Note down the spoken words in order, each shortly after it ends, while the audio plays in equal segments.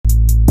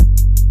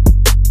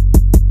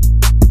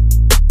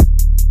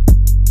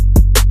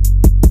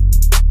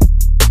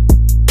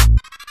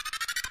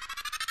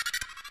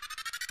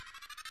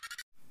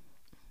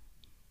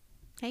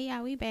Hey,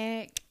 y'all, we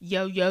back.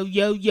 Yo, yo,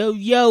 yo, yo,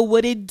 yo,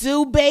 what it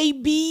do,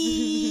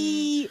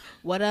 baby?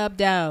 What up,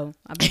 though?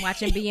 I've been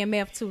watching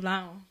BMF too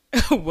long.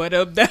 What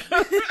up,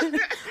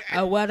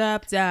 though? What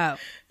up, though?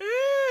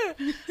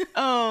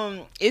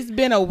 It's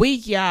been a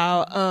week,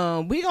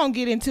 y'all. We gonna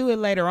get into it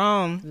later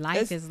on.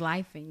 Life is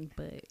lifing,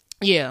 but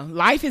yeah,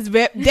 life has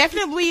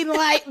definitely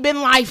been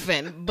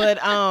lifing, but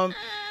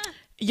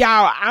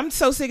y'all, I'm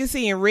so sick of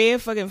seeing red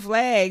fucking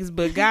flags,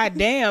 but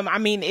goddamn, I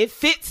mean, it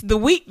fits the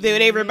week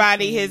that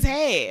everybody has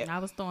had. I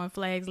was throwing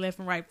flags left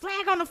and right.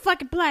 Flag on the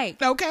fucking plate.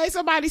 Okay,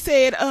 somebody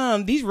said,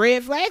 these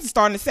red flags are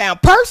starting to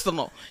sound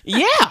personal.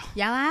 Yeah.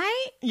 Y'all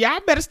alright? Y'all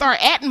better start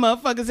atting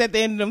motherfuckers at the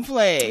end of them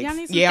flags. Y'all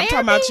need some I'm talking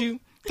about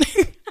therapy?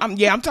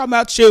 you. I'm talking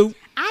about you.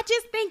 I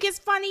just think it's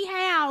funny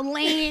how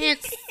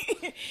Lance.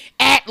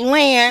 At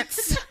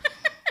Lance.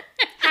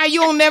 How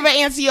you don't never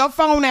answer your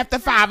phone after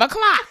 5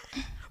 o'clock.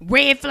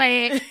 Red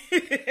flag.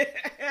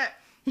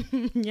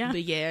 Yeah.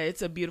 But yeah,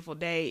 it's a beautiful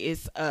day.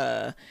 It's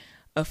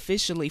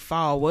officially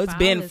fall. Well, it's Fall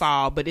been is-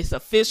 fall, but it's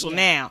official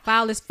now.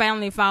 Fall is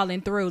finally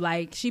falling through.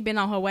 Like, she been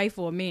on her way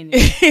for a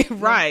minute.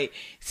 Right.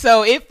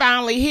 So it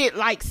finally hit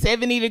like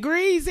 70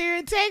 degrees here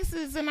in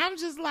Texas, and I'm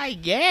just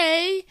like,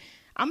 yay.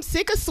 I'm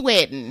sick of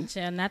sweating.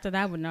 Child, not that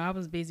I would know. I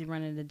was busy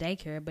running the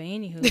daycare, but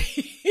anywho.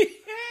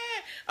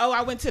 Oh,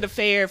 I went to the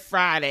fair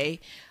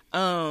Friday.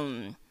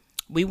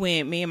 We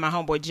went, me and my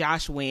homeboy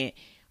Josh went.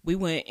 We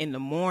went in the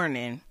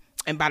morning,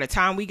 and by the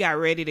time we got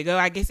ready to go,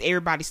 I guess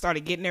everybody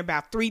started getting there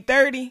about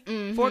 3:30.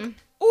 Mm-hmm.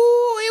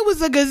 Ooh, it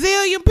was a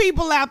gazillion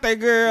people out there,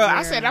 girl.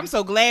 I said, I'm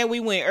so glad we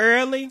went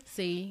early.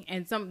 See,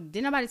 and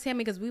didn't nobody tell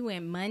me because we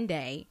went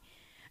Monday,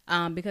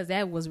 because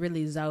that was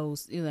really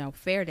Zoe's,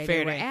 fair day.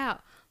 They were out,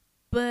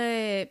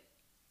 but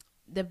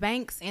the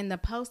banks and the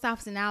post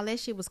office and all that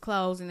shit was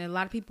closed, and a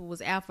lot of people was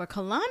out for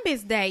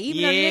Columbus Day.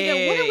 Even though,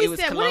 nigga, what are we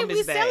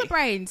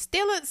celebrating?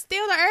 Still the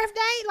Earth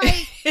Day?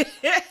 Like, what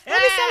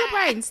are we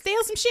celebrating?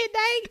 Still some shit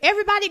day?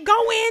 Everybody go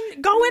in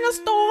a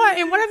store,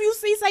 and whatever you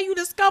see, say you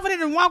discovered it,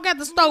 and walk out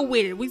the store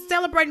with it. We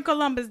celebrating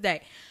Columbus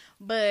Day.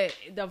 But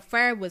the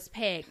fair was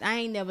packed. I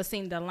ain't never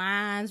seen the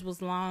lines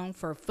was long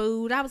for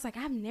food. I was like,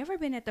 I've never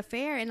been at the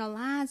fair and the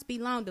lines be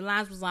long. The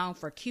lines was long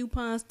for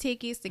coupons,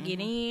 tickets to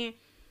get in.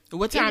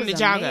 What time did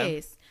y'all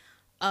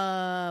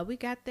go? We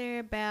got there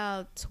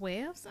about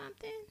 12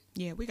 something.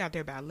 Yeah, we got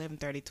there about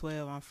 11:30,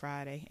 12 on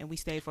Friday, and we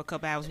stayed for a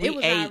couple hours.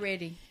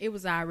 It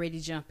was already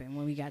jumping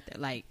when we got there.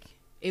 Like,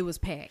 it was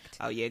packed.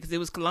 Oh yeah, because it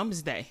was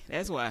Columbus Day.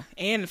 That's why,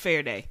 and the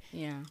fair day.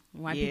 Yeah,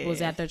 white people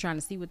was out there trying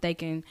to see what they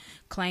can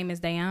claim as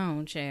their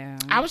own,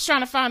 child. I was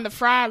trying to find the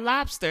fried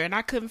lobster, and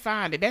I couldn't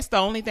find it. That's the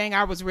only thing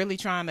I was really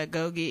trying to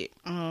go get.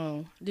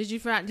 Oh,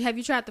 have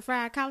you tried the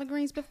fried collard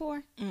greens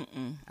before?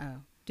 Mm-mm. Oh.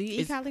 Do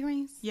you eat collard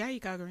greens? Yeah, I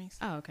eat collard greens.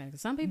 Oh, okay.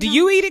 Some people do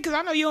you eat it? Because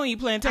I know you don't eat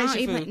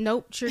plantation food.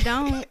 Nope, sure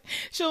don't.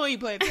 She don't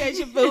eat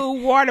plantation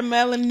food,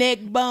 watermelon, neck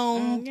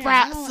bone,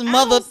 fried some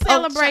I other. don't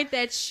celebrate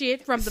that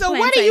shit from the So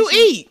plantation. what do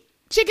you eat?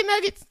 Chicken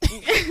nuggets?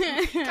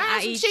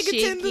 I eat chicken.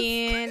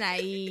 Tenders.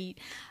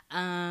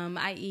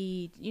 I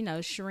eat,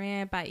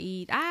 shrimp. I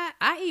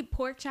eat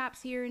pork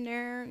chops here and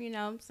there, you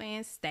know what I'm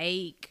saying?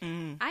 Steak.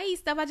 I eat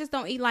stuff. I just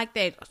don't eat like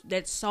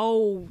that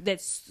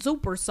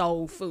super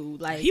soul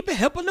food. Like, he been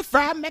helping the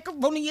fried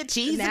macaroni and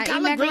cheese and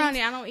collard greens.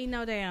 I don't eat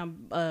no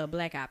damn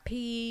black eyed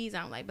peas.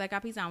 I don't like black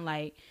eyed peas. I don't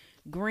like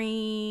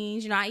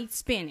greens. I eat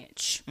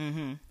spinach.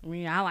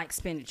 Mm-hmm. I like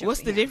spinach.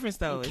 What's the difference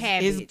though?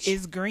 Cabbage.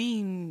 Is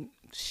green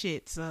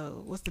shit,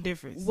 so what's the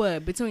difference?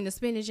 What, between the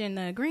spinach and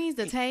the greens?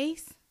 The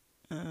taste?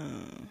 I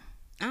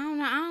don't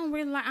know.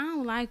 I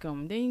don't like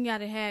them. Then you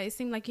gotta have. It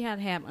seems like you have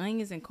to have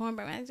onions and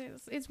cornbread.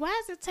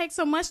 Why does it take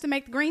so much to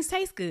make the greens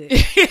taste good?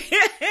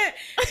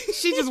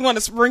 She just want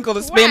to sprinkle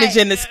the spinach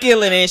in the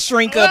skillet and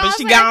shrink up, and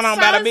she gone on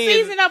about a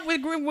bit. Season up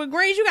with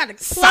greens. You gotta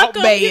pluck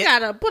them. You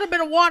gotta put a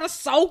bit of water,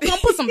 soak them,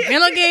 put some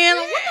vinegar in them.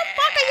 What the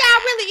fuck are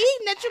y'all really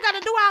eating that you gotta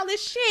do all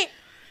this shit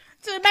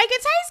to make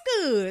it taste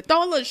good?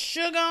 Throw a little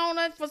sugar on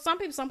it. For some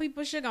people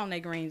put sugar on their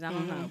greens. I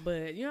don't know,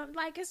 but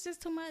it's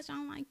just too much. I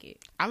don't like it.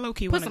 I low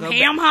key put want to some go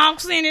ham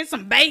hocks in it,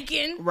 some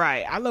bacon.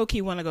 Right. I low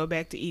key want to go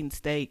back to eating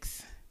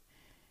steaks.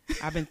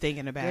 I've been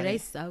thinking about it. They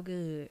so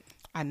good.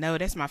 I know,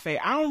 that's my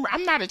favorite.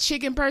 I'm not a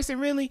chicken person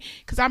really,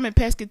 because I'm in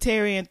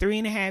pescatarian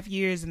 3.5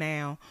 years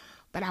now.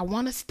 But I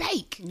want a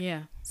steak.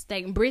 Yeah,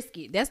 steak and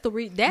brisket. That's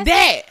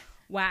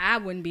why I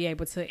wouldn't be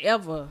able to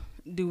ever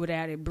do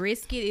without it.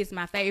 Brisket is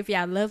my favorite. If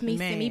y'all love me,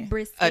 send me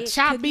brisket. A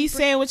chopped beef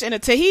sandwich and a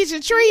Tahitian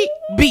treat,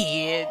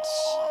 bitch.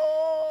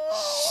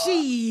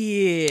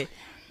 Shit,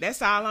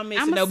 that's all I'm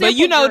missing. But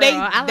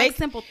I like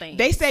simple things.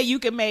 They say you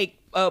can make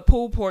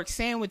pulled pork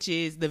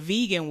sandwiches the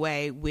vegan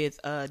way with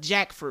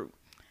jackfruit.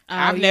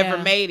 I've never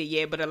made it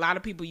yet, but a lot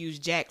of people use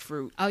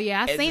jackfruit. Oh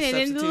yeah, I seen it,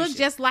 and it looked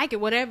just like it.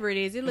 Whatever it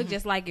is, it looked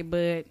just like it.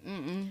 But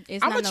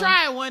it's I'm gonna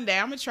try it one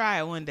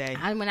day.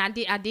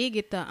 I did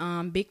get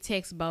the Big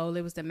Tex bowl.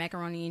 It was the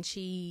macaroni and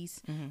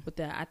cheese with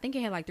the. I think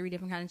it had like 3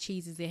 different kinds of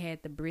cheeses. It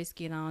had the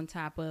brisket on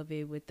top of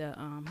it with the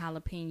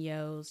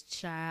jalapenos.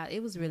 Child,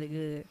 it was really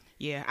good.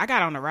 Yeah, I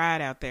got on a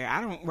ride out there.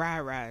 I don't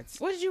ride rides.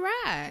 What did you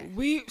ride?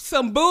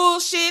 Some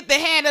bullshit that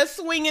had us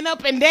swinging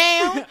up and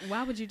down.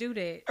 Why would you do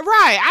that?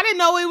 Right, I didn't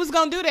know it was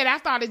gonna do that. I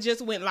thought it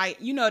just went like,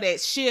 you know, that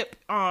ship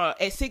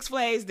at Six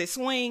Flags that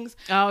swings.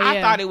 Oh yeah.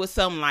 I thought it was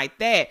something like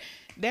that.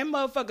 That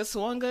motherfucker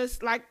swung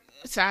us like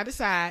side to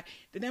side.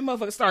 Then that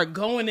motherfucker started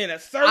going in a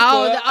circle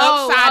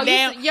upside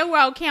down. You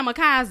rode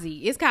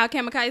kamikaze. It's called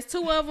kamikaze. It's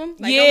 2 of them.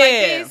 Like, yeah. Go like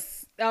this.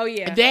 Oh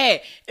yeah,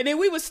 that. And then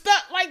we was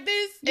stuck like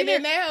this, and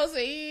then that hoe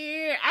said,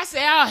 "Yeah." I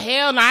said, "Oh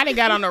hell no, I done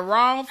got on the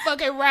wrong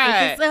fucking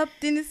ride." If it's up,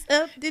 then it's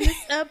up, then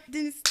it's up,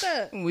 then it's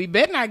stuck. We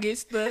better not get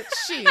stuck.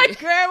 Shit,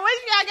 girl, what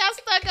if y'all got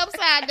stuck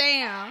upside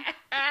down?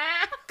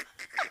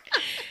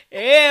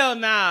 Hell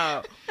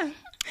no.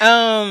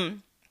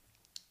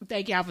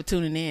 Thank y'all for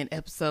tuning in.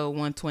 Episode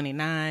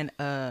 129.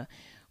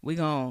 We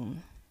gonna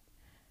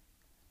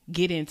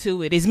get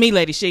into it. It's me,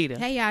 Lady Sheeta.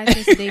 Hey y'all,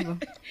 it's Miss Diva.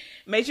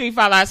 Make sure you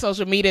follow our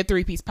social media,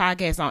 3 Piece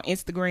Podcast on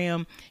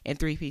Instagram and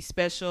 3 Piece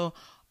Special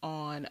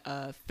on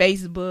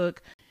Facebook.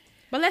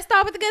 But let's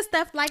start with the good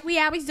stuff like we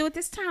always do at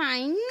this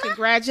time.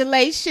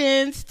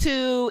 Congratulations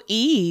to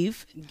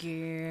Eve.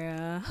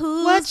 Girl,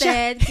 who's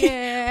that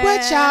girl?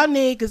 What y'all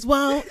niggas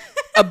want?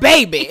 A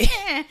baby.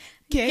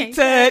 Can't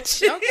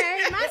touch.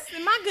 Okay,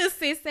 my good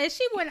sis said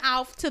she went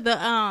off to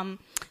the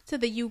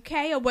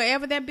UK or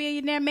wherever that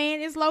billionaire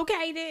man is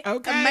located.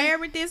 Okay.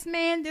 Married this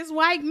man, this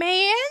white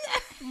man.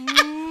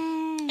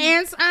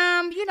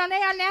 And you know, they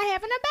are now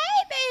having a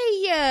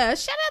baby.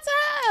 Shout out to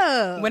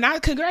her.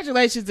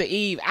 Congratulations to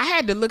Eve. I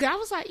had to look. I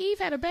was like, Eve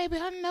had a baby.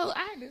 I don't know.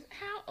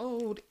 How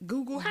old?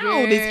 Google. How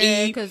old is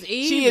Eve? Because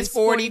Eve she is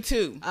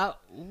 42.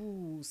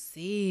 Ooh,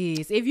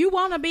 sis. If you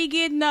want to be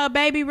getting a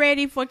baby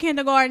ready for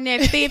kindergarten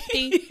at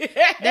 50,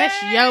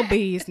 that's your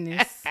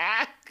business.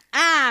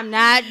 I'm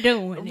not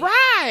doing it.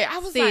 Right. I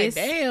was like,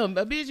 damn,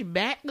 a bitch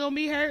back gonna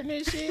be hurting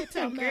and shit.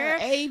 Talking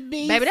about A,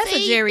 B, baby, that's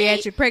C, a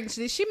geriatric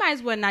pregnancy. She might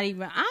as well not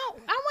even. I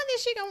wonder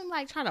if she gonna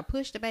like try to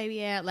push the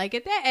baby out. Like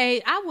at that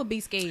age, I would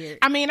be scared.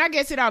 I mean, I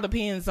guess it all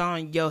depends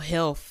on your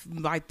health,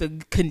 like the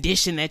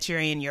condition that you're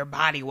in, your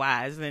body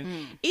wise.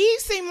 And Eve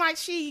seemed like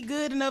she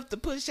good enough to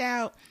push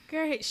out.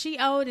 Girl, she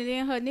old, and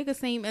then her nigga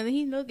seemed, and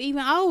he looked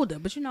even older.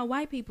 But you know,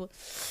 white people,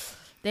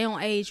 they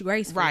don't age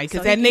gracefully. Right,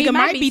 because that nigga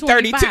might be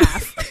 32.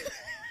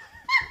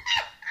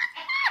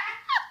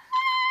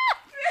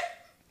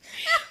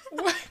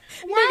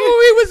 When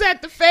we was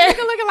at the fair,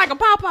 looking like a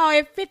pawpaw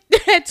at 22.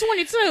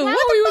 When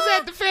we was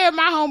at the fair,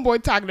 my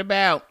homeboy talking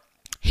about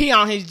he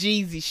on his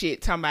Jeezy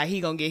shit, talking about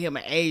he gonna get him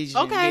an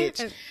Asian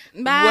bitch,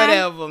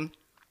 whatever.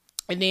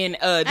 And then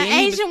an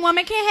Asian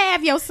woman can't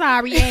have your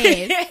sorry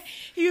ass.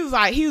 he was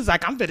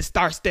like, I'm gonna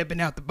start stepping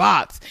out the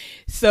box.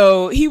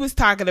 So he was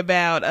talking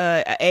about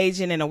an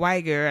Asian and a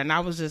white girl, and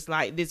I was just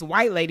like, this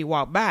white lady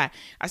walked by.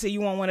 I said,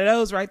 you want one of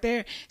those right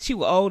there? She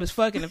was old as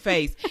fuck in the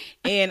face,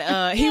 and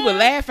he was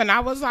laughing. I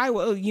was like,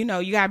 well, you know,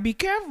 you gotta be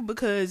careful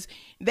because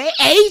they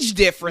age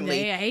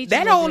differently.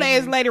 That old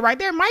ass lady right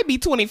there might be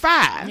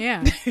 25.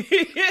 Yeah,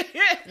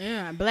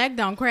 yeah. Black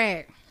don't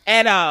crack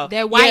at all.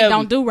 That white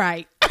don't do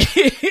right.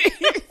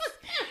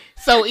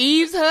 So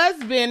Eve's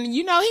husband,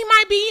 you know, he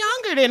might be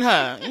younger than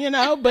her, you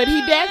know, but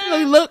he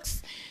definitely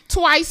looks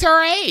twice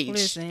her age.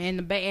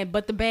 Listen,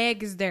 but the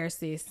bag is there,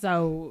 sis.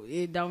 So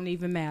it don't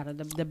even matter.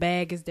 The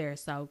bag is there.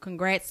 So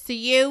congrats to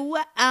you.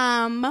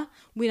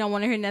 We don't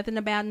want to hear nothing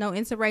about no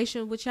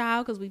interracial with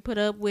y'all because we put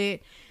up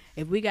with.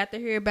 If we got to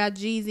hear about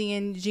Jeezy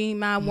and Jeannie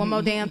Mai one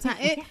more damn time,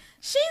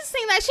 she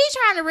seems like she's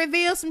trying to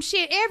reveal some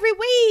shit every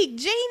week.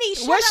 Jeannie,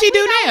 what she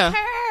do now?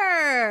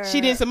 Her.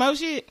 She did some more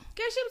shit.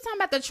 Girl, she was talking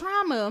about the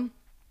trauma.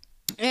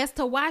 As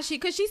to why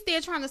because she's still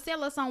trying to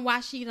sell us on why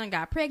she done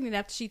got pregnant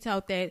after she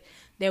told that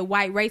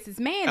white racist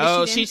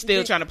man. She's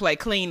still trying to play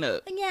clean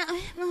up. Yeah,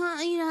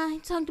 you know, I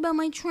talked about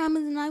my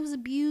traumas and I was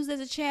abused as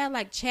a child,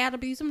 like child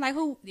abuse. I'm like,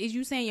 who is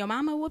you saying your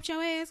mama whooped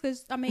your ass?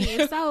 Because I mean,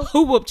 if so,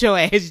 who whooped your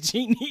ass,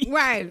 Jeannie?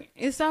 Right.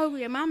 If so,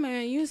 your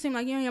mama, you seem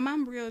like you and your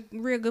mama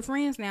real good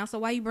friends now. So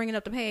why you bringing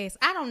up the past?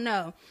 I don't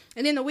know.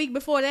 And then the week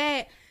before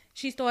that,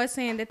 she started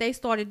saying that they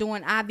started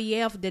doing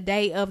IVF the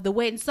day of the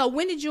wedding. So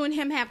when did you and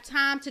him have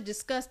time to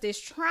discuss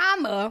this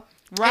trauma?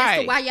 Right.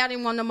 As to why y'all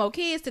didn't want no more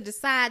kids to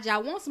decide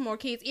y'all want some more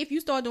kids. If you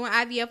start doing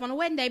IVF on the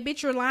wedding day,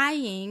 bitch, you're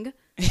lying.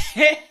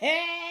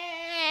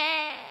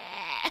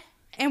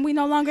 And we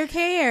no longer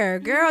care.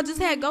 Girl,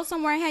 just go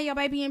somewhere and have your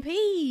baby in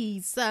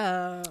peace.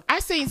 I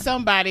seen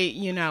somebody,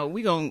 you know,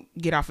 we gonna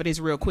get off of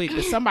this real quick,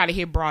 but somebody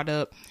here brought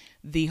up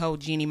the whole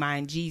Jeannie Mai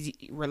and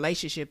Jeezy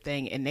relationship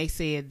thing, and they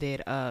said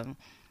that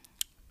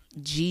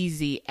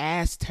Jeezy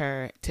asked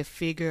her to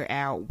figure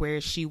out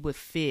where she would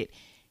fit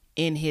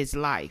in his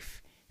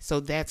life. So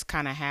that's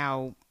kind of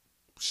how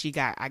she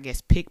got, I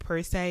guess, picked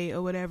per se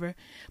or whatever.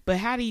 But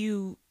how do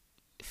you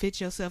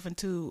fit yourself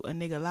into a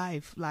nigga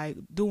life? Like,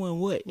 doing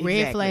what? Red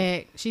exactly?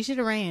 flag. She should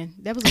have ran.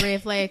 That was a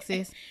red flag,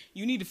 sis.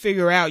 You need to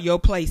figure out your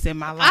place in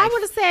my life. I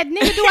would have said,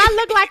 nigga, do I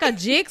look like a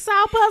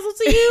jigsaw puzzle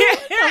to you?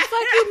 What the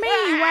fuck you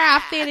mean where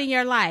I fit in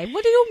your life?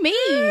 What do you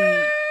mean?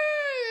 That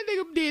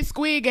nigga did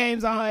Squid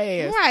Games on her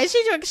ass. Right.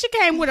 She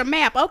came with a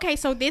map. Okay,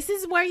 so this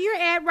is where you're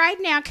at right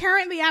now.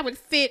 Currently, I would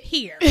fit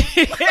here.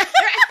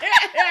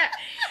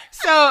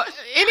 So,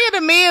 any of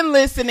the men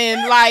listening,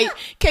 like,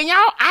 can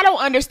y'all, I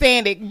don't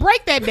understand it.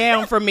 Break that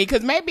down for me,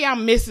 because maybe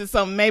I'm missing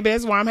something. Maybe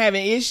that's why I'm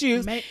having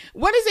issues.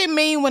 What does it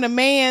mean when a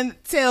man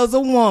tells a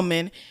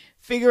woman,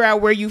 figure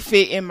out where you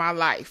fit in my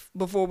life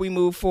before we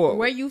move forward?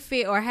 Where you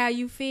fit or how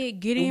you fit.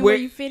 Get in where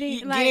you fit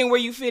in. Get in where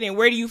you fit in.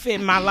 Where do you fit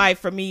in my life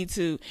for me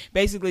to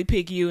basically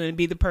pick you and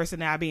be the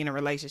person that I'll be in a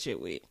relationship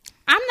with?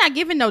 I'm not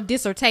giving no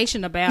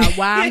dissertation about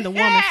why I'm the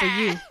woman for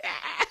you.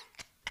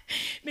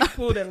 Nigga,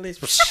 pull that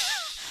list.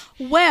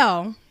 Well,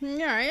 all right.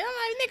 I'm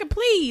like, nigga,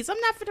 please. I'm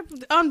not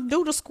finna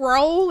undo the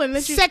scroll and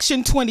let you.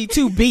 Section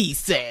 22B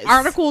says.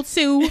 Article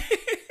 2.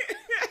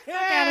 Fuck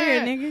out of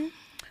here, nigga.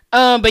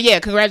 But yeah,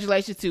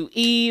 congratulations to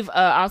Eve.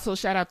 Also,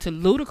 shout out to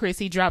Ludacris.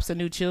 He drops a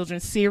new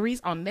children's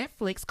series on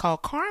Netflix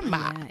called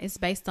Karma. Yeah, it's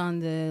based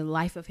on the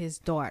life of his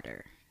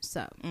daughter.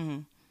 So,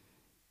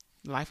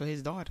 life of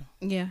his daughter.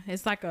 Yeah,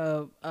 it's like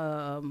a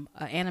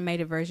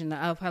animated version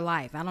of her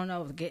life. I don't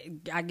know.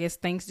 I guess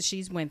things that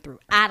she's went through.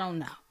 I don't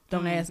know.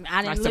 Don't ask me.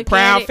 I didn't look the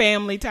Proud at it.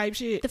 Family type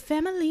shit. The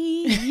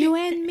family, you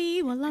and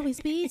me will always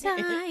be tight. I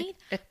don't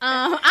know.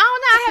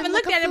 I haven't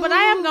looked at it, but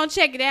I am gonna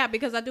check it out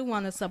because I do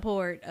want to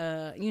support,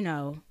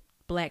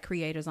 Black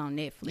creators on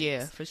Netflix.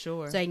 Yeah, for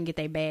sure. So they can get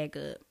their bag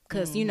up.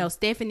 Because,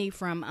 Stephanie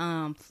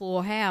from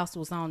Full House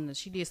was on,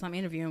 she did some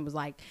interview and was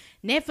like,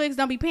 Netflix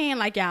don't be paying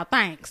like y'all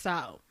think.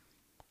 So,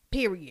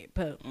 period.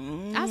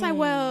 I was like,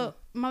 well,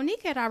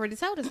 Monique had already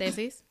told us that,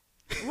 sis.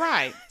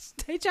 Right.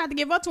 They tried to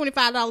give her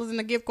 $25 in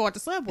a gift card to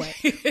Subway.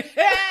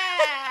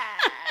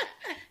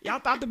 Y'all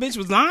thought the bitch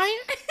was lying?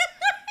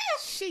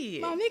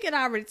 Shit. Monique had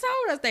already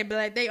told us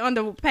they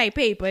underpay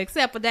people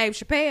except for Dave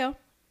Chappelle.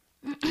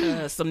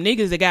 Some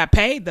niggas that got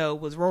paid though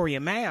was Rory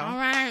and Mal. All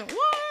right.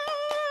 What?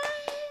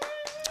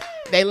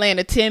 They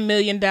landed a $10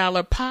 million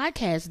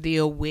podcast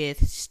deal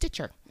with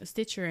Stitcher,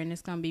 and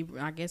it's gonna be,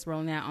 I guess,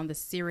 rolling out on the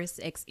Sirius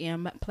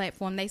XM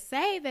platform. They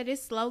say that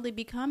it's slowly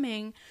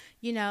becoming,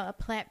 a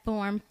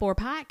platform for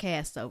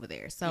podcasts over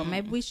there. So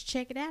maybe we should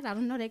check it out. I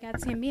don't know. They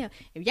got 10 mil.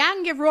 If y'all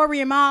can give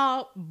Rory and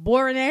Mal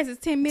boring asses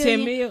 10 million,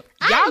 10 mil,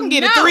 y'all can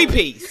get a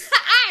 3-piece.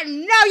 I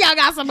know y'all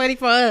got some money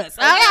for us.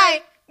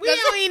 Okay, we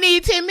don't even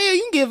need 10 mil.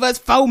 You can give us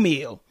 4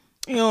 mil.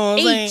 You know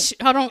what I'm saying?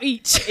 Hold on,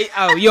 each.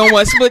 Oh, you don't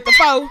want to split the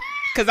 4?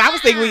 Because I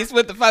was thinking we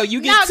split the 4.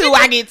 You get 2,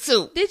 I get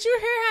 2. Did you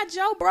hear how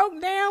Joe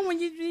broke down when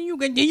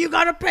you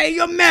gotta pay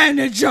your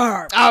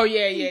manager? Oh,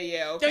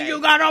 yeah. Okay. Then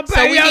you gotta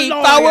pay your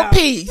lawyer. So we need 4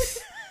 apiece.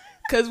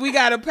 Because we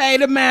gotta pay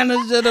the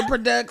manager, the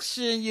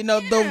production,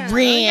 the rent.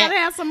 We gotta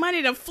have some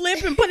money to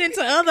flip and put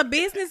into other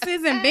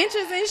businesses and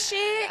ventures and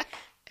shit.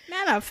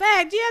 Matter of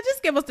fact,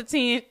 just give us the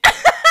 10. Give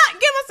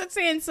us the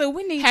 10 too.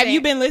 We need Have that. you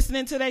been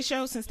listening to that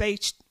show since they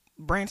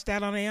branched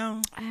out on their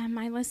own? I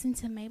might listen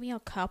to maybe a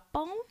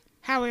couple.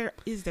 How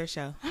is their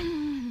show?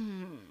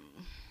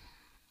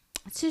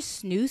 It's just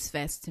snooze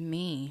fest to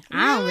me.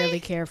 Really? I don't really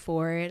care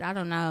for it. I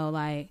don't know.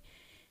 Like,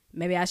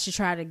 maybe I should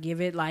try to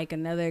give it like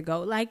another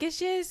go. Like, it's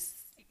just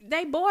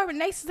they boring.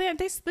 They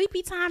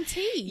sleepy time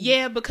tea.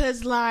 Yeah,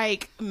 because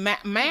like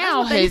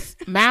Mal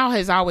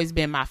has always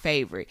been my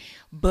favorite,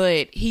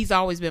 but he's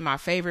always been my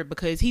favorite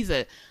because he's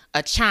a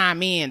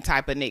chime in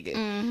type of nigga.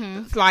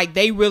 It's like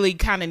they really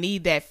kind of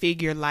need that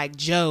figure like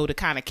Joe to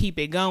kind of keep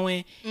it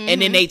going, and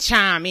then they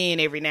chime in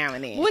every now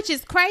and then, which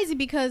is crazy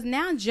because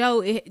now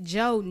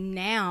Joe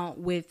now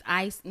with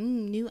Ice,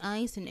 new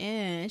Ice and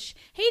Ish,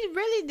 he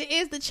really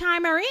is the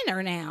chimer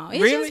inner now.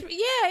 It's really?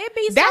 It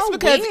be that's so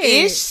because weird.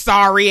 Ish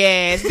sorry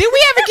ass. Did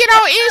we ever get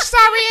on Ish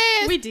sorry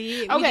ass? We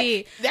did.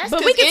 Okay, that's but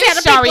because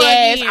Ish sorry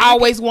ass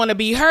always want to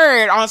be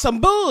heard on some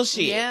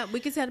bullshit. Yeah,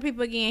 we can tell the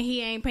people again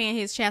he ain't paying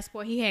his child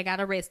support. He had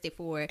got arrested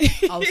for it.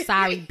 Oh,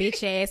 sorry,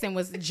 bitch ass.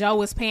 And Joe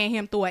was paying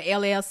him through a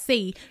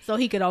LLC so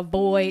he could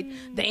avoid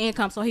the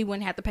income so he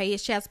wouldn't have to pay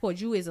his child support.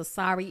 You is a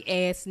sorry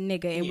ass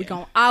nigga, and we're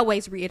gonna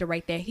always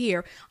reiterate that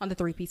here on the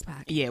 3-Piece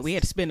Podcast. Yeah, we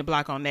had to spin the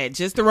block on that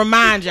just to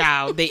remind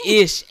y'all the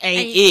Ish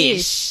ain't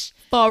ish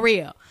for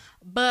real.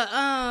 But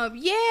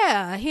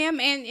yeah, him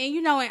and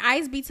and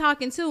Ice be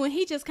talking too, and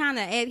he just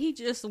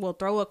will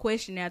throw a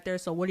question out there.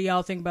 So what do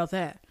y'all think about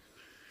that?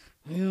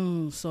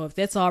 So if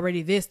that's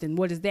already this, then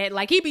what is that?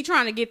 Like, he be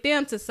trying to get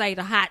them to say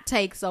the hot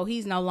take so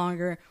he's no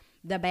longer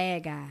the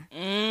bad guy.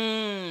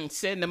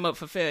 Setting them up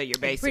for failure,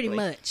 basically. Pretty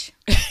much.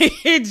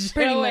 Shit.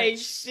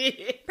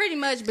 Pretty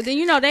much. But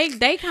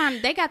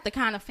then, they got the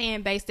kind of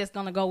fan base that's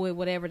going to go with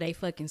whatever they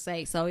fucking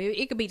say. So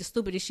it could be the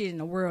stupidest shit in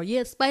the world.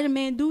 Yeah,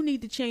 Spider-Man do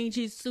need to change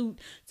his suit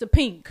to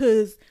pink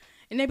because...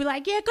 And they be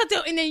like, yeah,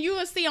 and then you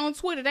will see on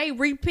Twitter, they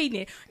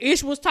repeating it.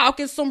 Ish was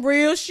talking some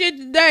real shit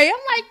today. I'm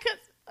like...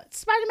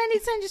 Spider-Man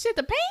needs to change your shit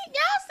to pink?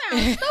 Y'all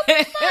sound stupid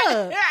as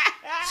fuck.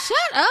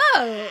 Shut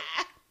up.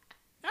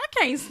 I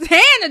can't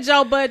stand the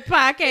Joe Bud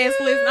podcast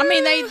listen. I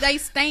mean, they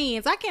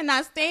stands. I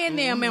cannot stand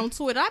them on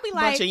Twitter. I be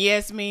like, bunch of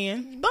yes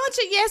men.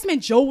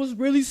 Joe was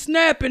really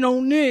snapping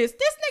on this.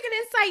 This nigga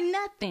didn't say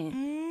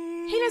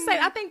nothing. He didn't say.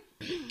 I think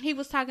he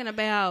was talking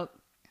about,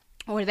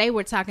 or they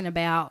were talking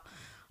about,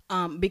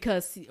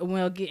 because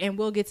we'll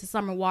get to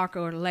Summer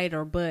Walker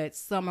later. But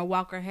Summer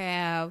Walker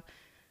have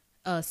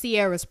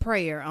Sierra's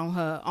Prayer on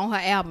her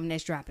album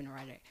that's dropping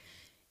right there.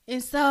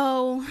 And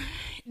so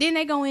then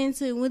they go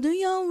into, well, do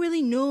y'all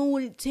really know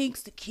what it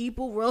takes to keep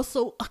a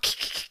Russell?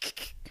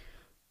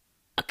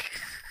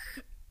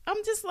 I'm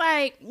just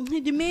like,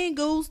 the man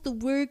goes to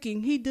work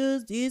and he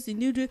does this and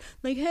do that.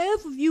 Like,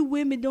 half of you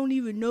women don't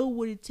even know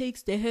what it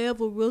takes to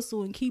have a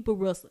Russell and keep a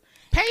Russell.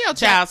 Pay your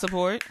child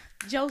support.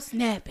 Joe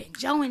snapping.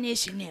 Joe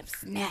initiative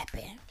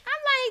snapping. I'm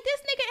like,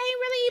 this nigga ain't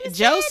really even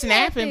Joe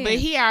snapping, but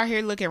he out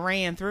here looking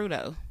ran through,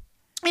 though.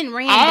 And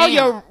ran all down.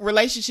 your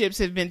relationships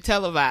have been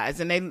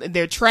televised and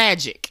they're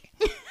tragic.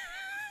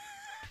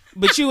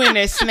 But you in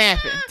there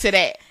snapping to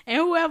that. And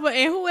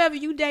whoever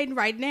you dating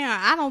right now,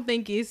 I don't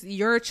think it's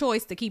your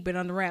choice to keep it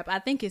under wrap. I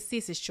think it's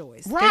Sis's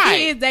choice. Right.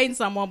 He is dating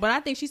someone, but I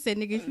think she said,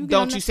 nigga, if you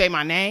don't you say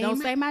my name.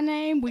 Don't say my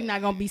name. We're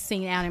not gonna be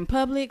seen out in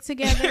public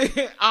together.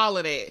 All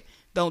of that.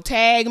 Don't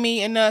tag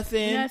me or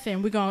nothing.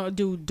 Nothing. We're gonna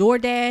do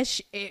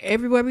DoorDash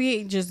everywhere we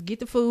eat. Just get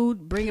the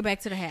food, bring it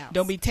back to the house.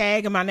 Don't be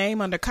tagging my name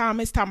under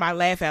comments, talking about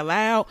laugh out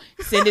loud.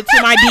 Send it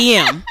to my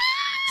DM.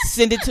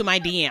 Send it to my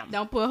DM.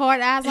 Don't put hard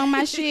eyes on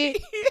my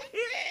shit.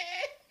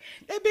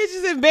 That bitch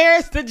is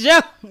embarrassed to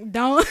Joe.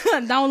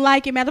 Don't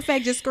like it. Matter of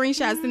fact, just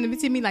screenshot, send it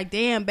to me like,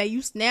 damn, babe,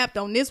 you snapped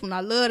on this one.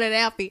 I love that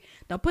outfit.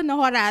 Don't put no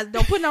hard eyes.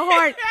 Don't put no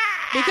heart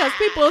because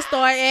people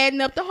start adding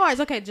up the hearts.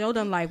 Okay, Joe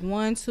done like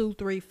 1, 2,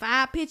 3,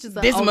 5 pictures.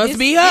 This must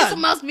be her. This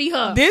must be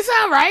her. This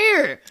her right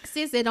here.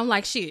 Sis said don't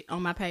like shit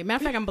on my page. Matter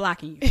of fact, I'm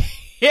blocking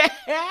you.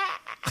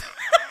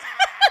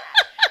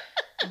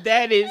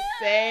 That is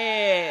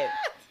sad.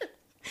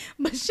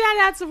 But shout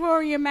out to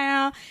Rory and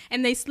Mal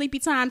and they Sleepy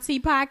Time Tea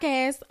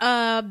podcast.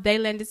 They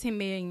lended $10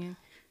 million.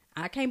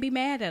 I can't be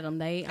mad at them.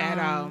 They at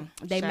all.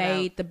 They shout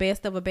made out. the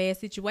best of a bad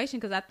situation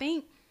because I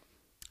think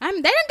they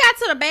done got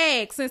to the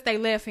bag since they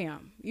left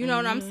him. You know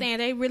what I'm saying?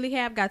 They really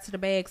have got to the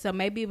bag. So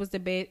maybe it was the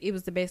best. It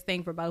was the best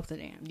thing for both of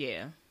them.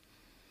 Yeah.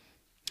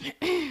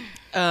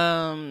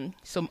 A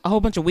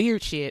whole bunch of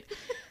weird shit.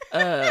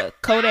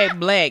 Kodak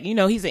Black, you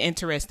know he's an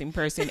interesting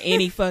person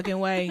any fucking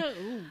way.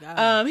 Ooh,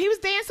 God. He was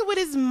dancing with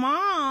his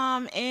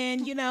mom,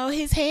 and you know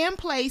his hand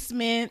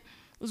placement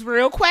was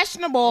real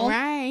questionable.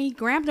 Right, he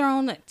grabbed her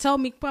on, told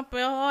me pump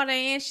her harder,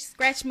 and she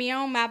scratched me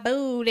on my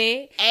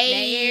booty.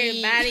 Hey.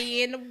 Now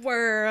everybody in the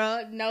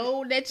world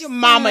know that Your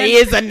mama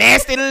is a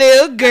nasty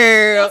little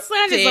girl. Your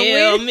son is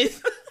a weird.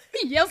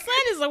 Your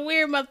son is a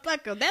weird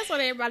motherfucker. That's what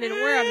everybody in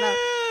the world knows.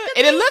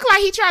 And it looked like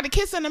he tried to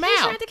kiss in the mouth. He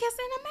tried to kiss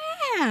in the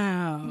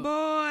mouth.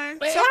 Boy,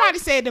 But somebody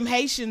said them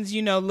Haitians,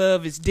 you know,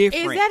 love is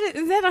different.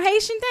 Is that a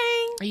Haitian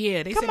thing?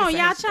 Yeah, they Come said on, it's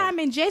y'all Haitian chime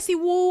in. Jesse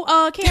Wu,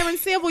 Karen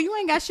Civil, you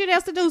ain't got shit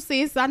else to do,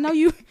 sis. I know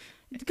you.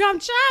 Come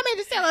chime in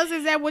to tell us,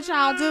 is that what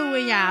y'all do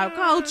in y'all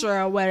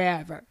culture or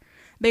whatever?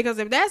 Because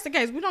if that's the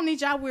case, we don't need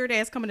y'all weird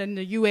ass coming in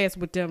the U.S.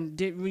 with them.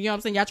 You know what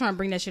I'm saying? Y'all trying to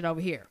bring that shit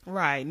over here.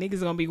 Right.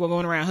 Niggas gonna be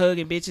going around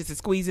hugging bitches and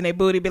squeezing their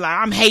booty. Be like,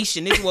 I'm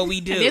Haitian. This is what we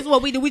do. This is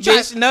what we do. We try.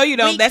 Bitch, no, you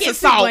don't. That's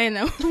assault.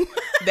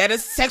 That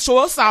is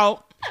sexual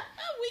assault.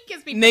 We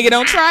kiss people. Nigga,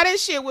 don't try that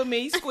shit with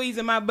me,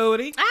 squeezing my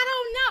booty. I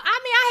don't know. I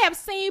mean, I have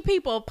seen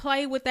people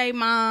play with their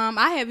mom.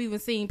 I have even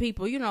seen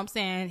people, you know what I'm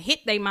saying,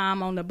 hit their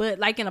mom on the butt,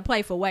 like in a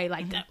playful way,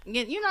 like that.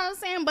 You know what I'm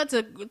saying? But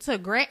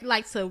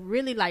to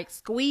really like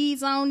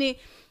squeeze on it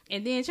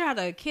and then try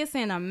to kiss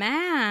in the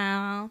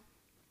mouth.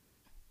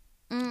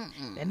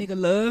 That nigga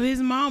love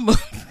his mama.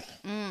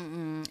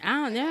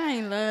 That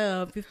ain't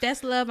love. If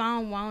that's love, I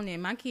don't want it.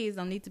 My kids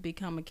don't need to be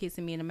coming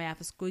kissing me in the mouth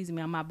and squeezing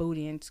me on my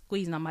booty and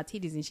squeezing on my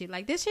titties and shit.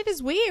 Like, this shit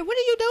is weird. What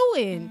are you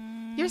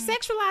doing? You're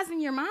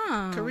sexualizing your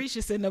mom.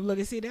 Carisha sitting up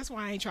looking. See, that's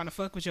why I ain't trying to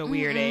fuck with your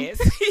weird ass.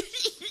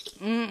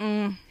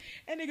 That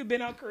nigga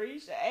been on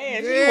Carisha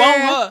ass. Girl, You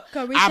want her.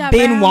 Carisha I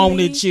been Valley.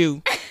 wanted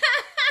you.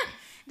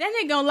 That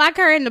nigga gonna lock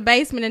her in the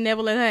basement and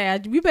never let her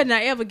out. You better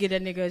not ever get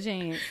that nigga a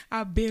chance.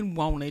 I been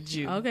wanted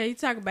you. Okay, you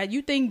talk about,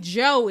 you think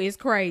Joe is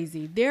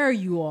crazy. There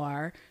you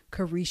are,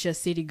 Carisha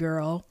City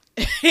Girl.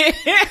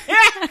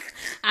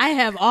 I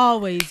have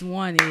always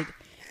wanted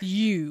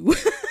you.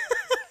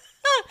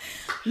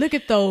 Look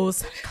at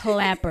those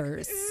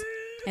clappers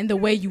and the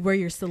way you wear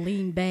your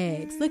Celine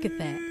bags. Look at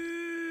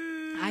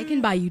that. I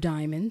can buy you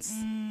diamonds.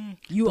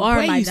 You The are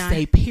way my you diamond.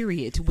 say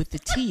period with the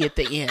T at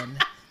the end.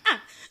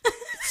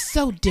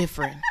 So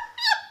different.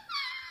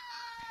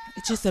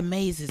 It just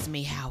amazes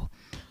me how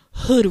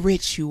hood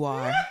rich you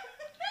are.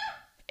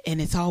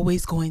 And it's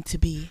always going to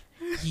be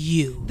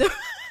you.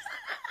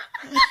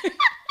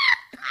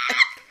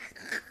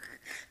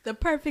 The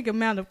perfect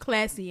amount of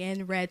classy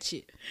and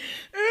ratchet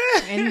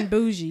and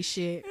bougie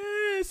shit.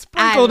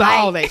 Sprinkled I like-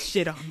 all that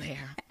shit on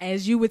there.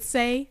 As you would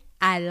say,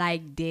 I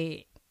like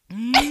that.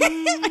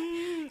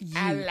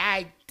 I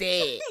like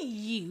that.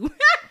 You.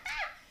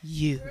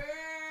 You.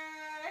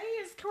 He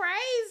is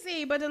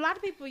crazy. But a lot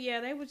of people, yeah,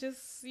 they were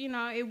just,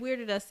 it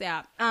weirded us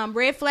out.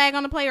 Red flag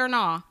on the play or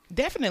no?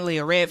 Definitely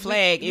a red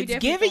flag. It's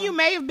given you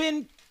may have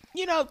been,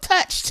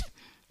 touched.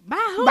 By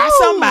who? By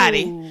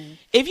somebody.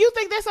 If you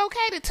think that's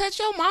okay to touch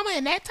your mama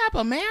in that type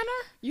of manner,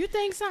 you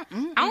think so?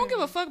 I don't give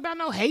a fuck about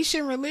no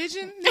Haitian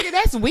religion. Nigga,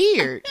 that's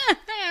weird.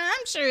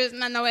 I'm sure it's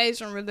not no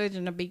Haitian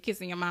religion to be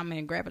kissing your mama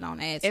and grabbing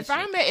on ass. If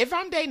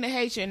I'm dating a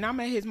Haitian and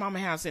I'm at his mama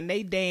house and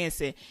they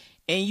dancing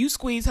and you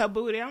squeeze her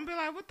booty, I'm be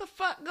like, what the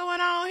fuck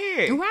going on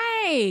here?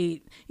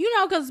 Right.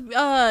 Because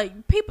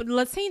people,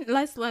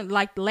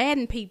 like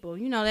Latin people,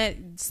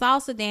 that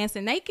salsa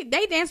dancing, they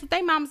dance with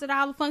their mamas at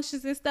all the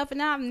functions and stuff,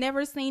 and I've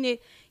never seen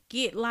it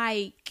get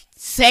like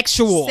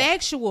sexual.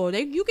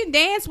 You can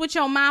dance with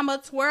your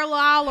mama, twirl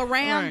all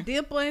around, right,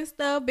 dipper and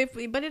stuff,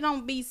 but it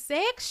don't be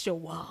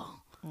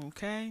sexual.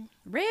 Okay.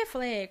 Red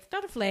flag.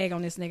 Throw the flag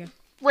on this nigga.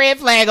 Red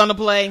flag on the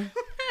play.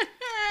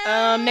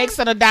 Next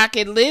on the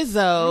docket,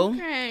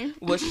 Lizzo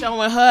was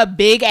showing her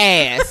big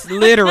ass,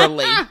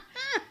 literally.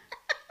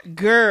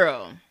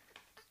 Girl.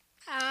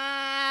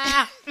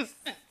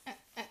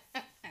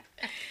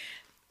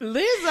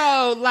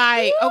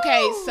 Lizzo,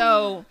 okay,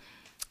 so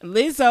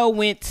Lizzo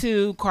went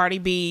to Cardi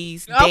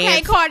B's dance.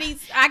 Okay,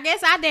 Cardi's. I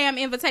guess our damn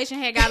invitation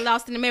had got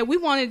lost in the mail. We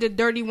wanted the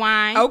dirty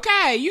wine.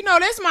 Okay,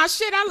 that's my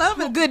shit. I love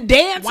a good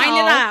dance. Wind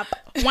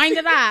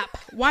it up.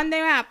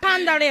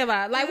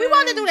 Pandoreva. Like, we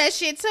want to do that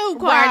shit too,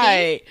 Cardi.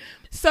 Right.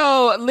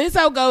 So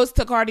Lizzo goes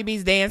to Cardi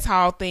B's dance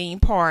hall theme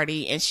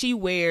party, and she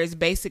wears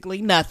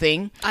basically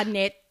nothing. A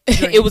net.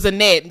 It was a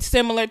net,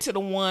 similar to the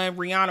one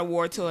Rihanna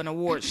wore to an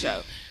award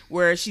show,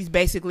 where she's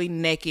basically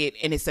naked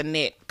and it's a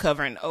net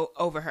covering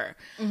over her.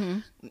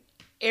 Mm-hmm.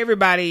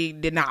 Everybody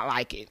did not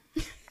like it.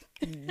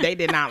 They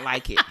did not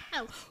like it.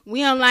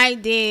 We don't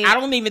like that. I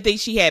don't even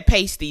think she had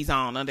pasties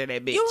on under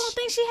that bitch. You don't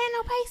think she had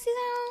no pasties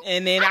on?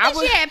 And then I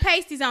think she had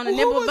pasties on the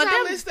nipple. But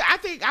I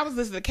think I was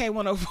listening to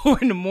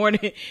K104 in the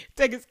morning,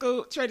 trade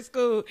to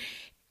school.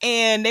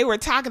 And they were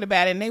talking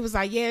about it, and they was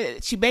like, yeah,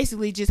 she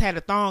basically just had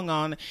a thong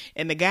on,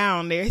 and the guy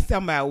on there, he's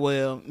talking about,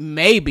 well,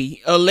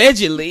 maybe,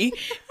 allegedly.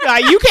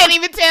 Like, you can't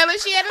even tell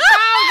if she had a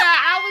thong on.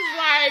 I was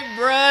like,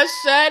 bruh,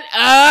 shut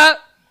up.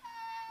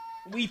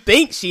 We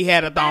think she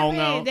had a thong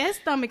on. That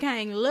stomach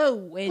hang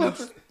low. And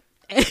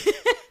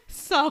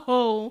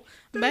so,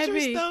 does your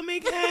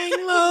stomach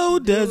hang low?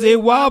 Does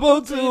it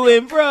wobble to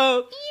and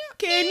fro?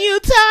 Can you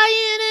tie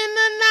it in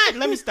the knot?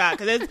 Let me stop,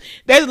 because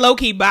that's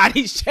low-key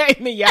body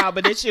shaming, y'all,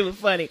 but that shit was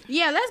funny.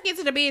 Yeah, let's get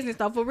to the business,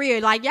 though, for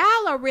real. Like,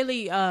 y'all are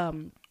really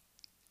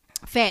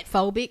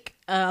fat-phobic.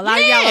 A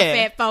lot of y'all are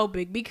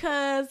fat-phobic,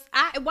 because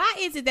why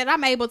is it that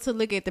I'm able to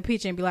look at the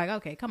picture and be like,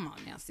 okay, come on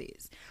now,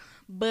 sis.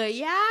 But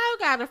y'all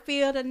gotta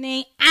feel the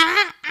name.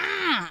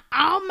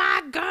 Oh,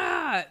 my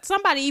God.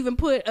 Somebody even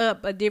put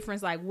up a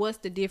difference, like, what's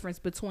the difference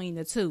between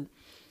the two?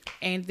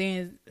 And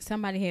then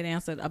somebody had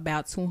answered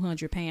about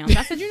 200 pounds.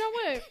 I said, you know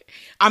what?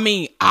 I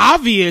mean,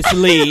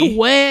 obviously.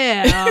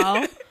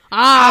 Well,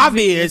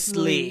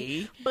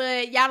 obviously.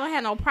 But y'all don't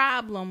have no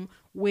problem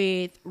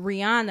with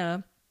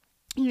Rihanna,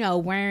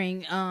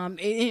 wearing,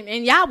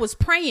 and y'all was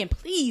praying,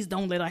 please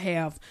don't let her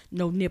have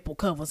no nipple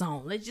covers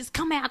on. Let's just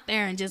come out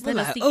there and just let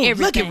her see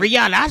everything. Look at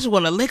Rihanna. I just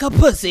want to lick her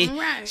pussy.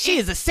 Right. She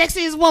is the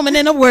sexiest woman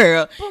in the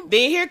world.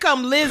 Then here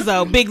come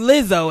Lizzo, Big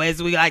Lizzo,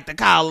 as we like to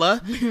call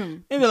her.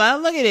 And be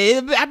like, look at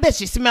it. I bet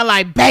she smell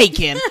like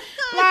bacon.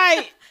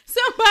 Like,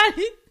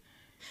 somebody, wait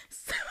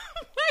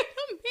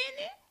a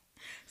minute.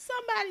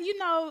 Somebody,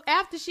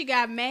 after she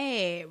got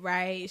mad,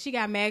 right? She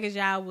got mad because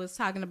y'all was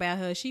talking about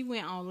her. She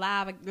went on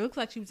live. It looks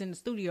like she was in the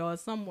studio or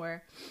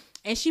somewhere.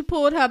 And she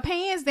pulled her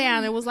pants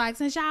down. It was like,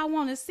 since y'all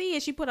want to see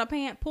it, she pulled her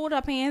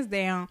pants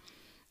down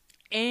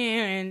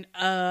and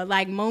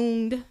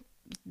mooned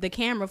the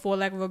camera, for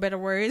lack of a better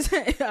words.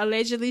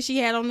 Allegedly, she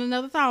had on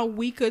another thong.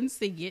 We couldn't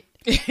see it.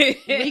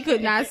 We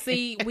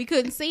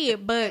couldn't see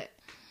it. But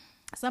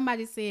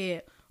somebody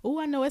said, "Oh,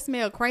 I know it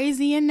smelled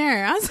crazy in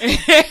there." I said,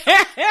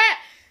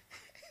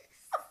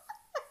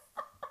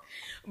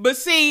 but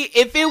see,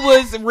 if it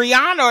was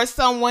Rihanna or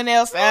someone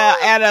else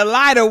at a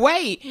lighter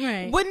weight,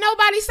 right, would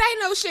nobody say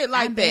no shit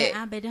like that?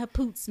 I bet her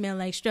poop smell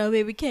like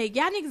strawberry cake.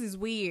 Y'all niggas is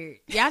weird.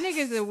 Y'all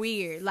niggas are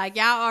weird. Like,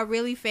 y'all are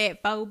really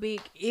fat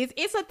phobic.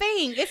 It's a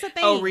thing. It's a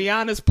thing. Oh,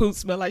 Rihanna's poop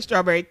smell like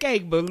strawberry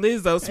cake, but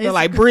Lizzo smell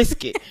like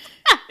brisket.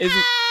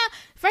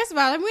 First of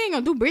all, we ain't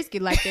gonna do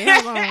brisket like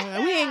that. Hold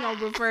on. We ain't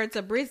gonna refer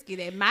to brisket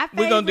as my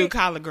favorite. We're gonna do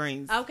collard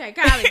greens. Okay,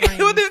 collard greens.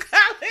 We'll do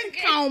collard greens.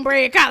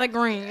 Cornbread, collard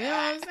greens. You know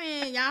what I'm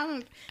saying?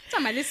 Y'all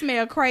talking about this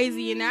smell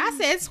crazy in there. I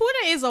said Twitter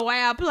is a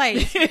wild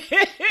place.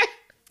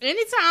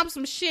 Anytime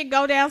some shit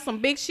go down, some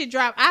big shit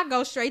drop, I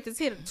go straight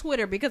to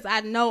Twitter because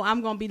I know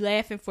I'm gonna be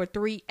laughing for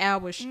 3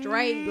 hours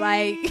straight.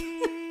 Like,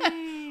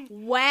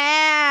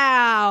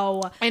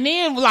 wow. And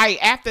then, like,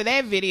 after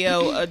that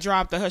video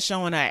dropped of her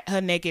showing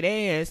her naked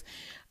ass,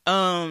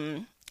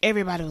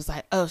 everybody was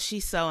like, oh,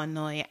 she's so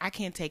annoying. I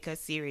can't take her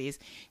serious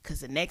because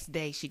the next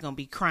day she gonna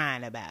be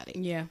crying about it.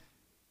 Yeah.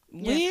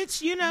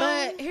 Which,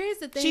 but here's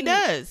the thing. She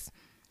does.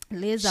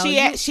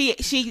 Lizzo,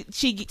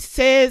 she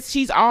says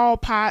she's all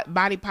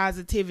body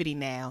positivity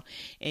now,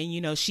 and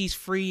you know she's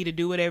free to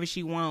do whatever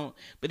she wants.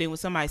 But then when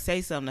somebody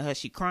say something to her,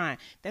 she crying.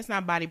 That's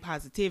not body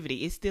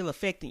positivity. It's still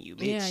affecting you,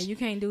 bitch. Yeah, you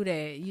can't do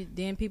that.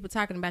 Then people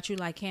talking about you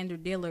like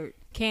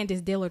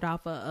Candace Dillard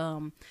off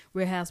of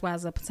Real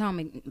Housewives of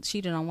Potomac.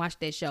 She don't watch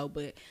that show,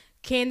 but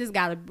Candace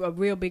got a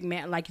real big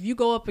man. Like if you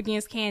go up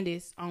against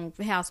Candace on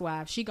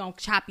Housewives, she gonna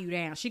chop you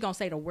down. She gonna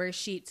say the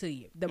worst shit to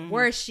you, the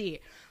worst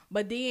shit.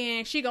 But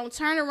then she gonna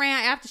turn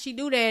around after she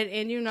do that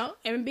and, you know,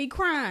 and be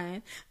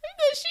crying.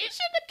 She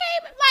should have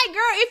came. Like,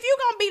 girl, if you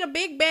gonna be the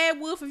big bad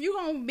wolf, if you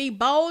gonna be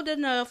bold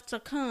enough to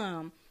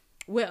come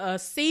with a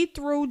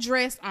see-through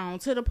dress on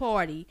to the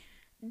party,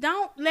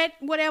 don't let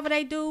whatever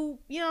they do,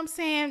 you know what I'm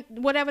saying,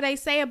 whatever they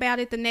say about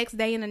it the next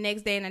day and the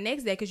next day and the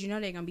next day, because you know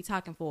they're gonna be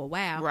talking for a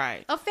while,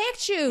 right,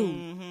 affect you.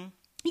 Mm-hmm.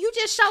 You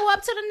just show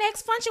up to the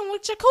next function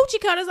with your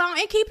coochie cutters on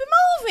and keep it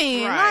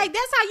moving. Right. Like,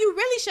 that's how you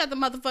really shut the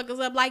motherfuckers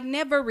up. Like,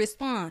 never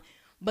respond.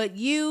 But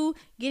you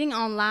getting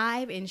on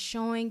live and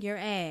showing your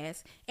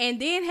ass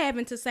and then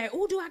having to say,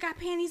 oh, do I got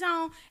panties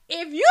on?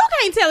 If you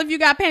can't tell if you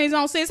got panties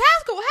on, sis,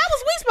 how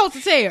was we supposed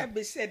to tell? That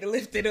bitch said to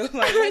lift it up.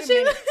 Like, wait a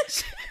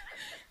minute.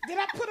 Did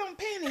I put on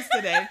panties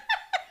today?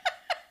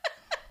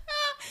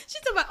 She's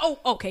talking about,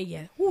 oh, okay,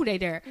 yeah. Who they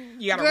there?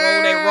 You gotta roll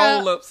that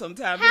roll up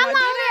sometime. How long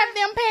have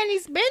them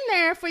panties been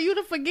there for you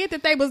to forget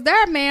that they was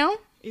there, ma'am?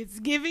 It's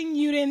giving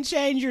you didn't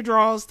change your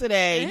drawers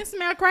today. It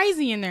smell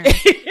crazy in there.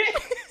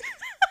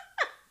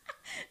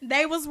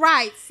 They was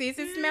right, sis.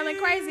 It's smelling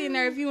crazy in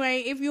there if you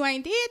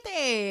ain't did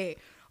that.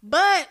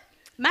 But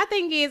my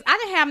thing is, I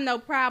didn't have no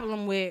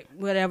problem with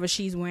whatever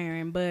she's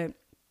wearing, but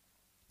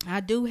I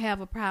do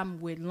have a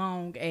problem with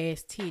long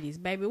ass titties,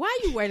 baby. Why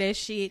you wear that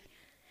shit?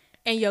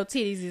 And your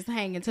titties is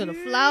hanging to the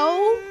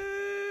floor.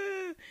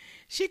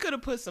 She could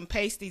have put some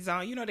pasties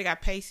on. You know they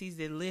got pasties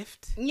that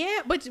lift.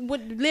 Yeah, but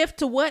would lift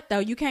to what though?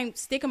 You can't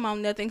stick them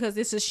on nothing because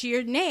it's a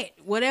sheer net.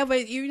 Whatever,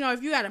 you know,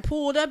 if you got it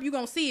pulled up, you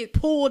gonna see it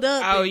pulled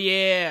up. Oh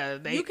yeah,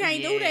 you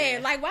can't do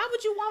that. Like, why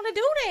would you want to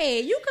do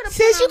that? You could have.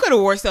 Sis, you could have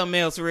wore something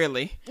else,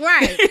 really.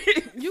 Right.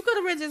 You could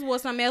have really just wore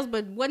something else,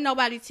 but wasn't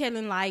nobody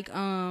telling like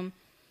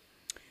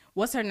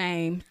what's her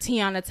name?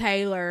 Tiana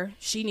Taylor.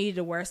 She needed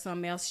to wear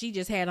something else. She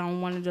just had on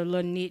one of the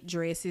little knit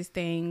dresses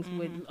things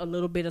with a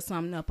little bit of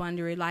something up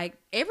under it. Like,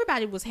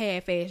 everybody was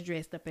half-ass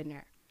dressed up in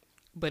there.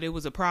 But it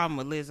was a problem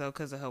with Lizzo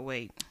because of her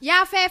weight.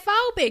 Y'all fat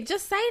phobic.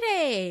 Just say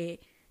that.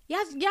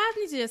 Y'all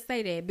need to just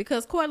say that.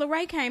 Because Coyle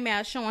Ray came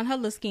out showing her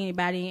little skinny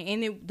body,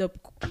 and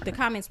the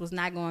comments was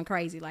not going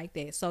crazy like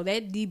that. So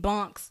that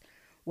debunks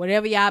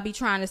whatever y'all be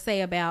trying to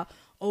say about,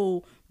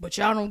 oh, but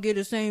y'all don't get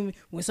the same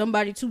when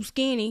somebody too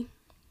skinny.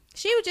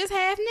 She was just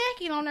half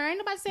naked on there. Ain't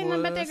nobody saying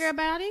nothing about that girl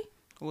body.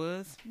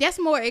 That's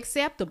more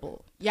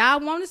acceptable. Y'all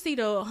want to see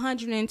the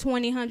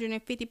 120,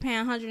 150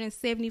 pound,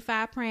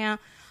 175 pound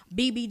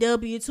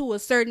BBW to a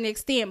certain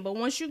extent. But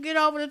once you get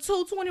over the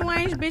 220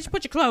 range, bitch,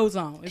 put your clothes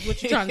on. Is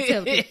what you're trying to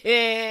tell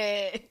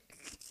people.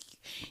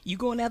 You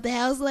going out the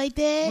house like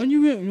that?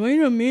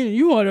 Wait a minute.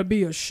 You ought to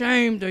be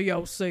ashamed of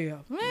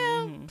yourself.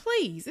 Well,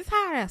 please. It's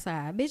hot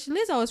outside. Bitch,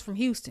 Lizzo is from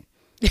Houston.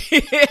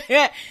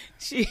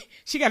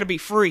 she got to be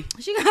free.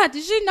 She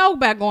know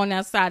about going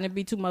outside and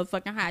be too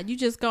motherfucking hot. You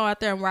just go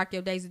out there and rock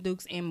your Daisy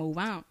Dukes and move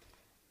on.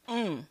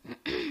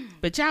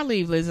 But y'all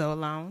leave Lizzo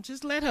alone.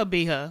 Just let her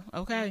be her,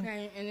 okay?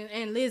 Okay,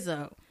 and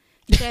Lizzo,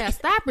 yeah,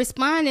 stop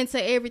responding to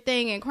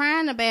everything and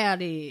crying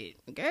about it,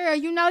 girl.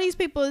 You know these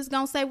people is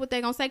gonna say what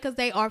they gonna say because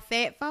they are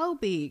fat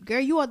phobic. Girl,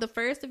 you are the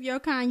first of your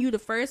kind. You the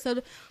first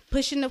of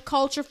pushing the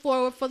culture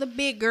forward for the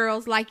big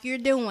girls like you're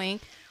doing.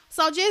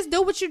 So just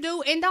do what you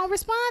do and don't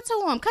respond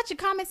to them. Cut your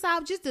comments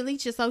off. Just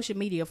delete your social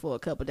media for a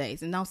couple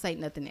days and don't say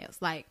nothing else.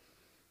 Like,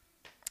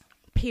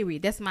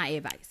 period. That's my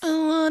advice. I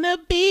wanna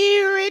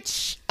be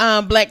rich.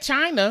 Blac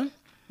Chyna,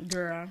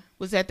 girl,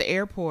 was at the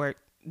airport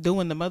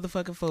doing the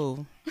motherfucking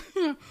fool.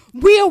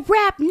 Real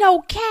rap,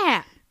 no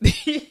cap. I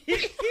said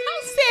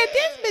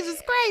this bitch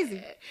is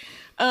crazy.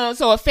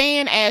 So a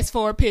fan asked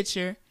for a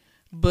picture,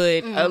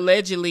 but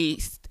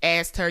allegedly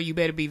asked her, "You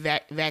better be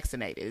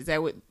vaccinated." Is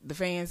that what the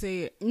fan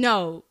said?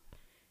 No.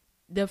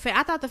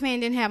 I thought the fan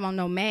didn't have on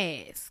no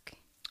mask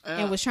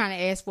and was trying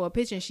to ask for a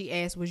picture, and she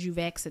asked, was you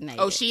vaccinated?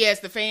 Oh, she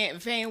asked the fan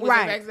was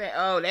vaccinated?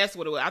 Oh, that's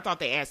what it was. I thought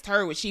they asked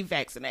her, was she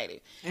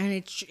vaccinated?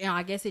 And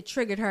I guess it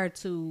triggered her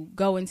to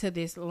go into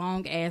this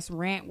long-ass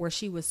rant where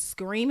she was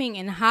screaming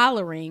and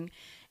hollering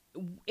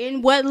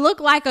in what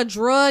looked like a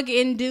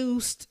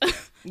drug-induced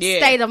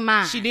state of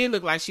mind. She did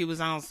look like she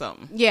was on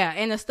something. Yeah,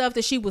 and the stuff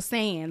that she was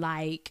saying,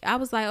 like, I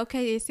was like,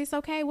 okay, is this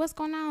okay? What's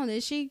going on?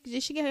 Did she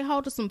get a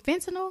hold of some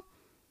fentanyl?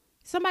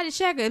 Somebody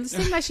check her. It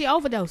seems like she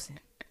overdosing.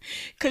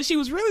 Because she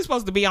was really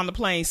supposed to be on the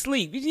plane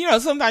sleep. You know,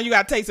 sometimes you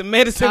got to take some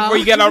medicine before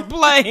you get on the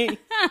plane.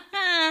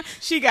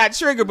 She got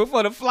triggered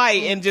before the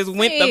flight and just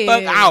went the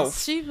fuck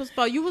off.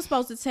 You were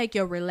supposed to take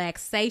your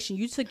relaxation.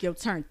 You took your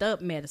turned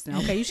up medicine,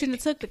 okay? You shouldn't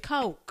have took the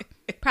coke.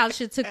 Probably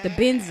should have took the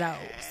benzos.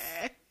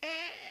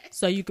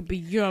 So you could be,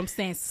 you know what I'm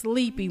saying,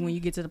 sleepy when you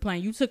get to the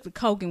plane. You took the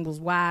coke and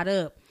was wide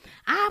up.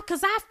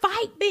 Because I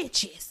fight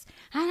bitches.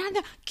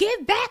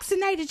 Get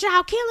vaccinated,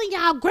 y'all. Killing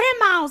y'all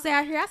grandmas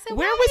out here. I said,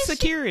 where was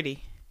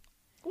security?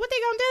 What they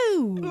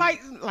gonna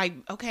do? Like,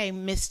 okay,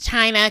 Miss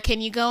Chyna, can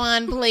you go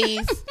on,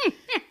 please?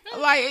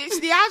 Like,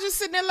 y'all just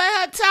sitting there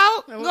let her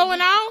talk, going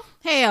on?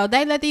 Hell,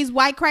 they let these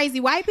crazy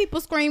white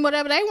people scream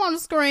whatever they want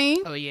to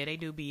scream. Oh, yeah, they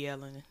do be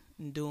yelling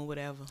and doing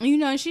whatever. You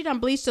know, and she done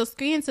bleached her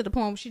skin to the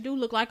point where she do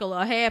look like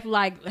a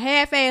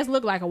half-ass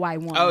look like a white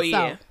woman. Oh,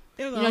 yeah. So,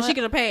 you know, she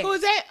could have passed. Who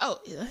is that? Oh,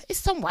 it's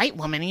some white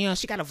woman. You know,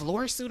 she got a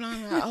velour suit on.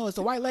 Oh, it's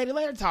a white lady.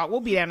 Let her talk.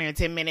 We'll be down there in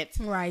 10 minutes.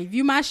 Right. If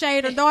you my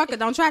shade or darker,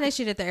 don't try that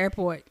shit at the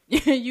airport.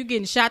 You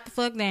getting shot the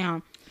fuck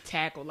down.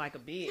 Tackled like a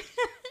bitch.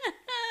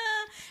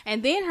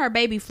 And then her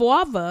baby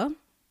father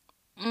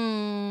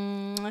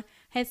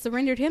had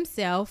surrendered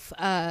himself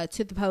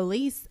to the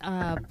police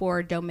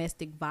for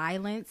domestic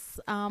violence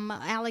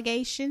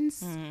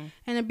allegations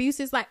and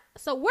abuses. Like,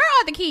 so where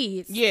are the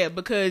kids? Yeah,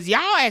 because y'all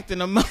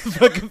acting a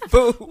motherfucking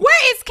fool.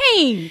 Where is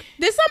King?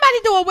 Did somebody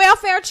do a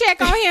welfare check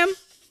on him?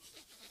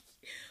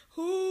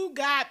 Who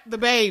got the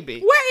baby?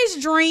 Where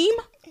is Dream?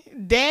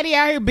 Daddy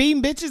out here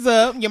beating bitches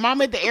up. Your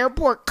mom at the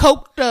airport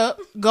coked up,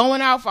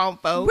 going off on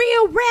folks.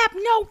 Real rap,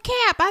 no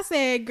cap. I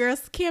said,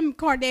 girls, Kim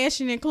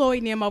Kardashian and Khloe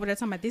and them over there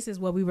talking about this is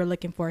what we were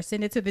looking for.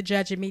 Send it to the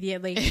judge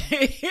immediately.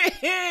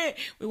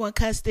 We want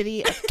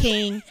custody of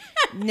King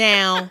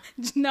now.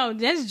 No,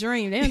 that's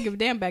Dream. They don't give a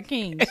damn about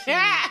King.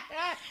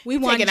 We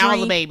want taking all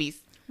the babies.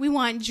 We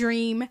want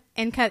Dream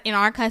in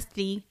our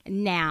custody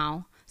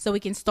now. So we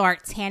can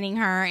start tanning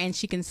her and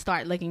she can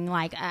start looking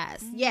like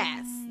us.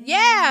 Yes.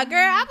 Yeah, girl.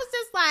 I was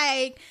just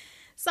like,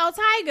 so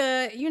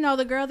Tyga, you know,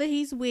 the girl that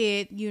he's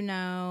with, you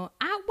know,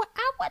 I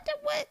wonder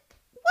what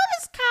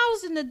is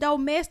causing the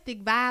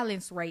domestic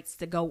violence rates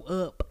to go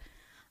up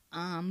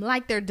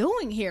like they're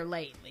doing here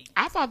lately.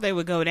 I thought they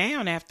would go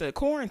down after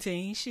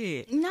quarantine.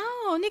 Shit.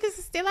 No, niggas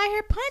is still out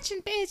here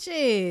punching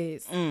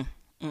bitches.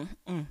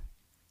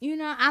 You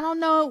know, I don't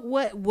know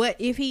what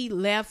if he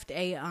left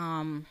a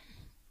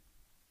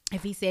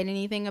if he said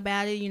anything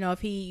about it, you know,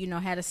 if he, you know,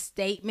 had a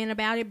statement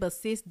about it, but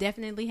sis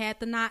definitely had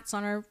the knots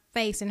on her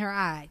face and her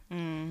eye.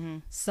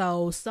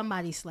 So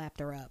somebody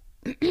slapped her up.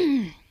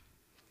 And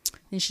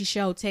she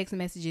showed text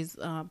messages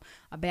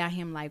about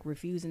him, like,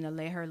 refusing to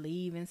let her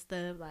leave and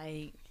stuff.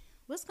 Like,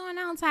 what's going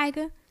on,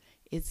 Tyga?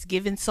 It's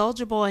giving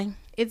Soulja Boy.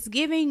 It's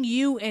giving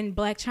you and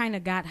Blac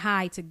Chyna got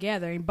high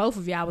together, and both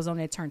of y'all was on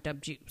that turned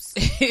up juice.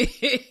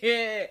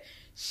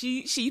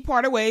 She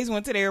parted ways,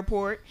 went to the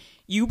airport.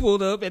 You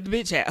pulled up at the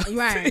bitch house.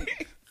 Right.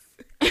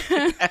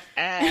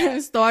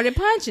 Started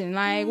punching.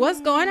 Like,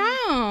 what's going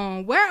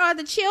on? Where are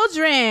the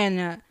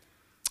children?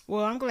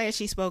 Well, I'm glad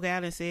she spoke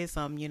out and said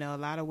something. You know, a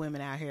lot of women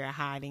out here are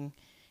hiding,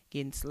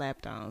 getting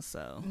slapped on.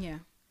 So yeah,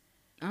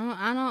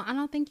 I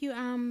don't think you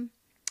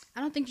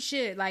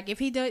should. Like,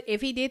 if you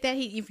did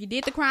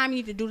the crime, you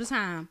need to do the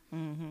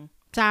time.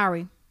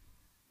 Sorry,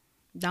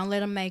 don't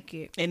let him make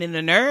it. And then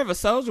the nerve of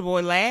Soulja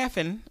Boy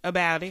laughing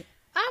about it.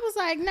 I was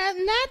like, not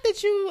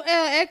that you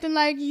acting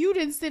like you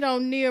didn't sit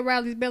on Nia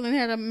Riley's belly and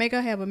had to make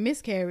her have a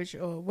miscarriage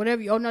or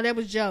whatever. Oh no, that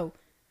was Joe.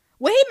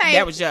 Well,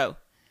 that was Joe,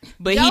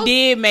 but Joe, he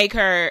did make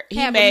her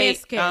have a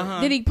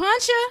miscarriage. Did he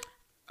punch her?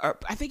 Or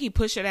I think he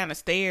pushed her down the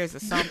stairs or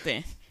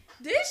something.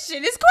 This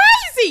shit is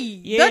crazy.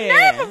 Yeah. The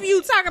nerve of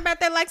you talking about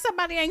that like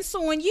somebody ain't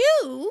suing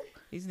you.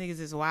 These niggas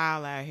is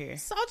wild out here.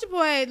 Soulja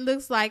Boy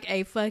looks like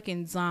a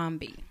fucking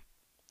zombie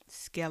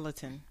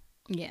skeleton.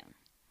 Yeah,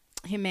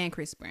 him and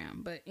Chris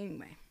Brown. But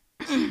anyway.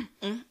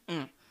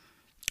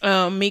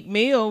 Meek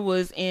Mill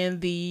was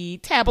in the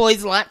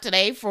tabloids a lot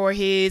today for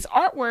his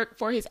artwork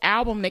for his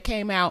album that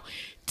came out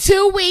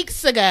 2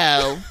 weeks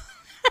ago.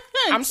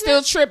 I'm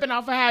still tripping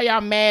off of how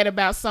y'all mad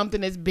about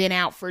something that's been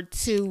out for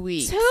 2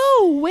 weeks.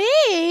 2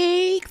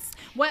 weeks.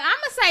 Well, I'm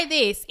gonna say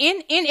this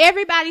in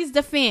everybody's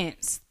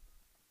defense.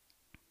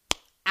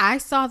 I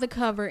saw the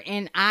cover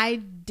and I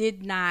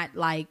did not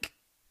like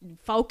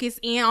focus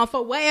in on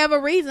for whatever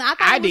reason. I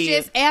thought it was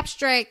just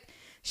abstract.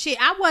 Shit,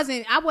 I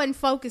wasn't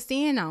focused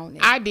in on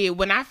it. I did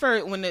when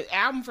the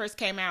album first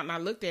came out and I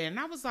looked at it and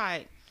I was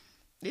like,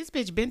 this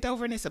bitch bent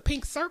over and it's a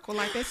pink circle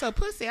like that's her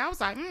pussy. I was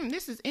like,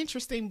 this is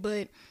interesting,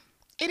 but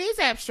it is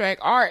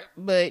abstract art.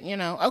 But you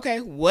know, okay,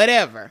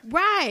 whatever.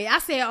 Right. I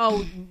said,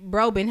 oh,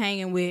 bro, been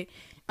hanging with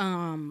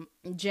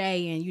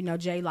Jay, and you know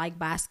Jay like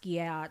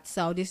Basquiat,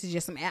 so this is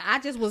just some. I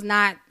just was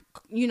not,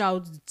 you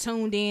know,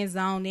 tuned in,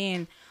 zoned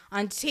in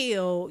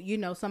until you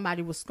know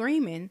somebody was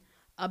screaming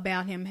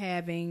about him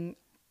having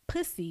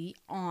pussy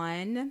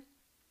on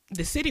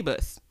the city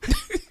bus.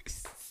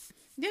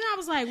 Then I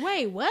was like,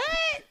 wait, what?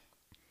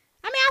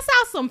 I mean, I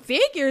saw some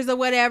figures or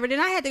whatever. Then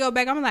I had to go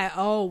back. I'm like,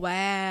 oh,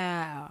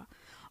 wow.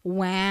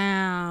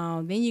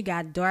 Then you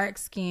got dark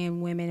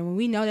skinned women. And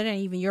we know that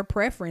ain't even your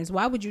preference.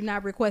 Why would you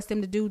not request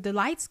them to do the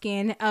light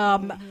skin,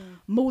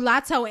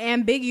 mulatto,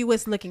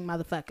 ambiguous looking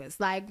motherfuckers?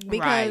 Like,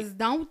 because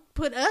don't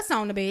put us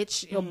on the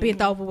bitch or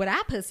bent over with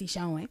our pussy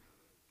showing.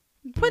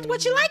 Put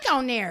what you like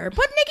on there.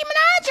 Put Nicki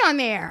Minaj on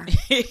there.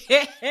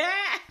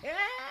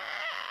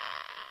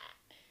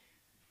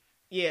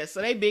 Yeah,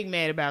 so they big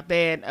mad about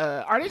that.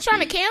 Are they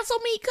trying to cancel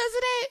me because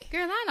of that?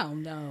 Girl,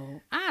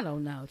 I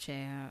don't know,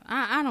 child.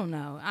 I don't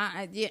know.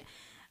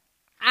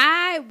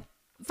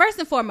 First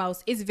and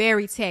foremost, it's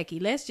very techy.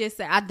 Let's just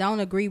say I don't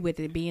agree with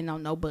it being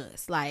on no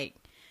bus. Like,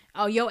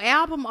 oh, your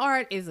album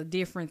art is a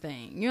different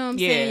thing. You know what I'm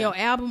saying? Your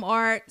album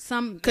art,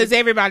 because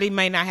everybody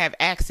may not have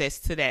access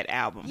to that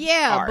album.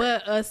 Yeah, art.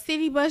 But a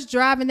city bus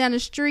driving down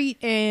the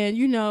street, and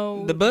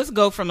the bus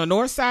go from the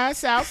north side,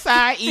 south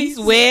side,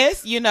 east,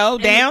 west.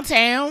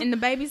 Downtown, and the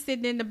baby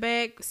sitting in the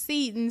back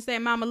seat and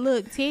saying, "Mama,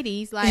 look,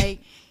 titties."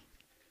 Like,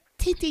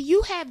 Titi,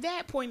 you have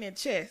that pointed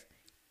chest.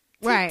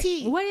 Right.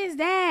 What is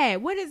that?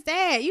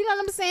 You know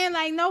what I'm saying?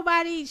 Like,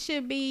 nobody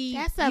should be.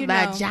 That's a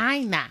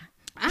vagina.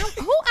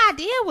 Who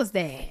idea was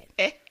that?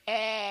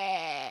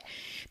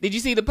 Did you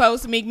see the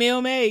post Meek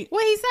Mill made?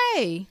 What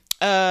he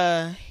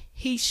say?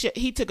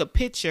 He took a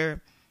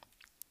picture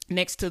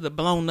next to the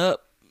blown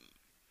up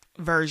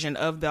version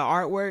of the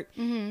artwork,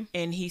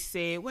 and he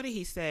said, what did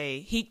he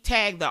say? He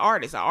tagged the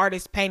artist. The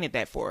artist painted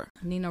that for her.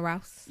 Nina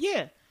Ross.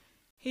 Yeah.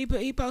 He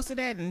posted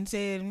that and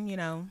said,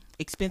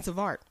 expensive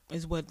art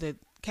is what the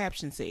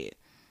caption said.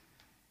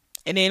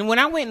 And then when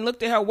I went and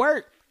looked at her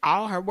work,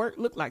 all her work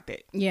looked like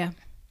that. Yeah.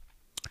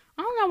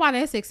 I don't know why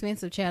that's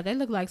expensive, child. They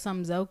look like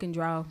something Zoe can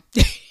draw.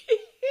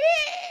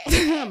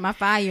 My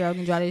 5-year-old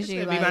can draw this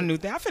shit. Be my new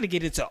thing. I'm finna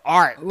get into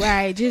art.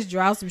 Right. Just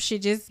draw some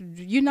shit. Just,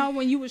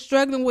 when you were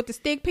struggling with the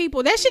stick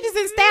people, that shit is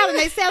in style and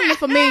they selling it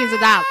for millions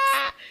of dollars.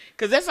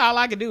 Because that's all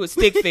I can do is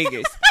stick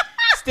figures.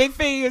 Stick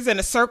figures and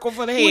a circle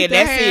for the head.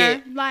 That's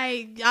it.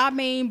 Like,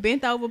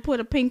 bent over,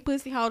 put a pink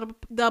pussy holder.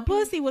 The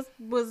pussy was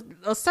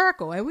a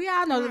circle. And we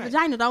all know the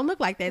vagina don't look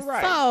like that.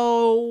 Right.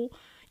 So,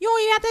 you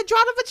don't even have to draw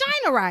the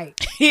vagina right.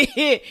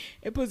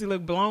 That pussy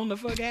look blown the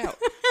fuck out.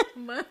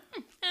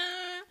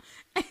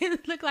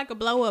 It looked like a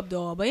blow up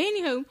doll. But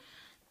anywho,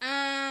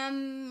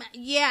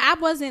 I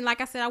wasn't, like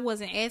I said, I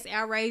wasn't as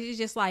outraged. It's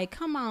just like,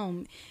 come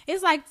on.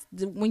 It's like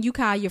when you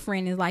call your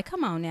friend, it's like,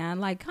 come on now.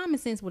 Like, common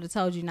sense would have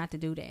told you not to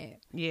do that.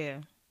 Yeah.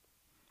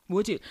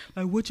 What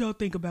y'all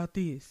think about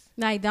this?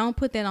 Like, don't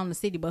put that on the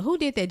city. But who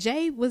did that?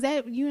 Jay, was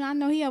that you? I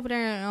know he over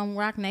there on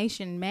Rock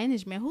Nation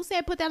management. Who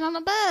said put that on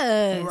the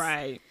bus?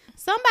 Right.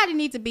 Somebody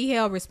needs to be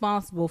held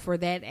responsible for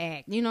that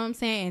act. You know what I'm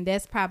saying? And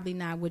that's probably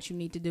not what you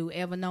need to do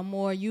ever no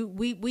more.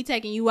 We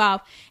taking you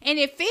off. And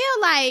it feel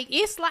like,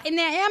 it's like,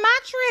 now am I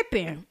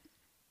tripping?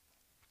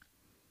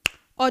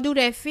 Or do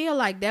that feel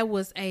like that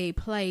was a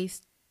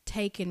place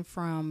taken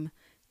from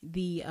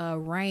the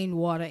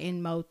Rainwater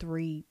in Mo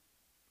 3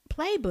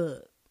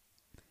 playbook?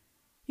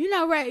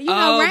 Rain.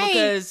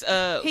 Because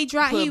he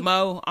put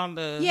Mo on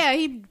the. Yeah,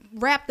 he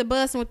rapped the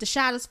bus with the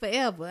Shotters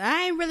Forever.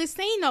 I ain't really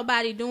seen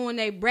nobody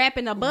doing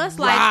rapping a bus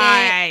like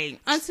that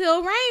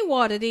until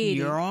Rainwater did.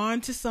 You're on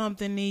to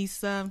something,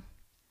 Nisa.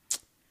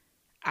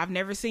 I've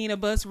never seen a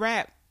bus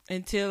rap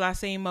until I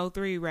seen Mo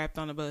 3 rapped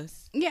on a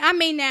bus. Yeah,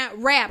 now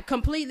rap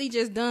completely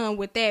just done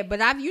with that.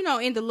 But I've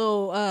in the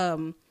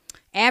little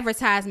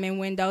advertisement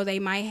window they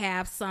might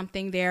have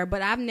something there,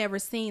 but I've never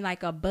seen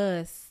like a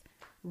bus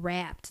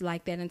rapped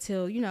like that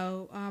until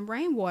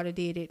Rainwater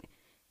did it.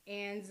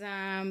 And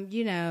I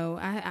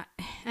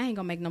ain't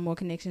gonna make no more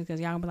connections because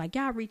y'all gonna be like,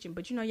 y'all reaching,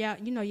 but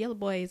Yellow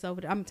Boy is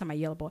over there. I'm talking about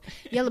Yellow Boy.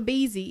 Yellow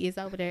Beezy is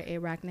over there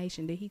at Rock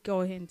Nation. Did he go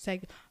ahead and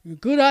take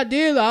good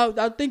idea?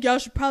 I think y'all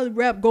should probably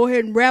go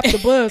ahead and rap the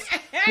bus.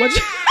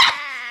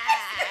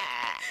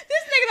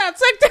 This nigga done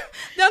took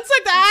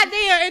the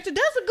idea and that's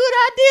a good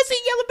idea.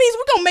 See, Yellow Bees,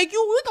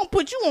 we're gonna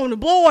put you on the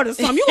board or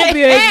something. You gonna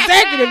be an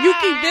executive. You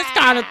keep this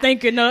kind of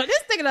thinking up.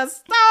 This nigga done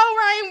stole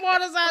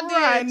Rainwater's idea.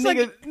 Right,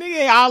 nigga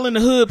ain't all in the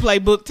hood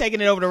playbook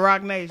taking it over to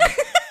Rock Nation.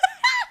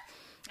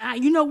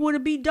 You know what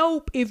would be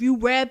dope if you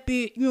rap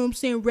it, you know what I'm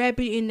saying, rap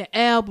it in the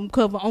album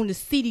cover on the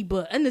city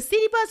bus. And the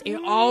city bus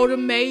in all the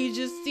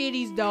major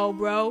cities though,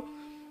 bro.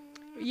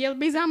 Yellow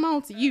Bees, I'm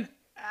on to you.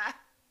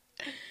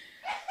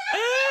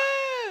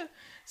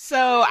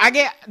 So I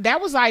get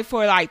that was like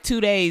for like 2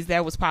 days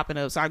that was popping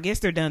up. So I guess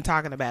they're done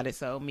talking about it.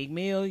 So Meek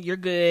Mill, you're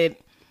good.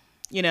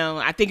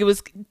 I think it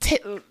was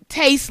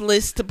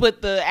tasteless to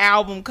put the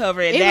album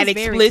cover that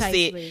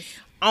explicit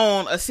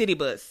on a city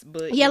bus.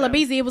 But Yellow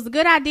Beezy, it was a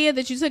good idea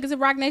that you took it to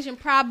Rock Nation.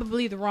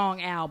 Probably the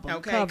wrong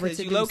album cover because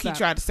to you do low-key something.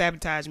 tried to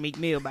sabotage Meek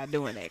Mill by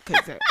doing that.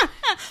 Because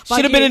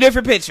should have been a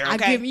different picture.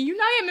 Okay, him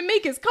and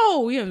Meek is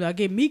cool. I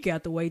get Meek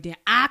out the way, then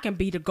I can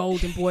be the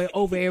golden boy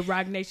over at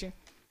Rock Nation.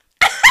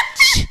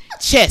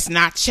 Chess,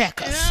 not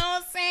checkers. You know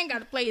what I'm saying? Got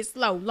to play it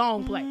slow,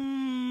 long play.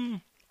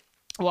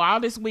 Well, all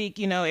this week,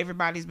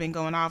 everybody's been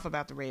going off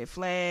about the red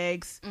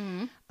flags.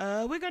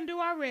 We're gonna do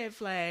our red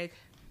flag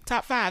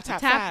top five.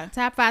 Top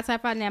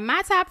five. Now,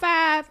 my top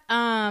five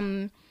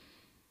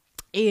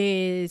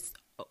is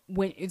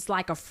when it's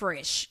like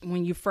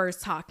when you're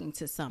first talking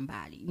to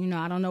somebody.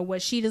 I don't know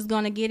what Sheeta's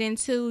gonna get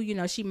into.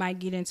 She might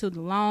get into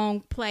the long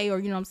play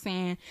or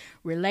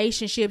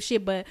relationship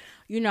shit. But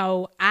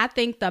I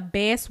think the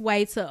best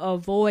way to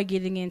avoid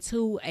getting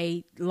into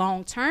a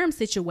long-term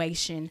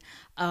situation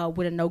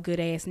with a no good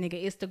ass nigga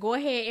is to go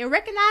ahead and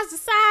recognize the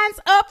signs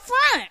up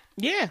front.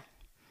 Yeah,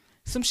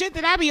 some shit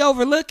that I be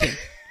overlooking.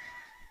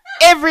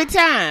 Every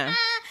time.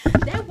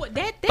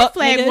 That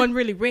flag wasn't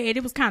really red.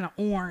 It was kind of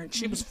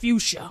orange. It was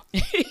fuchsia.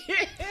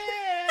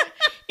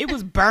 It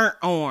was burnt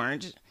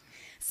orange.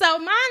 So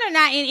mine are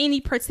not in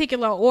any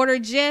particular order.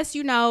 Just,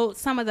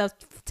 some of the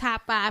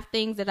top 5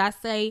 things that I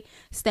say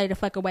stay the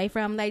fuck away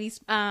from, ladies.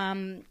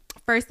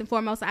 First and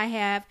foremost, I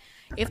have,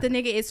 if the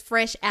nigga is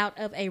fresh out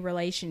of a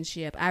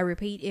relationship. I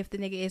repeat, if the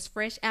nigga is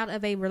fresh out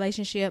of a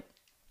relationship,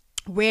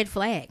 red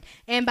flag.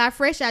 And by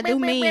fresh, I do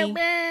mean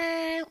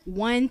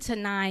 1 to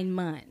 9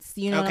 months.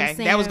 You know what I'm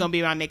saying? That was gonna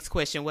be my next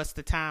question. What's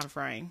the time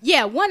frame?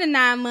 Yeah, 1 to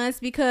 9 months,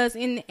 because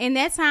in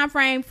that time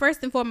frame,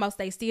 first and foremost,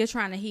 they still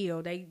trying to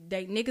heal. They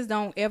niggas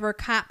don't ever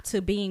cop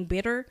to being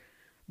bitter,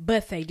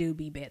 but they do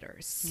be bitter.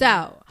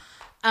 So,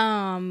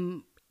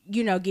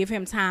 give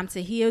him time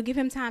to heal. Give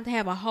him time to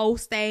have a whole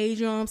stage,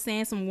 you know what I'm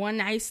saying? Some one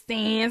night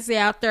stands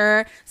out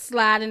there,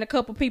 sliding a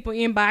couple people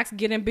inbox,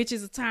 getting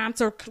bitches a time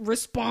to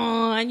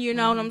respond, you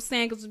know what I'm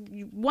saying? Because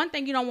one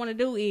thing you don't want to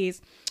do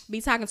is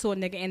be talking to a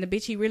nigga and the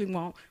bitch he really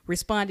won't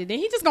respond, and then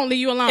he just gonna leave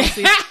you alone,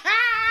 sis.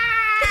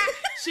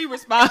 She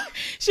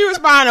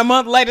responded a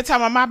month later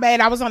talking about, my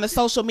bad, I was on a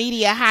social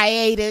media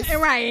hiatus.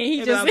 Right, and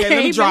he just... let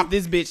me drop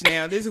this bitch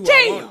now. This is what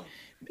I want.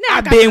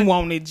 I've been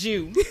wanted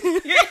you.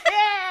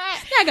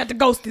 I got to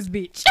ghost this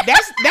bitch.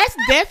 That's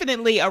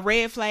definitely a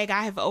red flag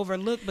I have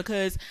overlooked,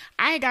 because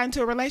I had got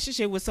into a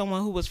relationship with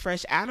someone who was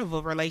fresh out of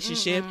a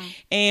relationship,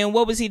 and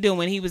what was he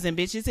doing? He was in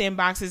bitches'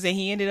 inboxes, and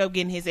he ended up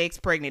getting his ex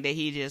pregnant that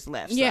he just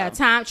left. Yeah,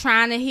 so.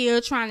 Trying to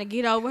heal, trying to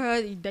get over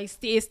her.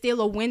 It's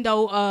still a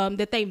window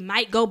that they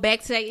might go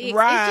back to their ex.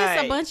 Right. It's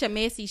just a bunch of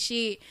messy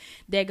shit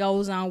that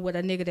goes on with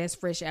a nigga that's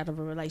fresh out of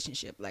a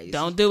relationship, ladies.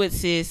 Don't do it,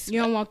 sis.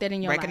 You don't want that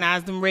in your life.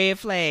 Recognize them red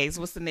flags.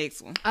 What's the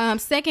next one?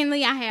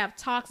 Secondly, I have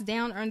talks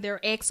down on their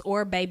ex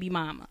or baby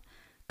mama.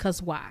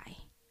 Cause why?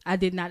 I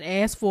did not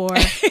ask for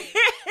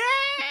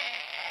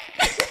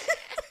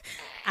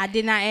I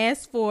did not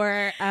ask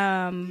for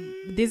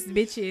this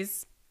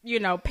bitch's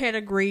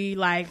pedigree.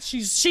 Like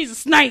she's a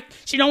snake.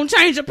 She don't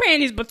change her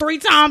panties but 3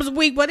 times a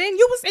week. But then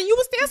you was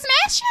still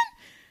smashing.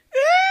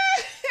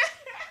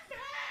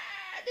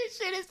 This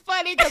shit is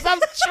funny because I'm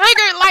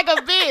triggered like a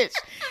bitch.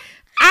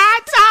 I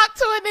talk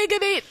to a nigga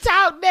that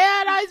talk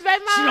down on his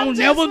baby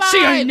mama. She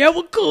ain't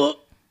never cook.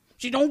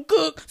 She don't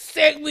cook.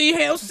 We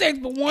have sex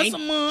but once a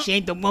month. She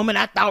ain't the woman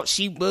I thought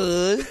she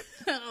was.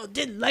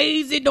 Just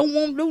lazy, don't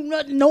want to do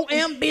nothing, no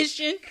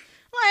ambition.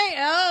 Like,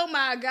 oh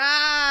my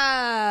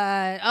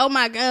God.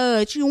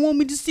 You don't want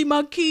me to see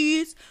my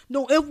kids?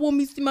 Don't ever want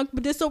me to see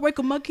but that's alright,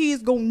 because my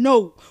kids gonna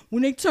know.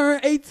 When they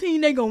turn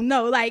 18, they gonna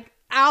know. Like,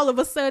 all of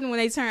a sudden, when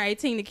they turn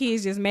 18, the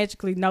kids just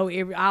magically know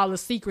all the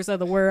secrets of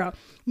the world.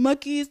 My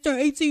kids turn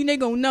 18, they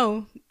gonna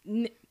know.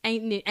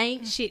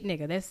 Ain't shit,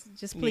 nigga. That's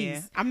just please.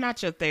 Yeah, I'm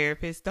not your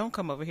therapist. Don't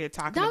come over here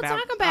talking about all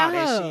her.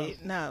 That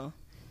shit. No.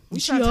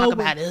 We trying to talk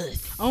about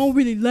us. I don't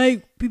really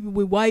like people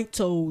with white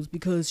toes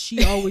because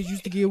she always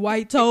used to get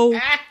white toes.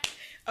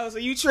 Oh, so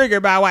you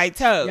triggered by white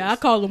toes? Yeah, I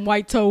call them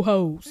white toe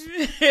hoes.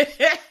 This is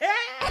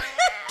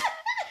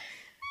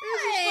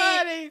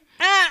funny.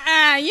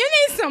 You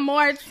need some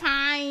more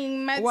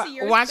time to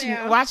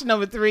yourself. Watch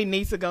number 3.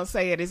 Nisa gonna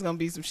say it. It's gonna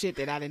be some shit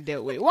that I done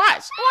dealt with.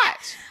 Watch.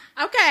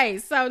 Okay,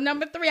 so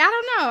number 3. I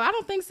don't know. I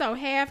don't think so.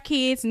 Have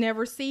kids,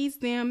 never sees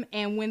them,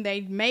 and when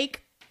they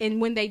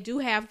do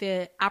have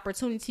the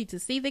opportunity to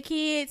see the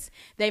kids,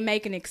 they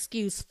make an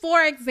excuse.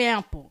 For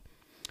example,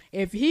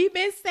 if he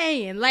been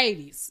saying,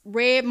 ladies,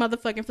 red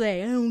motherfucking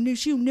flag,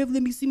 she'll never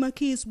let me see my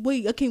kids.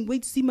 Wait, I can't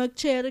wait to see my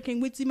child.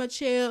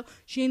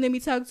 She ain't let me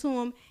talk to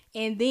him.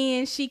 And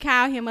then she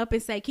called him up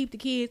and say, keep the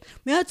kids.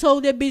 Man, I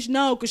told that bitch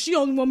no, because she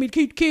only want me to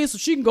keep the kids so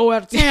she can go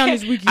out of town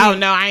this weekend. Oh,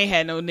 no, I ain't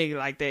had no nigga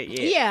like that yet.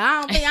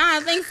 Yeah, I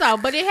don't think so.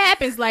 But it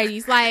happens,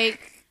 ladies. Like,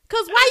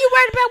 because why you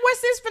worried about where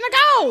sis finna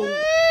go?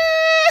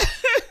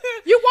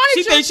 You wanted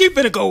She think she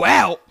finna go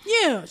out.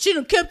 Yeah, she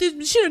done kept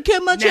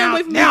my child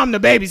away from me. Now I'm the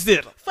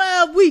babysitter.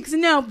 5 weeks,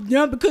 and now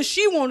because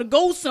she want to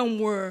go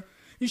somewhere,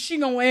 and she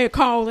gonna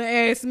call and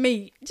ask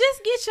me.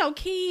 Just get your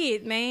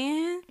kid,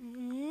 man.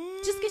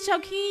 Just get your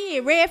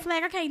kid. Red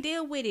flag, I can't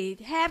deal with it.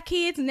 Have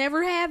kids,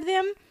 never have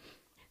them.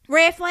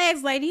 Red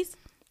flags, ladies.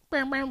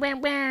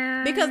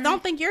 Because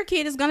don't think your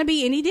kid is gonna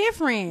be any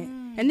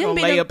different. And then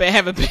gonna lay up and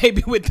have a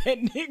baby with that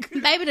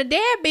nigga. Baby, the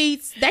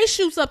deadbeats, they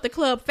shoots up the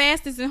club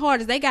fastest and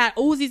hardest. They got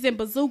Uzis and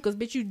bazookas.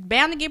 Bitch, you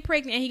bound to get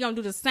pregnant, and he gonna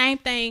do the same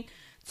thing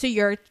to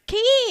your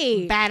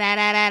kid.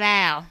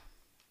 Ba-da-da-da-da.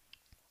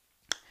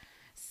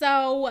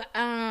 So,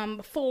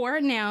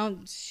 4. Now,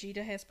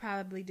 Sheeta has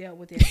probably dealt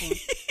with this one.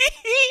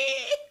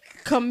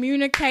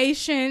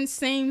 Communication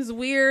seems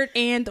weird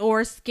and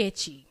or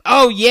sketchy.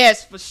 Oh,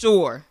 yes, for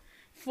sure.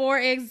 For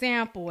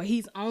example,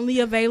 he's only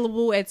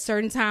available at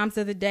certain times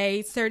of the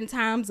day. Certain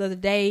times of the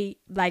day,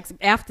 like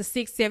after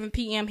 6, 7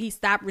 p.m., he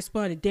stopped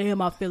responding.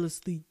 Damn, I fell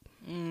asleep.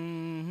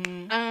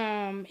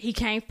 Mm-hmm. He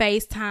can't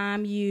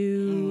FaceTime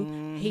you.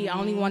 Mm-hmm. He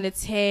only want to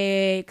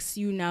text,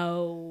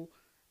 it's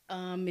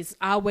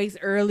always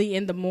early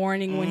in the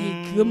morning when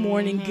he, good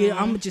morning, good.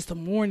 I'm just a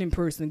morning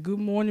person. Good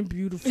morning,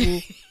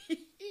 beautiful.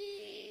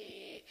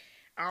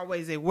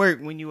 Always at work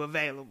when you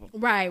available.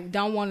 Right.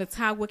 Don't want to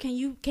talk. Well, can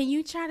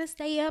you try to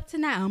stay up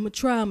tonight? I'm gonna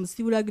try. I'm gonna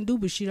see what I can do.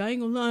 But shit, I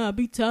ain't gonna lie. I'll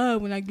be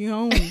tired when I get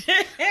home.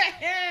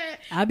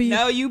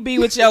 No, you be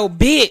with your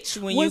bitch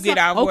when you get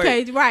off work.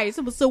 Okay, right.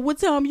 So what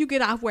time you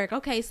get off work?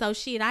 Okay, so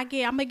shit, I'm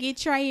gonna get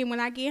Trey, and when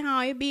I get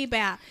home, it be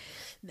about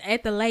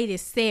at the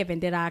latest 7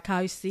 that I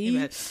call you. See,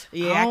 I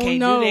can't do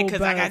that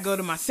because I gotta go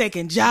to my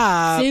second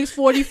job.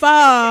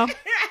 6:45.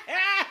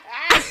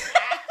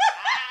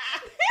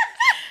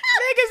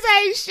 Niggas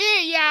ain't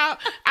shit, y'all.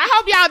 I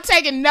hope y'all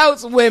taking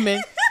notes, women,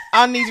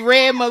 on these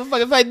red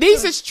motherfuckers. Like,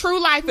 these is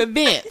true life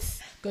events.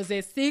 Cause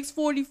at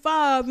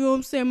 6:45, you know what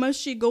I'm saying, my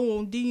shit go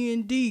on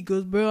D&D.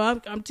 Cause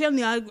bro, I'm telling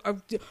you,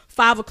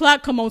 5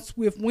 o'clock come on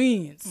Swift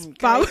Winds.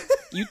 Okay.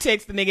 You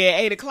text the nigga at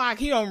 8 o'clock,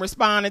 he don't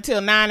respond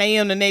until 9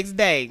 a.m. the next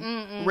day.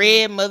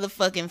 Red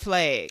motherfucking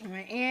flag.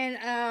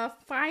 And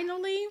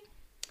finally,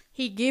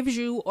 he gives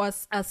you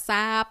a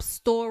sob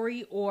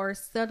story or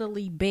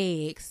subtly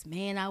begs,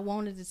 man, I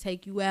wanted to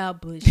take you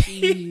out, but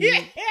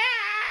she.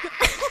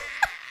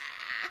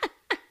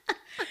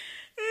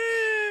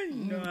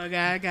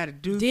 I gotta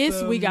do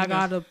this week. I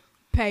gotta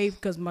pay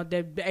because my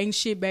ain't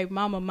shit. Baby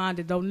mama mind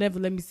that don't never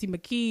let me see my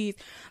kids.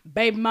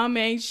 Baby mama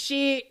ain't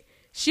shit.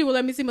 She will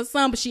let me see my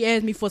son, but she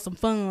asked me for some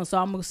funds, so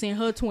I'm gonna send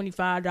her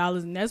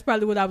 $25, and that's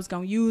probably what I was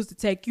gonna use to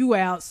take you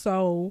out.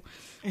 So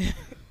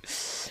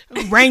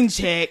rain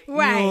check,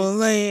 right? You know what I'm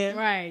saying?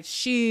 Right?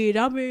 Shit.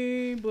 I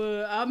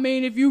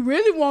mean, if you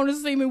really want to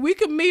see me, we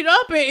can meet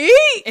up and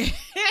eat.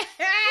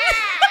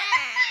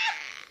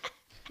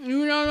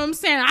 You know what I'm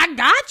saying? I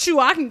got you.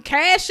 I can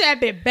cash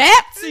app it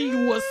back to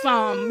you or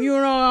something. You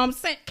know what I'm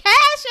saying?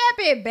 Cash app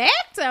it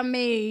back to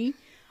me.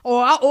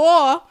 Or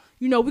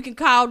you know, we can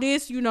call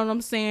this, you know what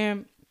I'm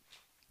saying,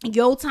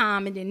 your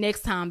time, and then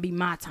next time be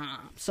my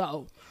time.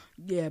 So,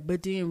 yeah,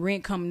 but then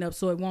rent coming up,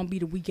 so it won't be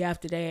the week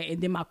after that. And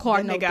then my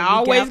car note. Nigga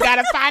always got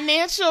a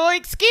financial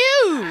excuse.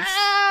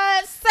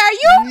 Sir,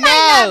 you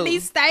might not be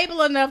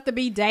stable enough to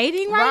be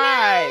dating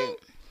right now.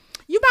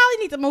 You probably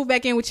need to move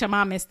back in with your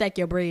mom and stack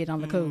your bread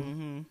on the cool.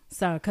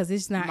 So, because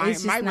it's not.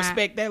 Might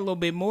respect that a little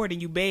bit more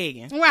than you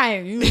begging.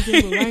 Right. You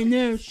know, right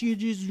now, she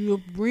just,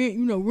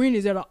 rent, rent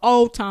is at an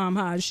all-time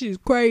high. Shit's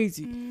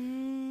crazy.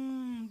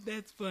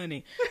 That's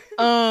funny.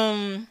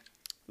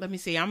 Let me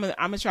see. I'm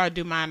gonna try to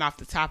do mine off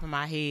the top of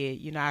my head.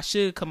 You know, I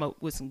should come up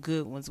with some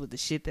good ones with the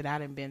shit that I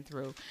done been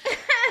through.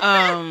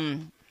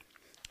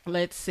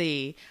 Let's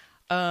see.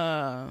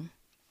 Has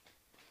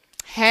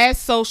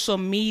social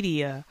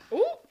media.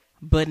 Ooh.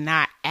 But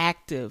not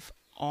active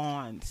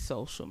on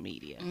social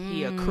media.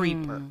 He a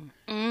creeper.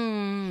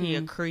 He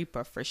a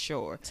creeper for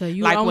sure. So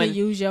you like only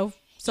use your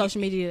social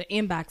media to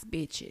inbox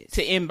bitches.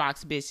 To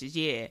inbox bitches,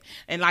 yeah.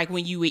 And like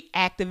when you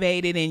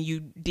activate it and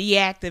you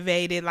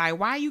deactivate it, like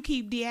why you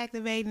keep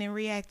deactivating and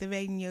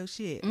reactivating your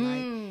shit?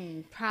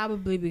 Like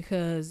probably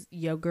because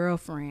your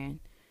girlfriend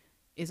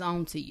is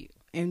on to you.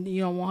 And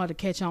you don't want her to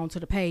catch on to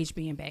the page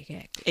being back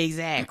active.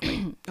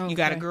 Exactly. Okay. You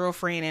got a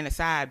girlfriend and a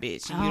side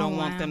bitch. And you don't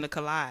want them to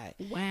collide.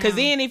 Wow. Because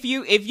then if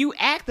you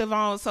active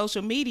on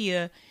social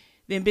media,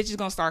 then bitches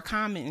gonna start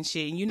commenting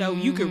shit. And you know,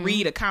 you could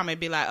read a comment and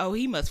be like, oh,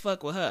 he must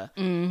fuck with her.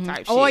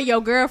 Type or shit.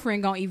 your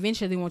girlfriend gonna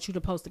eventually want you to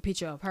post a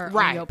picture of her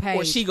on your page.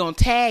 Or she gonna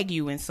tag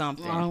you in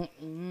something.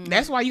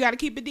 That's why you gotta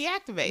keep it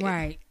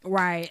deactivated.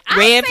 Right.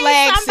 Red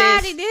flag,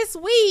 somebody this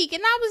week,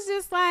 and I was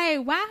just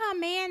like, why her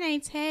man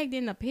ain't tagged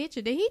in the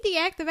picture? Did he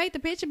deactivate the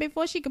picture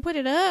before she could put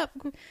it up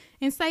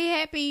and say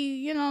happy,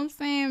 you know what I'm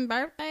saying,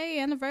 birthday,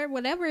 anniversary,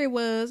 whatever it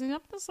was? And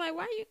I'm just like,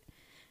 why you...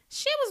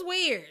 Shit was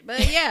weird,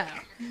 but yeah.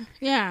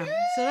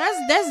 So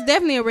that's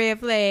definitely a red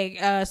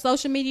flag.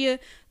 Social media,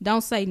 don't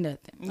say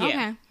nothing. Yeah.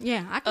 Okay,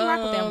 yeah, I can rock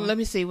with that one. Let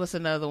me see, what's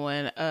another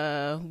one?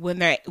 When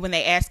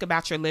they ask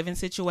about your living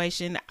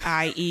situation,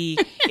 i.e.,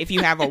 if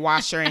you have a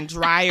washer and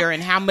dryer,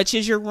 and how much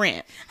is your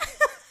rent?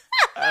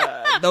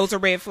 Those are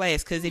red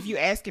flags. Because if you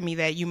asking me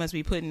that, you must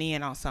be putting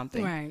in on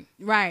something.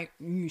 Right.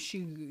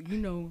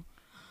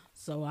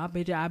 So I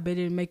bet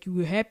it'd make you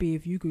happy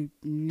if you could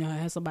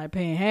have somebody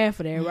paying half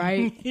of that,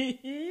 right?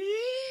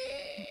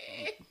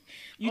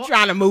 You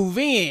trying to move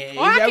in.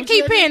 Or I can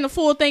keep paying the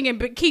full thing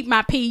and keep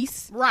my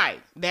peace.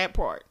 Right, that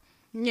part.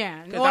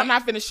 Yeah. Because I'm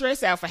not finna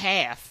stress out for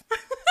half.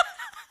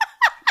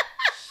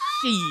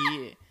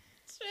 Shit.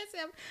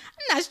 I'm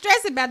not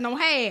stressing about no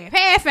half.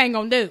 Half ain't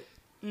gonna do.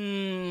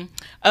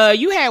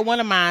 You had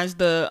one of mine's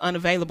the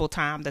unavailable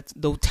time, that's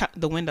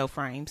the window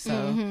frame.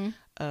 So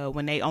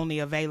when they only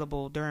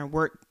available during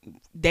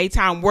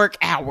daytime work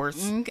hours,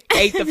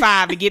 8 to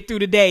 5 to get through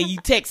the day, you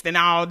texting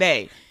all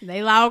day.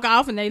 They log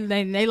off and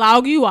they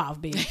log you off,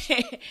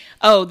 bitch.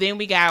 Oh, then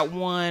we got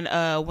one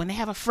when they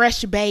have a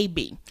fresh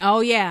baby.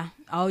 Oh yeah.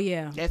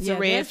 That's a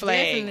red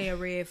flag. Definitely a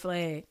red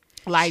flag.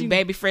 Like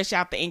baby fresh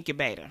out the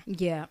incubator.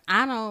 Yeah,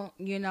 I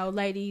don't.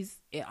 Ladies,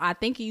 I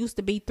think it used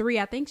to be 3.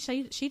 I think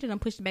she done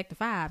pushed it back to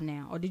 5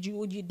 now. Or did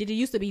it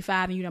used to be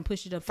 5 and you done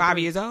pushed it up to 5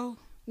 3? years old?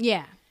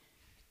 Yeah.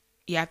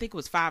 Yeah, I think it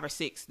was 5 or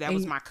 6. That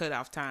was my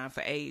cutoff time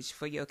for age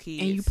for your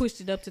kids. And you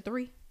pushed it up to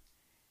 3?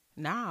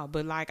 Nah,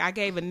 but like I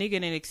gave a nigga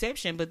an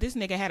exception, but this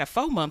nigga had a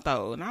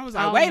 4-month-old, and I was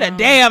like, wait a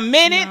damn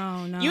minute,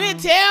 you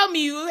didn't tell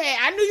me you had.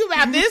 I knew you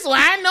about this one.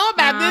 I know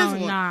about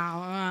this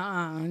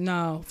one.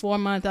 No,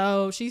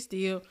 4-month-old. She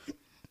still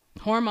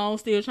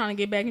hormones still trying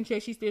to get back in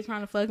check. She still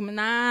trying to fuck him.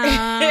 Nah.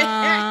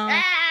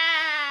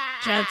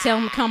 Trying to tell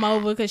him to come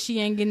over because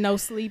she ain't getting no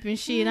sleep and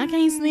shit. I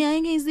can't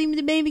sleep with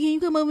the baby. Can you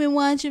come over and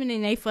watch him? And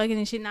then they fucking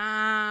and shit.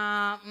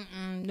 Nah.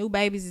 New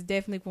babies is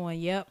definitely going.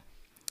 Yep.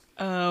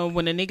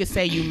 When a nigga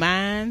say you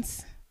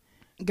mines,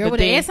 girl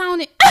with an S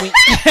on it.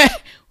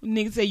 When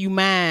nigga say you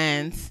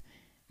mines,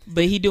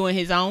 but he doing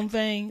his own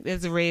thing,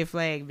 that's a red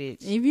flag, bitch.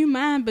 If you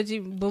mind, but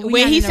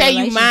when he say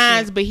you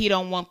mines, but he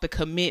don't want the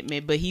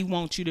commitment, but he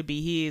wants you to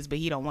be his, but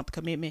he don't want the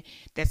commitment,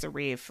 that's a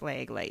red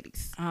flag,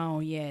 ladies. Oh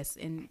yes.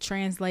 In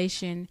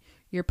translation,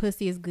 your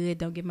pussy is good.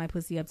 Don't give my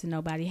pussy up to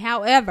nobody.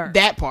 However,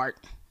 that part.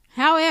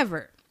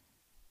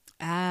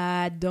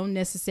 I don't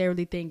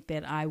necessarily think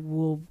that I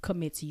will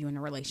commit to you in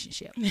a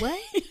relationship. What?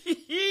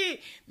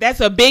 That's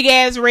a big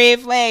ass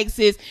red flag,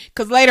 sis.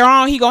 Because later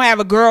on, he gonna have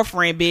a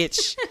girlfriend,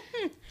 bitch.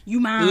 You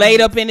mind?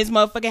 Laid up in his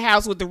motherfucking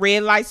house with the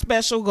red light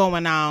special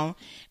going on.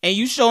 And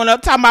you showing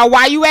up talking about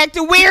why you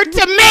acting weird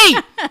to me.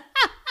 Not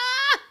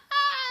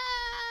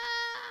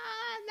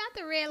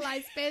the red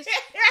light special.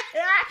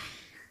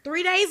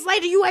 3 days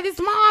later, you at his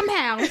mom's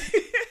house.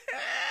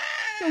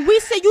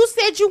 You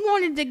said you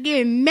wanted to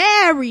get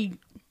married.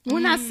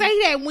 When I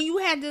say that, when you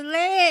had the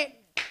leg,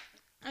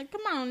 like,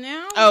 come on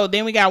now. Oh,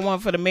 then we got one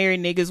for the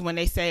married niggas when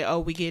they say, oh,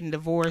 we getting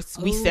divorced.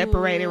 We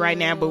separated right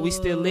now, but we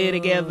still live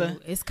together.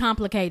 It's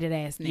complicated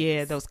ass niggas.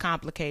 Yeah, those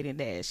complicated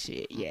ass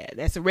shit. Yeah,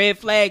 that's a red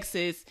flag,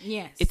 sis.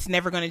 Yes. It's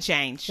never going to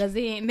change.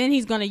 Then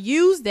he's going to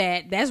use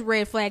that. That's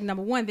red flag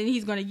number one. Then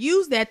he's going to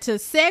use that to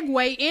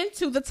segue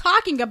into the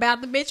talking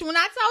about the bitch. When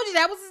I told you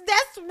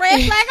that's red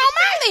flag on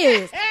my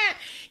list.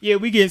 Yeah,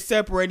 we getting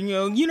separated.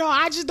 You know,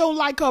 I just don't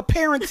like her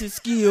parenting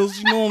skills.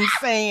 You know what I'm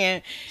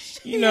saying?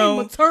 You know,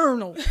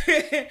 maternal.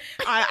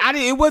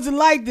 It wasn't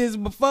like this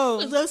before.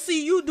 Cause I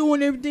see you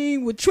doing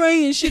everything with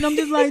Trey and shit. I'm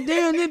just like,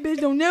 damn, this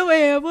bitch don't never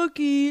have a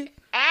kid.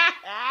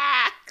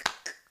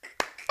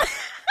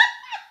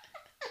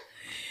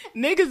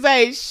 Niggas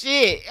ain't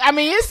shit. I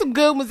mean, it's some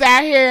good ones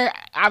out here.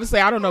 Obviously,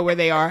 I don't know where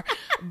they are,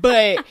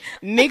 but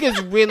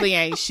niggas really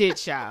ain't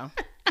shit, y'all.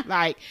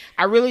 Like,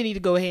 I really need to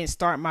go ahead and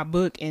start my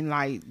book and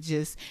like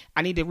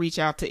I need to reach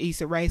out to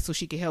Issa Rae so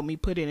she can help me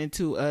put it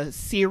into a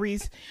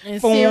series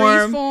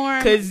form.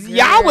 Cause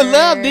y'all would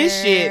love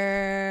this shit.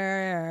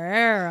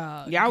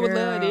 Y'all would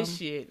love this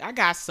shit. I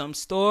got some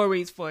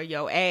stories for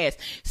your ass.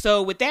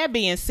 So with that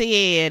being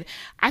said,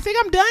 I think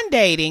I'm done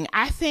dating.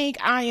 I think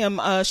I am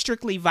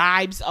strictly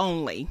vibes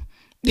only.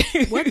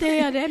 What the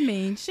hell that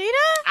mean? Sheeta?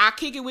 I'll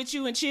kick it with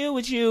you and chill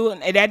with you.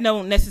 And that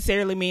don't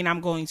necessarily mean I'm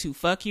going to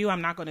fuck you.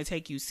 I'm not going to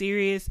take you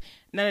serious.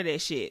 None of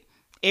that shit.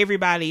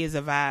 Everybody is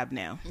a vibe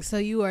now. So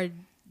you are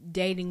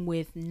dating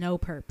with no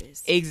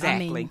purpose.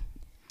 Exactly.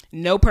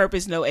 No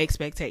purpose, no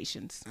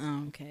expectations.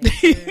 Okay.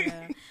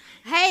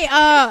 Hey,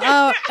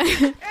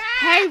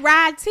 hey,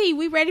 Rod T,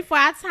 we ready for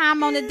our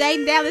time on the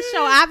Dating Dallas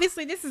show?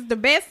 Obviously, this is the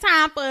best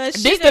time for us.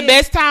 This is the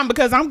best time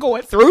because I'm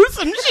going through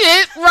some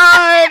shit,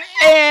 Rod,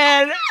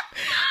 and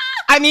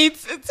I need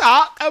to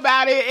talk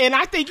about it. And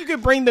I think you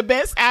could bring the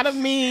best out of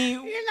me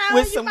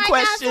with some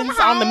questions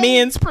on the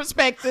men's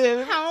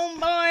perspective.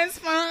 Homeboys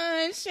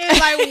fun shit,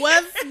 like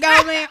what's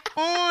going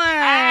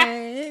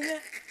on?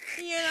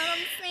 You know what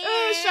I'm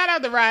saying? Shout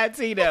out to Rod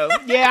T though.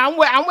 Yeah,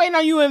 I'm waiting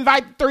on you to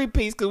invite the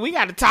 3-piece because we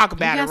got to talk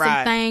about it, Rod.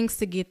 Some things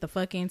to get the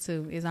fuck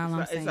into is all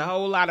I'm saying. It's a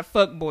whole lot of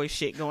fuckboy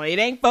shit going. It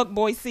ain't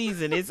fuckboy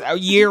season. It's a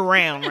year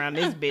round around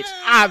this bitch,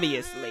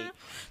 obviously.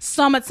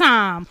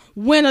 Summertime,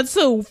 winter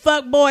too,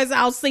 fuck boys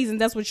all season.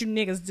 That's what you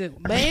niggas do.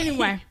 But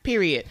anyway,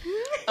 period.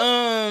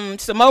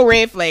 Some more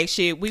red flag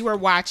shit. We were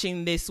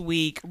watching this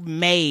week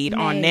Maid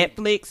on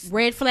Netflix.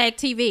 Red Flag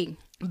TV,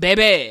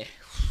 baby.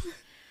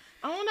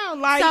 I don't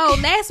know, like. So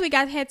last week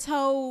I had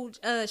told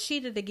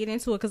Sheeta to get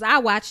into it because I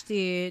watched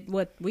it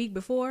week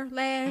before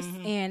last,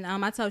 and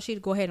I told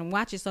Sheeta to go ahead and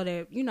watch it so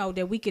that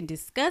that we can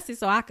discuss it,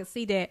 so I could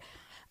see that.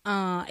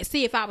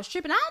 See if I was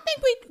tripping. I don't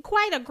think we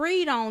quite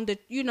agreed on the,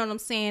 you know what I'm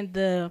saying,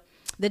 the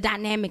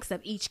dynamics of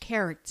each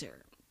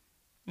character.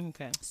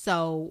 Okay.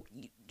 So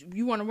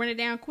you want to run it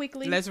down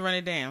quickly? Let's run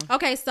it down.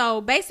 Okay.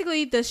 So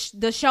basically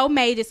the show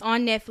Maid is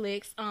on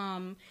Netflix.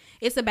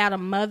 It's about a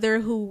mother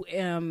who,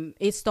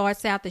 it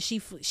starts out that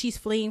she's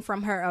fleeing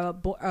from her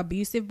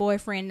abusive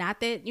boyfriend. Not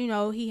that,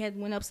 he had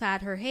went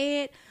upside her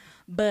head,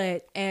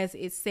 but as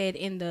it's said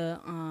in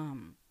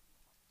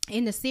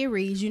the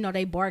series,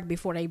 they bark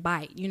before they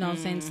bite. You know what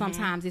I'm saying?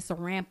 Sometimes it's a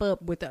ramp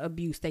up with the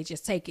abuse. They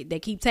just they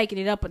keep taking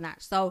it up a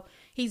notch. So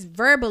he's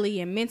verbally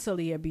and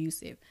mentally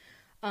abusive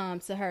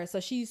to her. So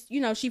she's,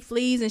 she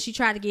flees and she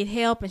tried to get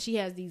help, and she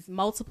has these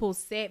multiple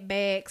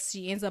setbacks.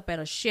 She ends up at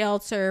a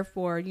shelter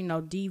for,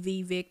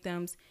 DV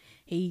victims.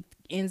 He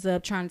ends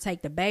up trying to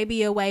take the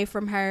baby away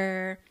from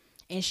her,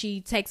 and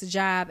she takes a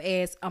job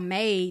as a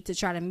maid to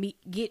try to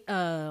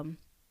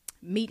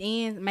make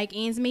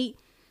ends meet.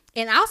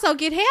 And also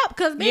get help,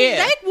 because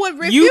Yeah. they would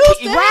refuse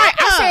to help Right.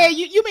 her. I said,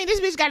 you mean this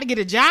bitch got to get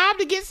a job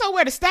to get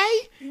somewhere to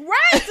stay? Right.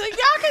 So y'all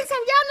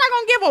not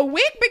gonna give a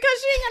wick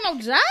because she ain't got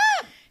no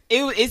job.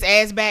 It's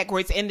ass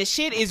backwards, and the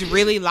shit is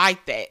really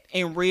like that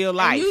in real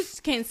life. And you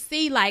can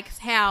see like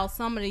how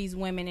some of these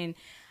women, and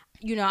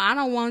you know, I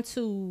don't want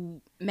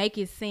to make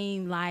it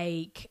seem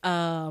like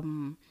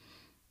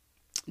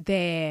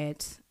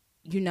that,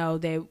 you know,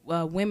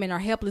 that women are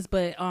helpless,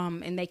 but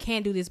and they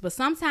can't do this. But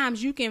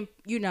sometimes you can,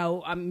 you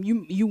know,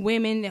 you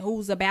women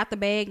who's about the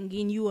bag and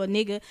getting you a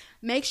nigga,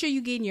 make sure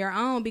you getting your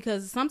own,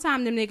 because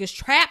sometimes them niggas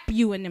trap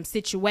you in them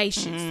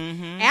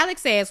situations.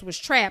 Alex ass was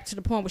trapped to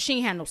the point where she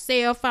ain't had no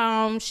cell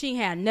phone, she ain't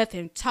had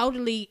nothing,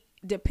 totally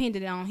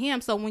dependent on him.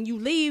 So when you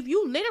leave,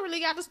 you literally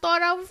got to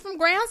start over from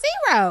ground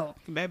zero.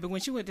 Baby, when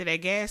she went to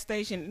that gas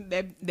station,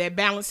 that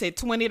balance said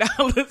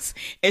 $20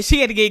 and she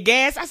had to get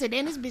gas, I said,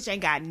 damn, this bitch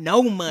ain't got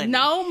no money.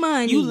 No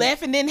money. You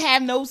left and didn't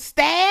have no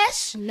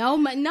stash? No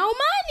money.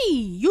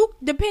 You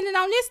depending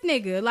on this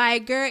nigga.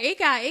 Like, girl, it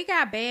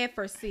got bad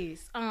for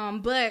sis.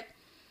 But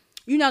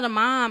you know the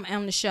mom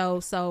on the show,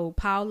 so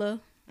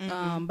Paula,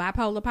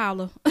 bipolar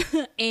Paula,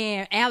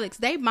 and Alex,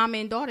 they mama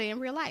and daughter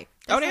in real life.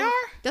 They are?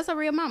 That's a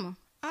real mama.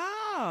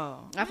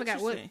 Oh, I forgot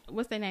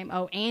what's their name.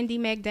 Oh, Andy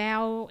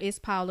McDowell is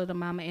Paula, the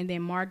mama, and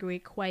then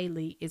Margaret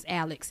Qualley is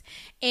Alex.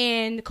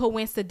 And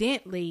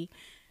coincidentally,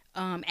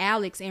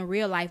 Alex in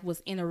real life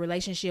was in a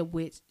relationship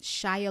with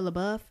Shia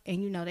LaBeouf,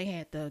 and you know they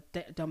had the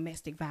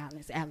domestic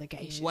violence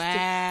allegations.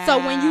 Wow. So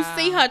when you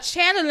see her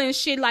channeling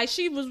shit, like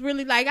she was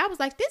really like, I was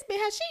like, this bitch,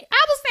 I was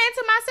saying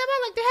to myself,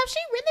 I'm like, have she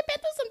really been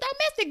through some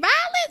domestic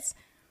violence?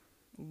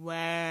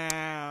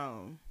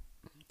 Wow.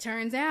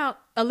 Turns out,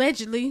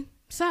 allegedly,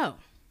 so.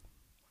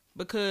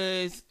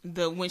 Because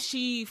when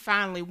she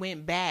finally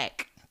went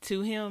back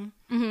to him,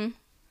 and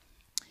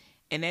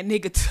that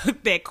nigga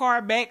took that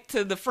car back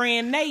to the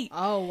friend Nate.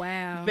 Oh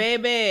wow,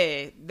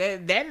 baby,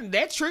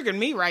 that triggered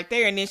me right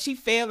there. And then she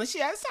fell, and I'm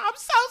so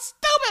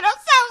stupid.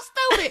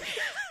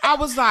 I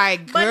was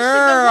like, girl. But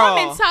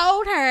the woman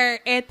told her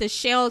at the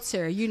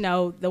shelter. You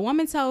know, the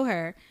woman told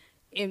her,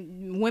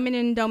 women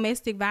in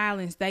domestic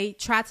violence, they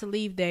try to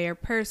leave their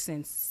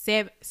person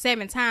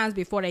seven times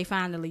before they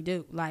finally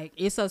do. Like,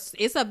 it's a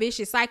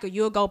vicious cycle.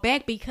 You'll go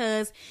back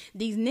because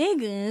these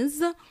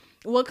niggas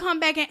will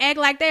come back and act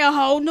like they're a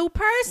whole new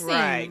person.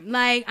 Right.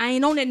 Like, I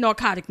ain't on that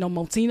narcotic no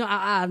more, Tina.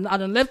 I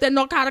done left that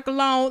narcotic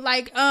alone.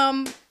 Like,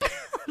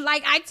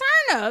 like I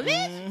turn up. No,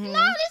 this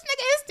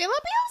nigga is still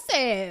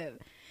abusive.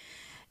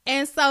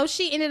 And so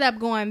she ended up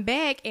going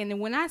back, and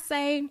when I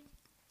say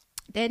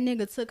that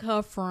nigga took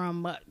her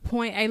from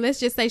point A, let's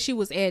just say she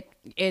was in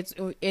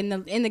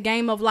the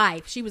game of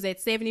life, she was at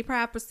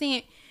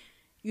 75%.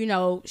 You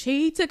know,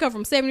 she took her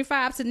from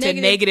 75 to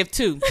negative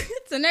 2.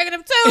 To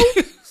negative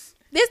 2.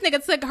 This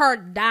nigga took her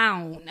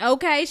down.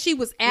 Okay, she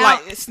was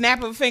out. Like,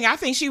 snap of a finger. I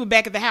think she was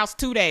back at the house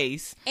 2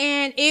 days,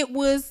 and it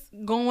was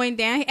going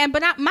down.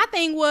 My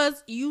thing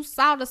was, you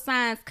saw the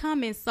signs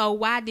coming, so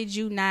why did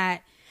you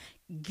not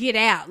get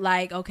out?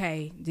 Like,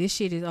 okay, this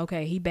shit is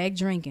okay. He back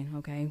drinking.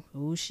 Okay,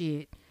 oh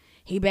shit.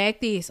 He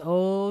back this.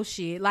 Oh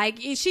shit. Like,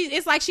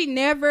 it's like she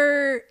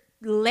never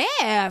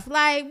left.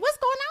 Like, what's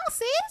going on,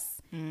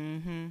 sis?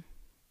 And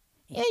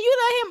you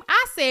know him.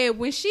 I said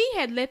when she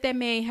had let that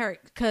man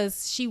hurt,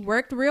 because she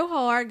worked real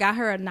hard, got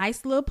her a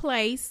nice little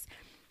place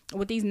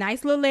with these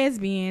nice little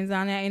lesbians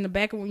on there in the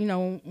back of, you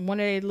know, one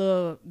of their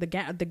little the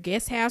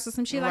guest house or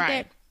some shit like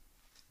that.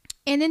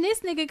 And then this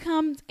nigga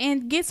comes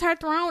and gets her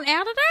thrown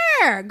out of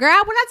there. Girl,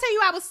 when I tell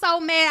you I was so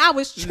mad, I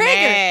was triggered.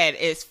 Mad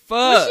as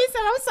fuck. When she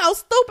said I'm so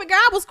stupid, girl,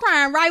 I was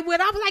crying right with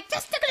her. I was like,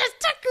 this nigga just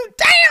took you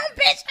down,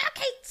 bitch. I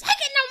can't take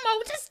it no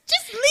more. Just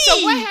leave.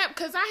 So what happened?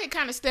 Because I had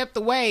kind of stepped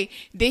away.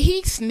 Did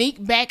he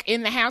sneak back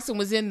in the house and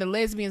was in the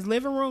lesbian's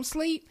living room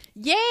sleep?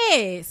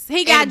 Yes.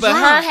 He got drunk. But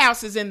her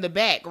house is in the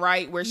back,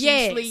 right? Where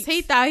she sleeps?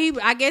 He thought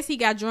I guess he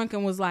got drunk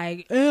and was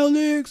like,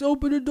 Alex,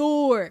 open the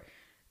door.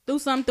 Threw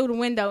something through the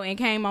window and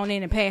came on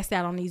in and passed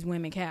out on these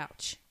women's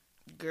couch.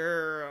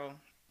 Girl.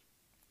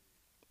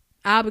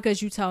 All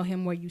because you told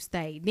him where you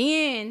stayed.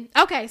 Then,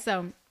 okay,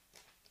 so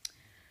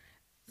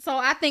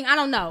I think, I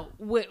don't know.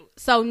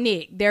 So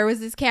Nick, there was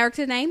this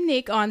character named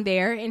Nick on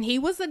there, and he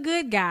was a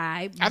good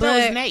guy. I thought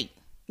it was Nate.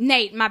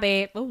 Nate, my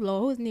bad. Oh,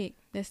 Lord, who's Nick?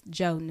 That's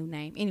Joe's new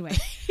name. Anyway,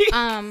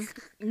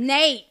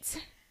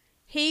 Nate,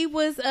 he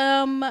was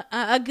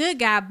a good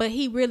guy, but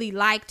he really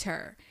liked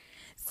her.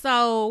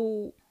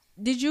 So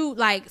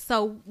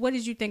what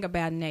did you think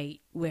about Nate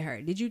with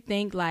her? Did you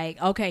think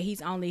like, okay,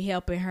 he's only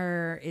helping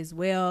her as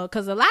well?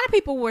 Because a lot of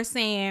people were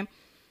saying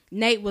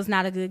Nate was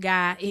not a good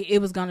guy.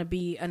 It was going to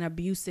be an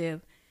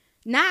abusive,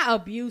 not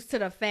abuse to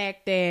the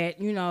fact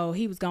that, you know,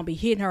 he was going to be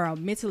hitting her or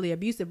mentally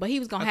abusive, but he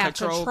was going to have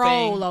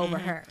control over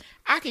her.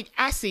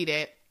 I see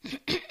that.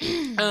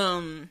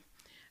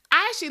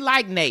 I actually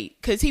like Nate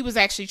because he was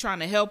actually trying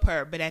to help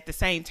her, but at the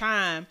same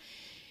time,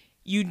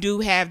 you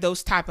do have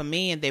those type of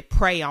men that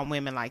prey on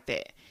women like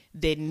that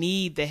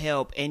need the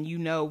help, and you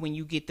know when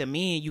you get them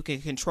in, you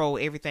can control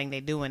everything they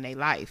do in their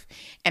life.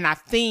 And I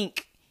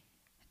think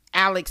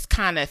Alex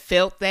kind of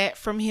felt that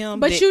from him.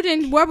 But you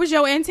didn't. Where was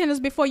your antennas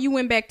before you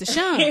went back to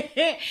Sean?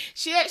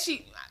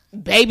 she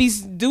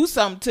babies do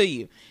something to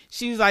you.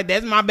 She was like,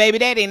 that's my baby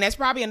daddy. And that's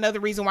probably another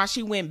reason why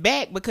she went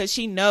back, because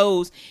she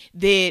knows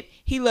that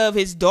he loved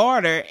his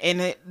daughter and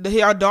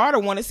her daughter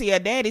want to see her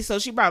daddy. So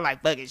she probably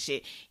like, fucking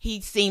shit. He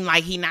seemed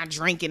like he not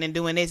drinking and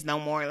doing this no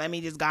more. Let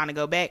me just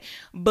go back.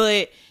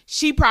 But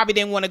she probably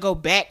didn't want to go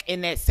back in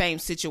that same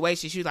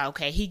situation. She was like,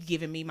 okay, he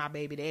giving me my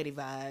baby daddy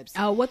vibes.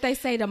 Oh, what they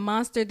say, the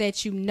monster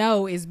that you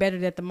know is better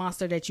than the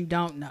monster that you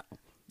don't know.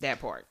 That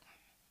part.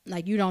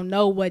 Like, you don't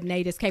know what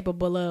Nate is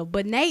capable of.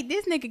 But Nate,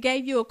 this nigga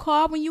gave you a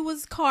car when you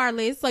was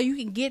carless so you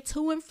can get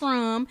to and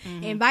from.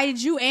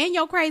 Invited you and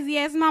your crazy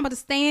ass mama to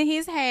stay in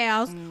his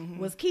house.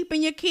 Was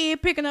keeping your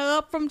kid, picking her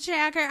up from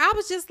childcare. I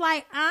was just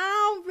like,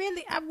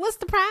 what's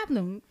the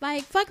problem?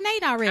 Like, fuck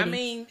Nate already. I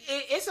mean,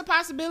 it's a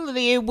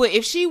possibility.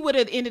 If she would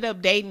have ended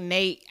up dating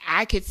Nate,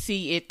 I could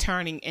see it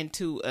turning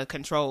into a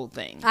control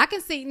thing. I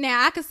can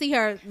see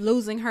her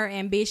losing her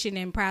ambition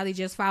and probably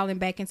just falling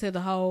back into the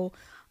whole,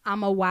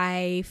 I'm a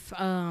wife,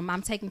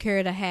 I'm taking care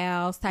of the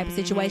house type of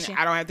situation.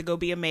 I don't have to go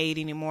be a maid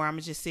anymore. I'm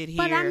gonna just sit here.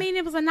 But I mean,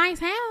 it was a nice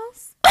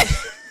house.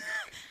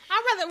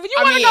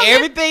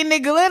 Everything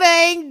that glitter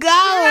ain't gold.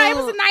 It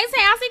was a nice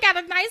house. He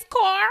got a nice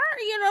car.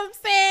 You know what I'm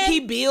saying? He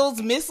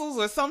builds missiles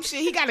or some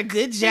shit. He got a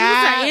good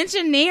job. He was an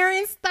engineer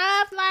and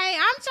stuff. Like,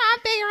 I'm trying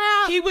to figure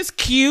out. He was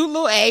cute,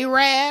 little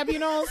Arab. You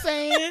know what I'm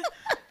saying?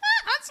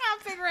 I'm trying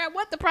to figure out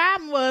what the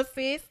problem was,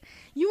 sis.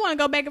 You want to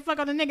go back and fuck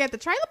on the nigga at the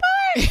trailer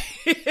park?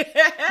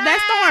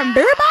 That's throwing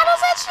beer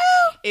bottles at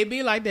you? It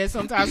be like that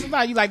sometimes.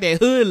 Sometimes you like that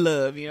hood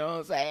love, you know what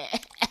I'm saying?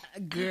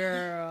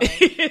 Girl.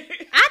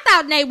 I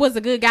thought Nate was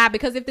a good guy,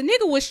 because if the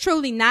nigga was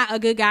truly not a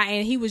good guy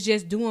and he was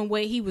just doing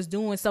what he was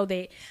doing so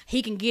that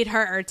he can get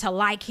her to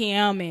like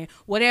him and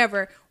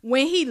whatever,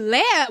 when she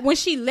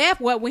left,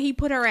 when he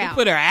put her out. He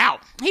put her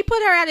out. He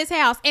put her out his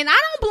house. And I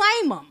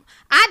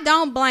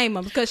don't blame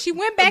him. Because she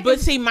went back. But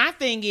see, my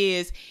thing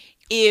is,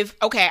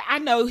 I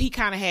know he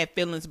kind of had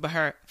feelings for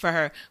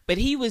her, but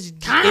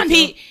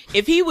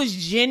if he was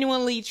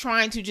genuinely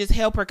trying to just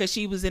help her because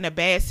she was in a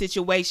bad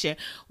situation,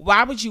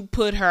 why would you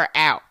put her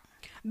out?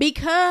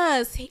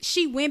 Because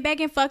she went back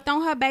and fucked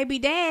on her baby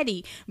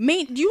daddy.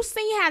 You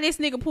see how this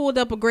nigga pulled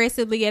up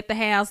aggressively at the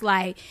house,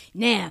 like,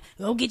 now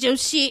go get your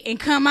shit and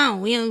come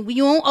on. You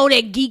don't owe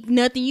that geek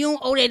nothing. You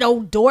don't owe that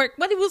old dork.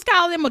 What he was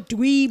calling him, a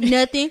dweeb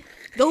nothing.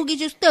 Go get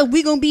your stuff.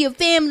 We gonna be a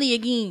family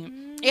again.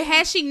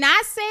 Had she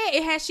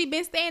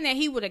been staying there,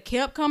 he would have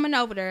kept coming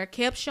over there,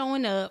 kept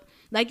showing up.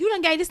 Like, you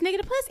done gave this nigga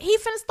the pussy. He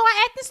finna start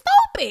acting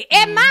stupid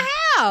at my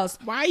house.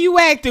 Why are you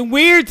acting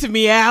weird to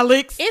me,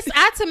 Alex?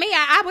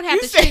 I would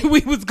have to say we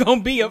was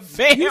gonna be a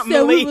family. You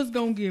said we was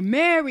gonna get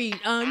married.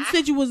 You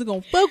said you wasn't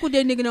gonna fuck with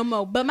that nigga no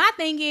more. But my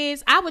thing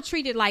is, I would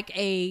treat it like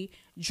a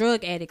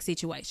drug addict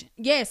situation.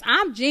 Yes,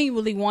 I'm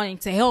genuinely wanting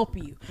to help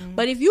you.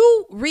 But if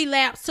you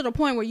relapse to the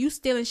point where you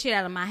stealing shit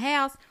out of my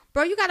house,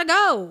 bro, you gotta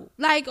go.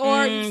 Like,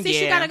 or sis,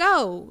 you gotta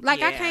go.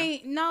 Like,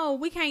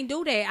 we can't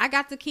do that. I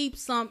got to keep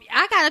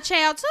I got a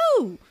child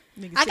too.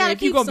 I gotta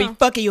if you gonna be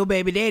fucking your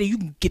baby daddy, you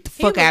can get the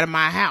fuck out of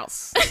my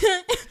house.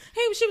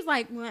 She was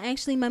like, well,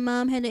 actually, my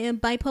mom had a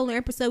bipolar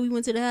episode. We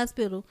went to the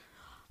hospital.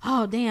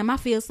 Oh, damn, I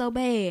feel so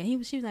bad. She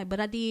was like, but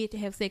I did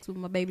have sex with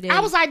my baby daddy. I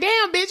was like,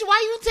 damn, bitch,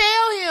 why you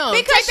tell him?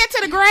 Take that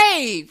to the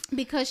grave.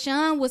 Because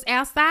Sean was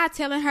outside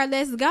telling her,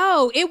 let's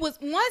go. It was,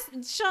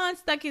 once Sean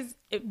stuck his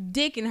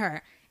dick in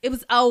her, it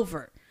was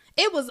over.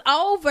 It was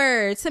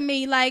over to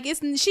me. Like,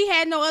 she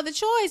had no other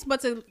choice but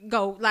to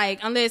go. Like,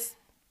 unless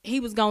he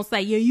was gonna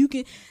say, yeah, you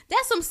can.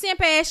 That's some simp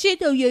ass shit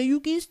though. Yeah,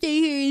 you can stay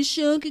here and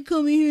Sean can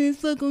come in here and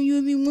fuck on you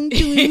if you want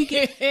to. And we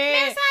can. It's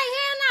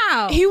like,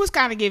 hell no. He was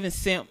kind of giving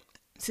simp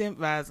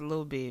vibes a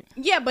little bit.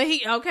 Yeah, but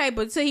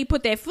till he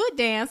put that foot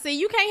down. See,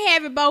 you can't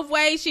have it both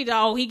ways. He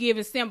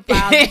giving simp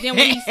vibes. Then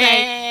when he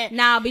say,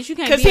 nah, bitch, you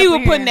can't. Because he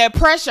was putting that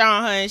pressure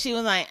on her, and she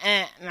was like,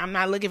 I'm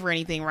not looking for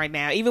anything right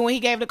now. Even when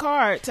he gave the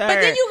card to her. But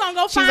then you gonna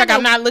go find. She's like,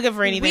 I'm not looking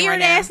for anything right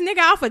now. Weird ass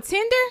nigga off of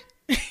Tinder.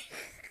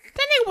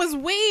 That nigga was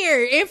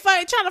weird and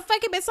trying to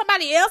fuck him at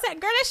somebody else. Girl,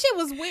 that shit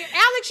was weird.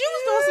 Alex, you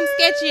was doing some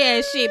sketchy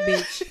ass shit,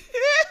 bitch.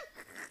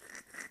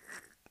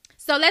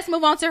 So let's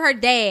move on to her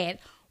dad.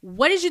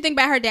 What did you think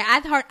about her dad?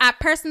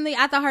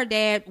 I thought her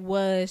dad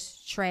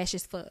was trash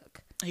as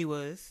fuck. He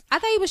was. I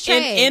thought he was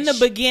trash. In the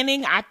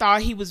beginning, I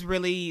thought he was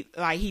really,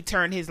 like, he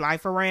turned his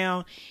life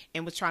around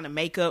and was trying to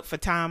make up for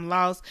time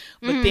lost.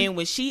 But then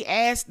when she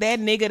asked that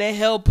nigga to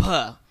help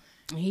her,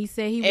 he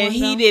said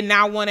he did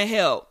not want to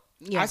help.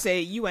 Yeah. I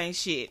said, you ain't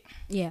shit.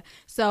 Yeah.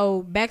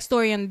 So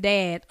backstory on the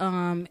dad.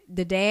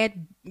 The dad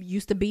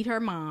used to beat her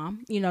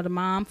mom. You know, the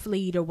mom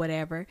fled or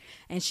whatever.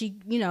 And she,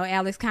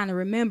 Alex kind of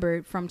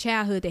remembered from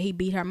childhood that he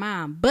beat her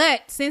mom.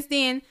 But since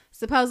then,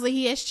 supposedly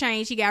he has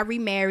changed. He got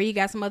remarried. He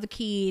got some other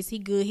kids. He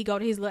good. He go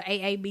to his little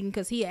AA meeting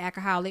because he an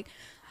alcoholic.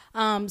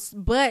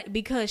 But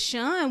because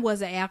Sean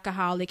was an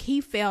alcoholic, he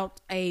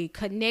felt a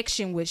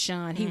connection with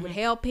Sean. He would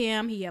help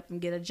him. He helped him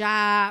get a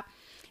job.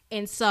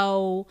 And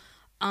so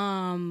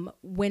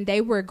when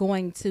they were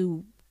going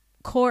to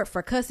court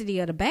for custody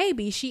of the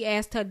baby, she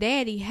asked her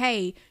daddy,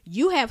 hey,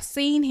 you have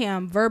seen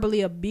him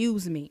verbally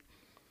abuse me,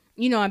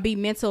 you know, and be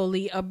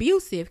mentally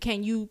abusive.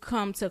 Can you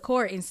come to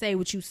court and say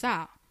what you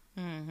saw?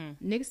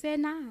 Nigga said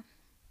nah.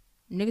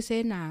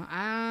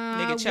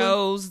 Nigga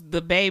chose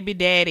the baby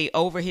daddy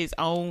over his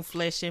own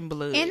flesh and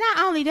blood. And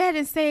not only that,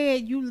 it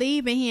said you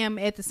leaving him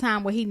at the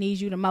time where he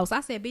needs you the most. I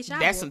said, bitch,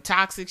 that's some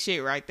toxic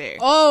shit right there.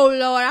 Oh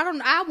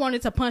Lord, I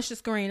wanted to punch the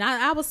screen.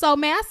 I was so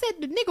mad. I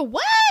said, nigga,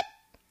 what?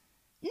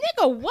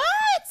 Nigga,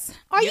 what?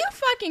 Are you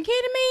fucking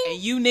kidding me?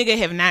 And you nigga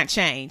have not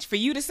changed. For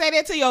you to say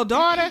that to your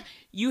daughter,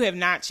 you have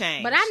not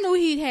changed. But I knew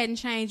he hadn't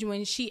changed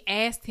when she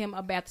asked him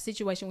about the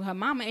situation with her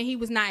mama, and he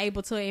was not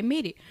able to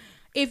admit it.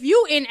 If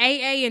you in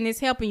AA and it's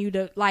helping you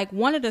to, like,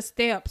 one of the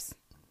steps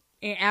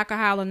in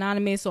Alcohol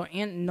Anonymous or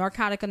in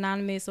Narcotic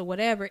Anonymous or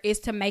whatever is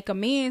to make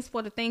amends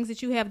for the things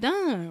that you have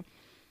done.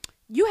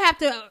 You have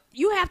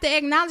to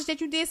acknowledge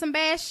that you did some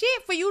bad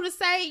shit for you to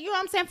say, you know what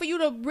I'm saying, for you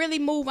to really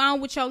move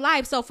on with your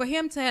life. So for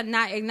him to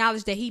not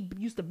acknowledge that he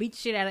used to beat the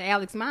shit out of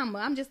Alex's mama,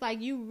 I'm just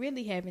like, you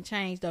really haven't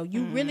changed, though.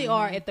 You really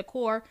are at the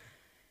core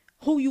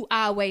who you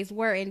always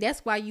were. And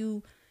that's why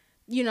you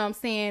know what I'm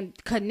saying,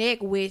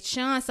 connect with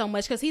Sean so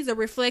much, because he's a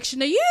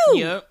reflection of you.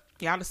 Yep.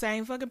 Y'all the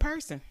same fucking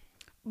person.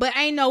 But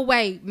ain't no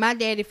way my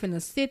daddy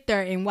finna sit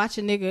there and watch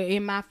a nigga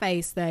in my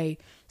face say,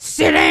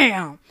 sit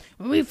down.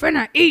 We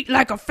finna eat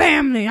like a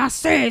family. I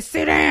said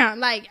sit down.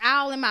 Like,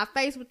 all in my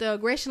face with the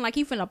aggression, like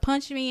he finna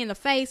punch me in the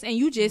face, and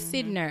you just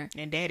sitting there.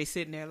 And daddy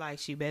sitting there like,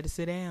 she better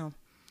sit down.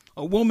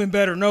 A woman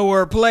better know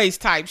her place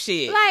type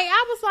shit. Like,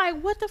 I was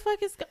like, what the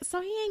fuck is...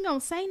 So he ain't gonna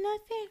say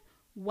nothing?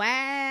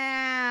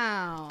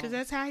 Wow. Because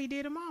that's how he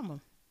did a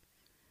mama.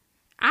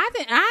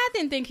 I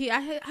didn't think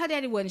her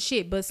daddy wasn't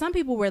shit, but some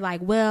people were like,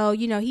 well,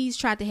 you know, he's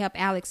tried to help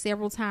Alex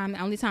several times.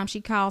 The only time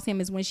she calls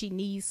him is when she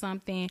needs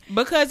something.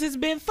 Because it's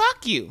been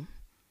fuck you.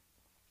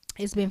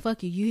 It's been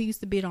fuck you. You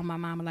used to beat on my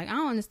mama. Like, I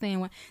don't understand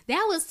why.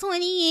 That was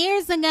 20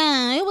 years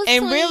ago. It was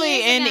and 20 really,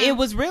 years and ago. it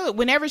was really,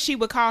 whenever she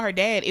would call her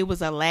dad, it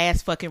was a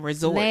last fucking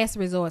resort. Last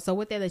resort. So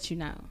what that let you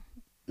know?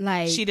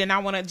 Like, she did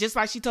not want to, just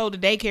like she told the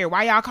daycare,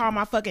 why y'all call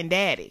my fucking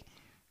daddy?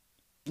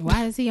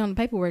 Why is he on the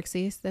paperwork,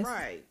 sis? That's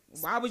right.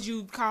 Why would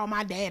you call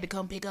my dad to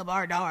come pick up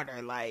our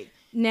daughter? Like,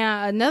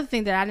 now, another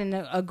thing that I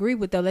didn't agree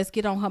with, though, let's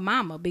get on her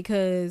mama,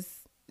 because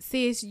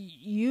sis,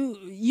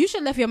 you should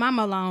have left your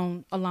mama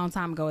alone a long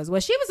time ago as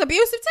well. She was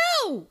abusive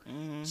too.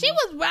 She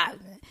was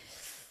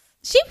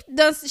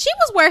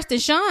worse than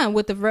Sean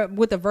with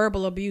the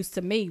verbal abuse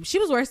to me. She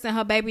was worse than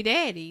her baby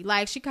daddy.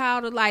 Like, she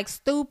called her like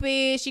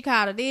stupid. She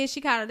called her this.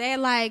 She called her that.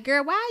 Like,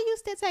 girl, why are you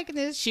still taking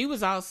this? She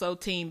was also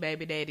team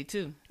baby daddy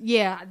too.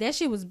 Yeah, that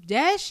shit was.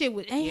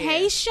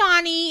 Hey,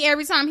 Shawnee.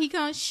 Every time he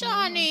comes,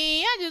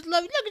 Shawnee, I just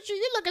love you. Look at you.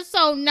 You looking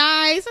so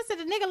nice. I said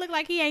the nigga look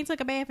like he ain't took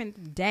a bath in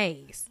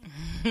days.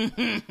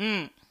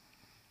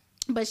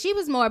 But she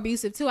was more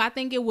abusive too. I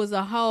think it was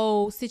a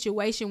whole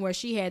situation where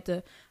she had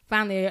to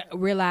finally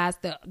realize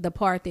the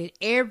part that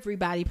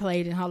everybody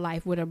played in her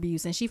life with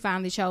abuse, and she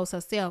finally chose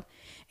herself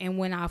and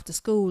went off to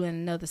school in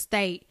another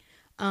state.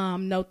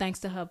 No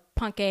thanks to her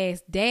punk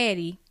ass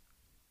daddy,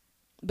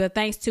 but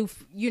thanks to,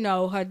 you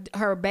know,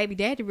 her baby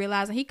daddy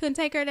realizing he couldn't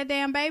take care of that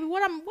damn baby.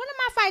 What am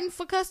I fighting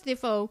for custody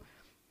for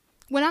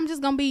when I'm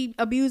just gonna be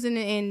abusing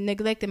and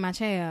neglecting my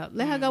child?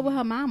 Let her go with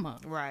her mama.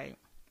 Right.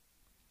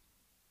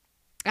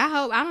 I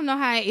don't know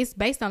how it's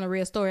based on a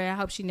real story. I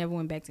hope she never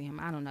went back to him.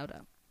 I don't know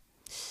though.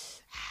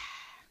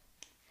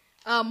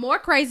 More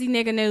crazy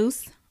nigga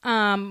news.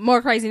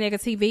 More crazy nigga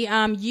TV.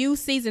 You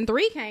season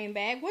 3 came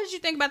back. What did you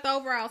think about the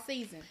overall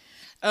season?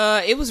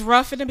 It was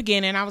rough in the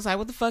beginning. I was like,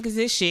 what the fuck is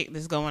this shit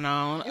that's going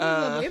on?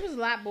 It was a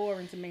lot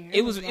boring to me.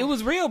 It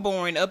was real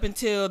boring up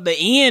until the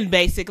end,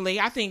 basically.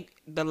 I think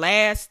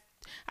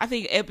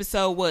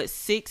episode, what,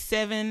 6,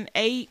 7,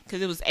 8?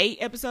 Because it was 8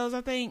 episodes, I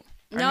think.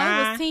 No, 9?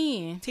 It was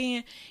 10.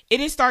 10. It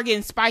didn't start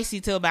getting spicy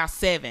till about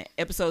 7.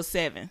 Episode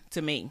 7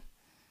 to me.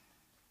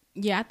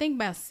 Yeah, I think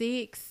about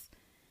 6.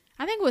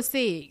 I think it was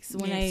 6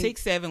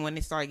 6, 7 when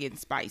they started getting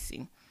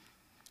spicy.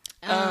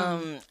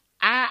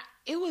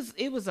 It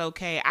was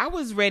okay. I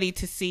was ready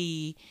to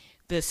see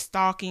the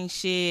stalking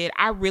shit.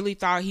 I really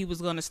thought he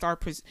was gonna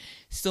start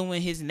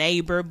pursuing his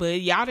neighbor,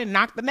 but y'all didn't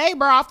knock the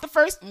neighbor off the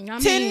first 10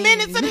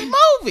 minutes of the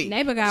movie.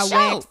 Neighbor got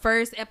whacked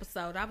first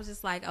episode. I was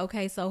just like,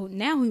 okay, so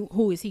now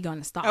who is he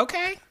gonna stalk?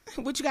 Okay,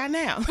 what you got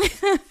now?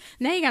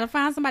 Now you gotta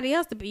find somebody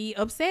else to be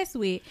obsessed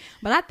with.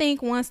 But I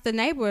think once the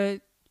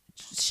neighbor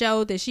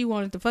showed that she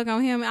wanted to fuck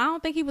on him, I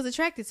don't think he was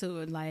attracted to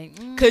it. Like,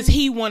 because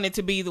he wanted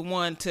to be the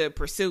one to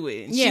pursue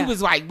it. And she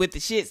was like with the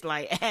shits,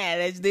 like,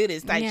 let's do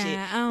this type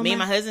shit. Me and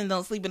my husband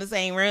don't sleep in the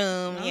same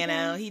room. Okay. You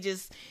know, he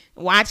just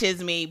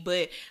watches me.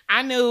 But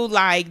I knew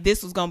like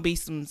this was gonna be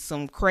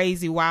some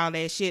crazy wild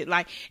ass shit.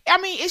 Like,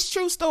 I mean, it's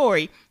true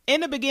story.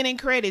 In the beginning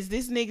credits,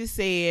 this nigga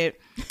said,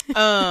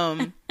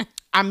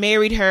 I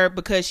married her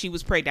because she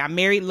was pregnant. I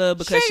married love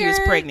because she was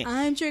pregnant.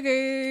 I'm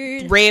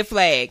triggered. Red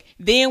flag.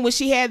 Then when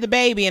she had the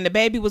baby and the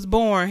baby was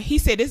born, he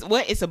said,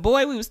 it's a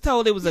boy? We was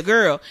told it was a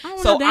girl.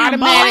 So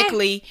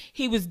automatically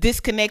he was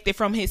disconnected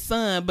from his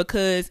son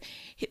because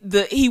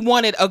he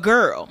wanted a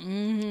girl.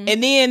 Mm-hmm.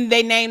 And then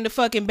they named the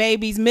fucking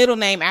baby's middle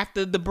name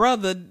after the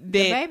brother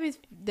that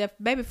the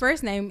baby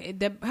first name,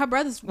 her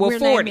brother's real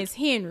name is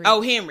Henry.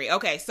 Oh, Henry.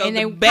 Okay. So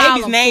the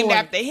baby's named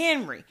after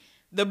Henry.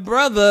 The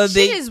brother.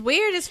 Shit is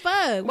weird as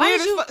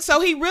fuck. So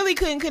he really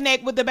couldn't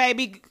connect with the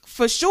baby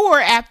for sure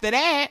after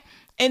that.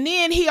 And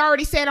then he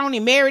already said on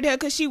he married her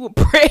because she was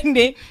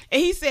pregnant.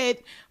 And he said,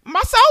 my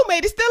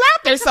soulmate is still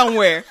out there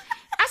somewhere.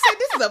 I said,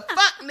 this is a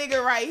fuck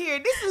nigga right here.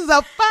 This is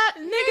a fuck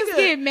nigga. Niggas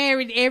get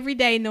married every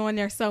day knowing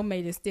their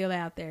soulmate is still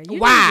out there.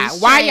 Why?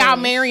 Why y'all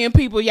marrying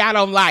people y'all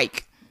don't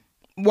like?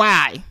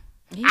 Why?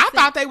 I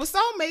thought they were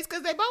soulmates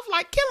because they both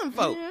like killing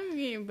folk.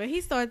 Yeah, but he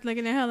started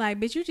looking at her like,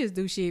 bitch, you just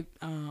do shit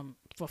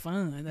for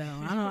fun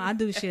though. I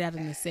do shit out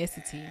of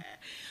necessity.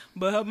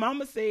 But her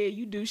mama said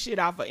you do shit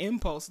off of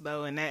impulse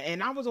though, and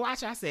I was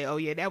watching. I said, oh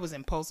yeah, that was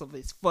impulsive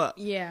as fuck.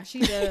 Yeah,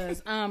 she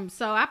does.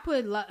 So I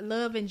put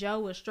Love and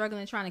Joe was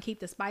struggling trying to keep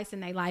the spice in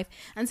their life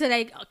until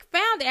they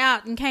found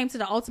out and came to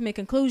the ultimate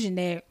conclusion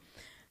that,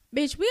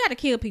 bitch, we got to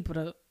kill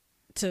people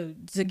to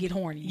get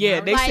horny. Yeah,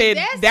 they said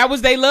that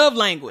was their love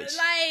language.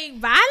 Like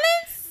violence?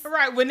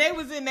 Right, when they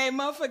was in that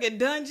motherfucking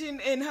dungeon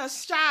in her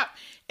shop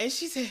and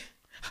she said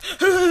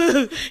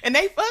and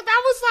they fucked,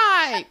 I was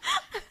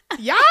like,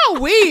 y'all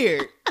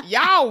weird.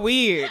 Y'all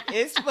weird.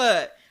 It's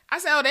fuck. I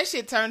said, oh, that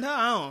shit turned her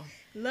on.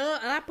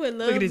 I put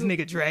love. Look at this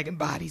nigga dragging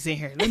bodies in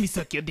here. Let me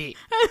suck your dick.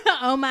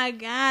 Oh my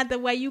God, the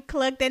way you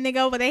clucked that nigga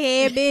over the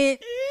head, bitch.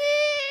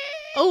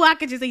 Oh, I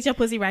could just eat your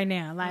pussy right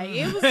now. Like,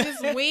 it was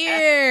just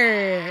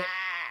weird.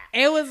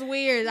 It was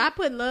weird. I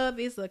put Love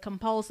is a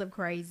compulsive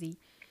crazy,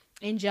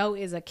 and Joe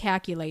is a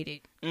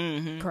calculated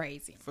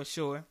crazy. For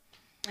sure.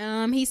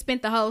 He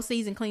spent the whole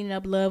season cleaning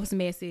up Love's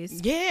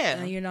messes.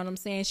 Yeah. You know what I'm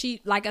saying?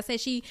 She, like I said,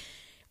 she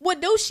would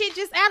do shit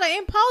just out of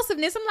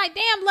impulsiveness. I'm like,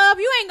 damn, Love,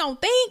 you ain't gonna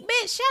think,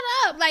 bitch. Shut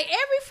up. Like,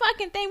 every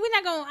fucking thing, we're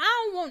not gonna,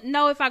 I don't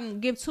know if I can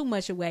give too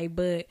much away,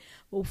 but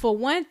for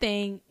one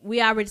thing,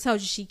 we already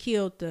told you she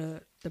killed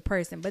the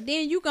person, but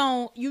then you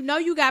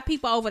got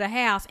people over the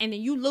house, and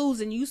then you lose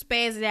and you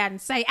spaz it out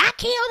and say, I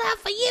killed her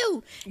for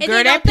you. And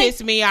girl, that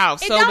pissed me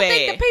off so bad.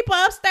 Think the people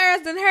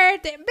upstairs done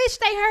heard that. Bitch,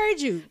 they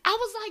heard you. I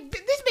was like,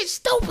 this bitch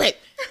stupid.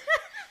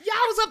 Y'all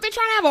was up there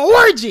trying to have an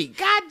orgy.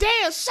 God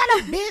damn, shut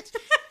up, bitch.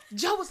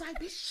 Joe was like,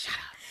 bitch, shut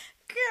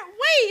up. Girl,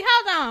 wait,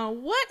 hold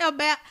on. What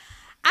about,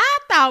 I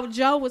thought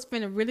Joe was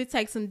finna really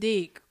take some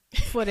dick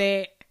for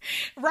that.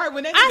 Right,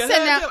 when that nigga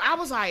hugged him, I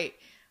was like,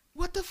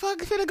 what the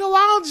fuck is finna go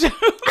on, Joe?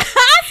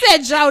 I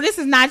said, Joe, this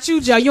is not you,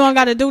 Joe. You don't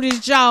gotta do this,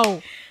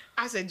 Joe.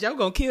 I said, Joe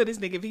gonna kill this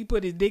nigga if he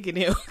put his dick in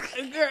him.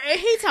 Girl,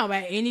 he talking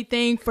about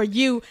anything for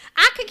you.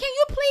 Can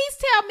you please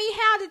tell me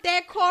how did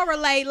that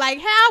correlate? Like,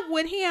 how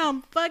would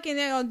him fucking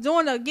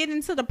getting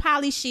into the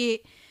poly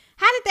shit,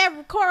 how did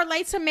that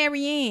correlate to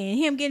Marianne?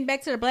 Him getting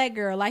back to the black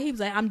girl. Like, he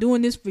was like, I'm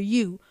doing this for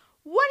you.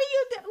 What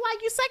do you,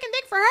 like, you sucking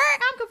dick for her?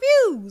 I'm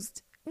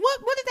confused. What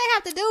did they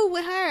have to do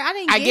with her? I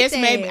didn't get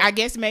that. I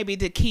guess maybe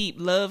to keep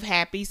Love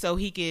happy so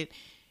he could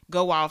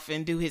go off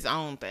and do his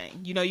own thing.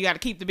 You know, you got to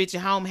keep the bitch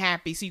at home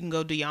happy so you can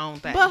go do your own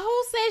thing. But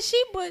who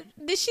said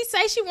did she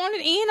say she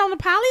wanted in on the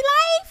poly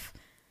life?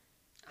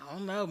 I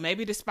don't know.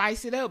 Maybe to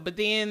spice it up. But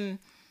then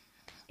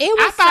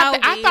I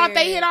thought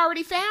they had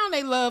already found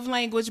a love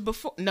language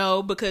before.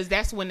 No, because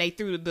that's when they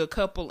threw the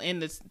couple in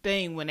the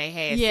thing when they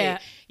had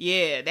sex.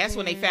 Yeah, that's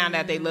when they found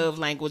out their love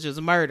language was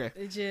murder.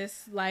 It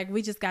just like,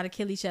 we just got to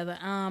kill each other.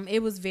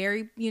 It was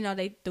very,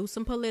 they threw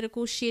some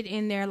political shit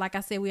in there. Like I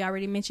said, we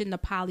already mentioned the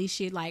poly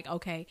shit. Like,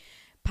 okay,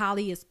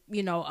 poly is,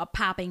 a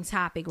popping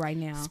topic right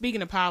now.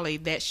 Speaking of poly,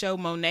 that show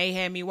Monet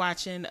had me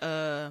watching,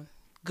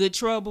 Good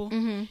Trouble,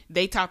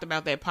 they talked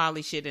about that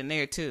poly shit in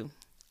there too.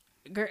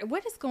 Girl,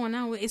 what is going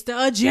on with it's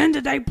the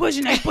agenda they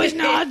pushing the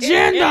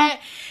agenda.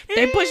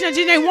 They pushing the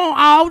agenda. They want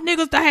all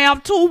niggas to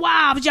have 2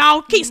 wives.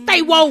 Y'all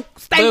stay woke,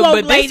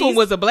 but ladies. This one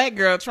was a black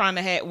girl trying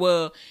to have,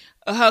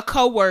 her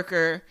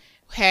coworker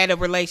had a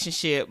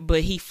relationship, but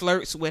he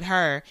flirts with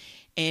her,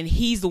 and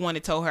he's the one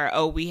that told her,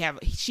 oh,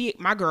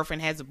 my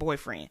girlfriend has a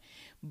boyfriend,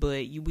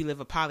 but we live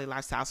a poly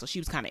lifestyle, so she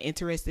was kind of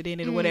interested in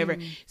it or whatever.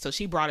 So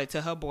she brought it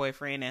to her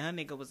boyfriend, and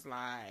her nigga was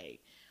like,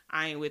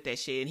 I ain't with that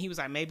shit. And he was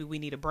like, maybe we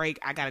need a break.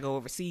 I gotta go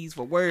overseas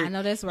for work. I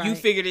know that's right. You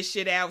figure this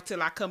shit out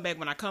till I come back.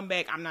 When I come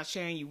back, I'm not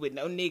sharing you with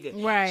no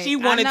nigga. Right. She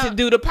wanted to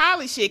do the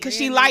poly shit because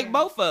she liked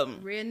both of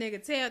them. Real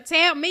nigga,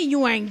 tell me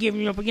you ain't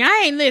giving up again.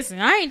 I ain't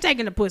listening. I ain't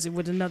taking the pussy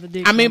with another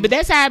dick. I mean, but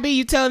that's how it be.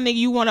 You tell a nigga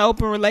you want an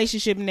open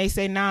relationship and they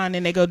say nah, and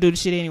then they go do the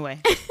shit anyway.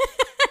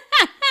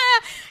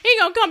 He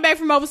gonna come back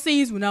from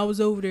overseas. When I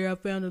was over there, I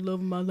found the love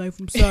of my life.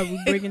 I'm sorry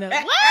we're breaking up.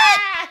 What?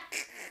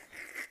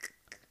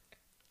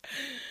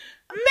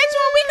 Bitch,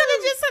 when we could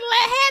have just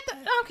had the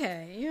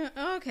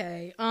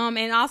okay.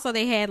 And also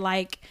they had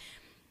like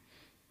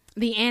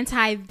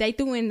they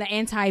threw in the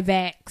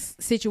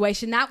anti-vax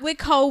situation, not with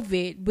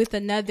COVID, with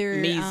another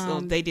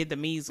measles. They did the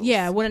measles.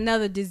 Yeah, with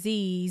another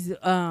disease.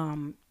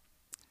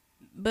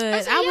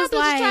 But I was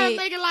like, trying to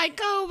make it like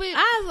COVID.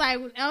 I was like,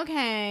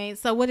 okay,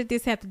 so what did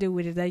this have to do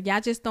with it? Y'all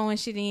just throwing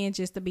shit in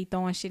just to be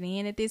throwing shit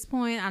in at this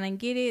point? I didn't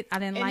get it. I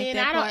didn't like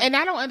that part. And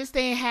I don't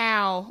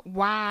understand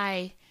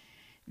why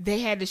they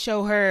had to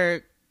show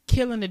her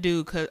killing the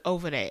dude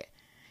over that.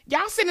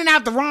 Y'all sending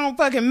out the wrong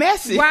fucking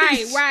message.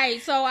 Right.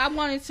 So I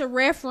wanted to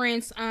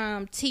reference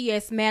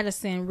T.S.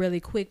 Madison really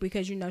quick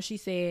because, she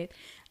said,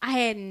 I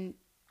hadn't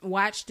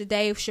watched the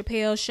Dave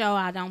Chappelle show.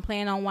 I don't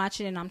plan on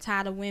watching it. And I'm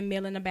tired of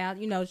windmilling about,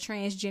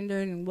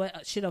 transgender and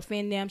what should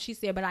offend them. She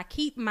said, but I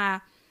keep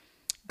my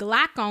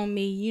Glock on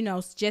me,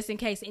 just in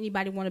case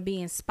anybody want to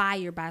be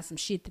inspired by some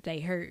shit that they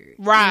heard.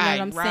 Right, you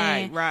know what I'm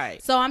saying?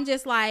 Right. So I'm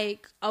just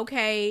like,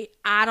 okay,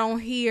 I don't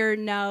hear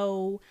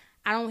no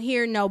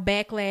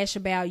backlash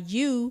about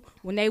you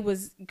when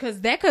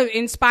because that could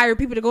inspire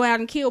people to go out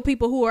and kill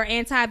people who are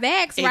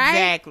anti-vax, right?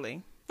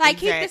 Exactly. Like,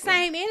 keep the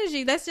same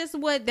energy. That's just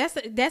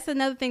that's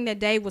another thing that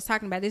Dave was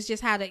talking about. It's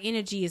just how the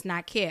energy is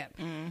not kept.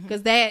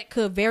 Because that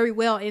could very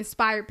well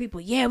inspire people.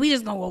 Yeah, we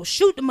just gonna go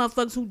shoot the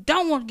motherfuckers who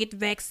don't want to get the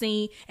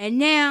vaccine. And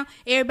now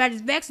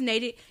everybody's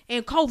vaccinated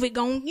and COVID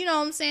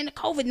the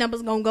COVID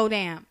numbers gonna go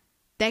down.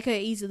 That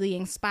could easily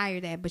inspire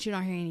that, but you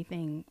don't hear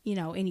anything,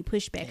 any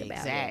pushback about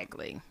it.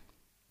 Exactly.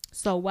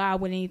 So why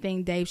would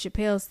anything Dave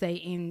Chappelle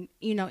say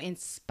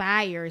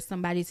inspire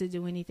somebody to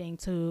do anything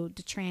to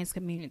the trans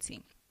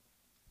community?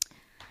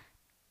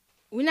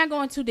 We're not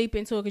going too deep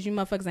into it because you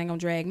motherfuckers ain't gonna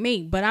drag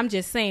me. But I'm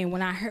just saying,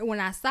 when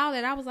I saw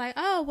that, I was like,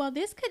 oh, well,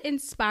 this could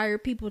inspire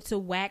people to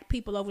whack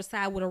people over the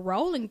side with a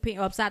rolling pin,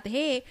 upside the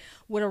head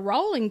with a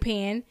rolling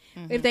pin,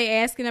 if they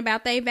asking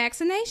about their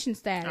vaccination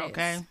status.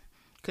 Okay.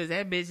 Because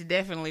that bitch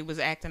definitely was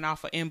acting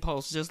off of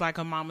impulse, just like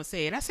her mama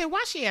said. I said,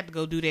 why she had to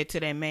go do that to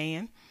that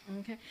man?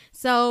 Okay.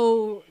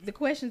 So the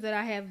questions that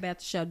I have about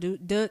the show,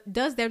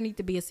 does there need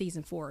to be a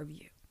season 4 of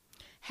You?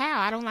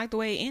 How? I don't like the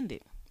way it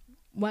ended.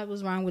 What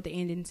was wrong with the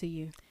ending to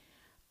you?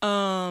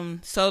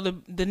 So the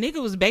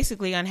nigga was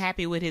basically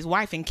unhappy with his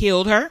wife and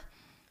killed her.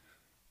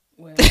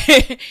 Well.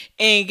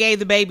 And gave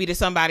the baby to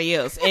somebody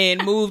else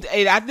and moved.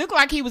 I look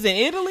like he was in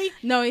Italy.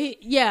 No,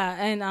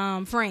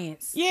 and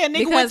France. Yeah,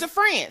 nigga went to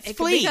France.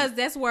 Because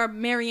that's where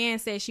Marianne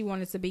said she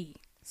wanted to be.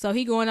 So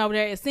he going over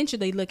there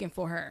essentially looking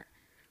for her.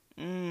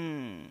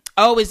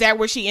 Oh, is that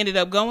where she ended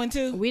up going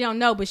to? We don't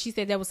know, but she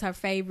said that was her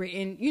favorite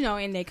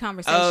in their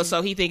conversation. Oh,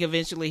 so he think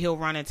eventually he'll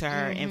run into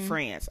her in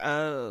France.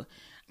 Oh.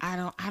 I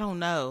don't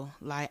know.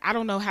 Like, I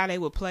don't know how they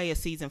would play a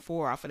season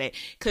 4 off of that.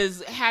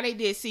 Because how they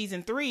did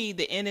season 3,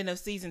 the ending of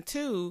season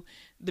 2,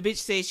 the bitch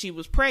said she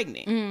was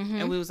pregnant.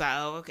 And we was like,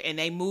 oh, okay. And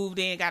they moved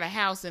in, got a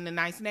house in a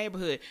nice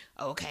neighborhood.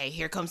 Okay,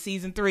 here comes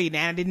season 3.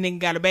 Now this nigga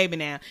got a baby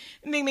now.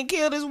 And then they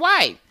killed his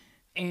wife.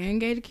 And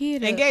gave the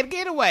kid And gave the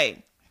kid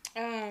away.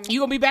 You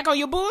gonna be back on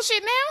your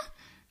bullshit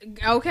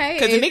now? Okay.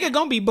 Because the nigga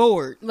gonna be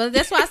bored. Well,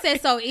 that's why I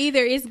said, so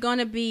either it's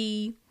gonna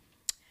be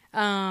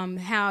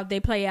how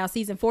they play out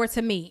season 4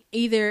 to me.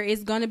 Either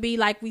it's gonna be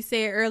like we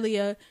said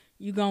earlier,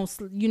 you gonna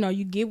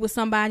you get with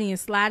somebody and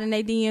slide in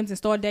their DMs and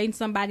start dating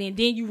somebody, and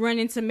then you run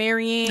into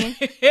Marianne.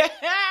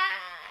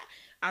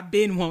 I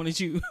been wanted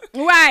you.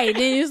 Right.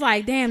 Then it's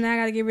like, damn, now I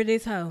gotta get rid of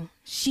this hoe.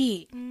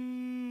 Shit.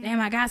 Damn,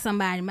 I got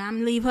somebody, but I'm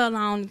gonna leave her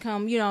alone and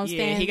come, Yeah,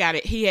 he got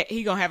it.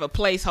 He gonna have a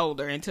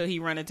placeholder until he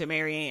run into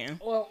Marianne.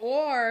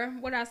 Or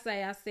what I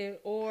said,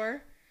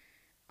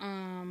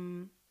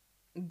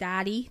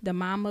 Dottie, the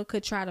mama,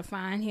 could try to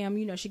find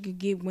him. She could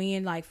get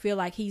wind, like feel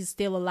like he's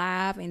still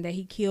alive and that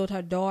he killed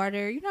her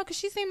daughter. Because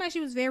she seemed like she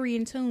was very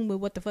in tune with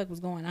what the fuck was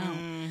going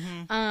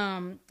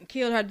on.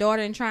 Killed her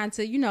daughter and trying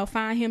to,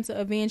 find him to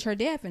avenge her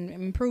death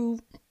and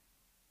prove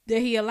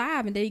that he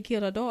alive and that he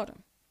killed her daughter.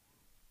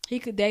 They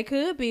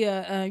could be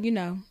a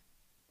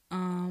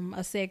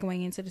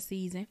segue into the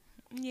season.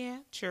 Yeah,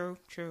 true.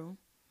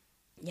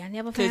 Y'all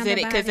never found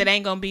nobody. Because it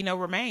ain't gonna be no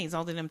remains.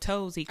 Only them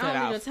toes he cut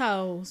off. Only the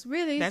toes.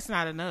 Really? That's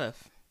not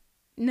enough.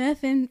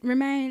 Nothing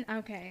remain?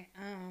 Okay.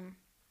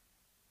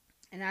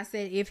 And I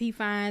said, if he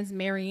finds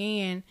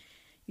Marianne,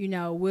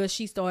 will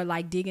she start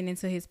like digging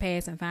into his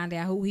past and find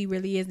out who he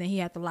really is? And he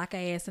have to lock her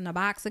ass in a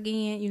box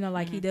again,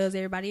 like he does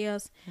everybody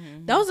else.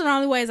 Those are the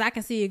only ways I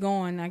can see it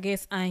going. I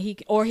guess he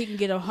can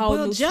get a whole.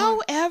 Will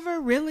Joe ever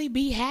really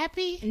be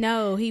happy?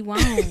 No, he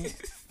won't.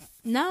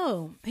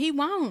 No, he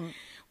won't.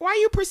 Why are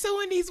you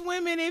pursuing these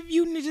women if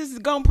you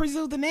just gonna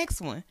pursue the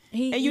next one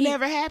and you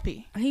never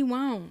happy? He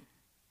won't.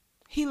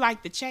 He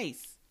liked the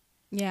chase.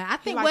 Yeah, I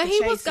think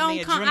he was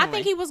gonna. I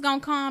think he was gonna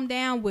calm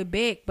down with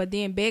Beck, but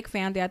then Beck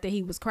found out that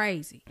he was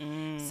crazy.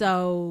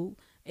 So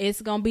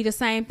it's gonna be the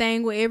same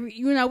thing with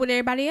with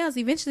everybody else.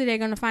 Eventually, they're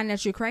gonna find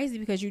out you're crazy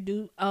because you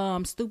do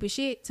stupid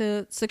shit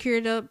to secure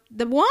the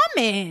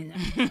woman.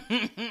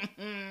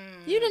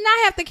 You did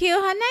not have to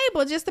kill her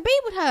neighbor just to be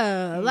with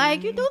her.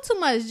 Like, you do too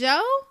much,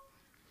 Joe.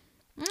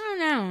 I don't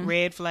know.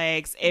 Red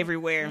flags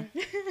everywhere.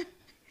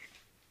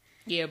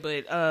 Yeah,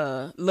 but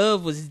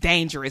love was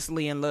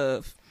dangerously in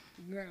love.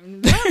 Girl,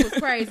 that was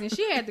crazy. And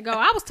she had to go.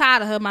 I was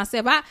tired of her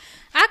myself.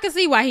 I could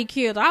see why he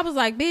killed her. I was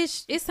like,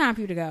 bitch, it's time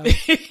for you to go. It's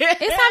time for you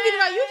to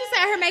go. You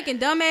just out here making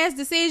dumbass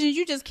decisions.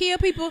 You just kill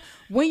people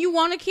when you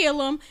want to kill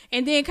them,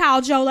 and then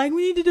call Joe like,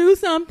 we need to do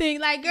something.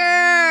 Like,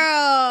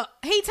 girl,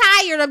 he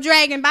tired of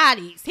dragging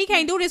bodies. He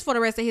can't do this for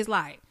the rest of his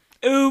life.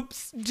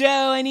 Oops,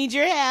 Joe, I need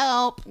your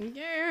help.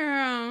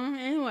 Girl,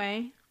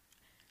 anyway.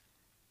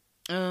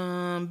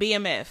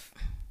 BMF.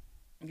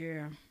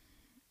 Yeah.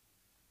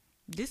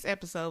 This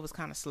episode was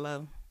kind of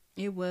slow.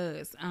 It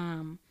was.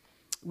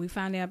 We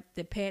found out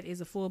that Pat is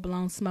a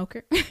full-blown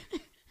smoker.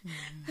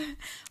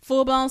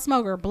 Full-blown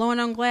smoker, blowing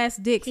on glass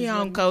dicks. He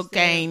on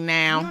cocaine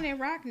now. He on that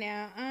rock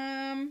now.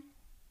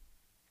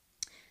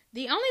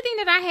 The only thing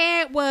that I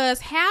had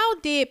was, how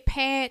did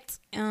Pat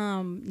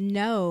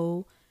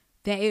know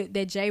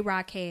that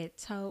J-Rock had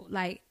told,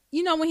 like,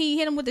 you know, when he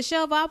hit him with the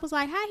shovel, I was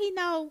like, how he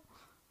know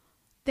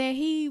that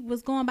he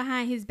was going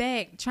behind his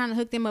back trying to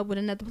hook them up with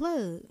another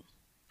plug?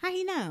 How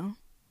he know?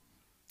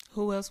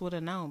 Who else would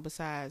have known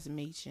besides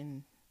Meech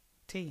and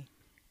T?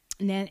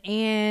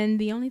 And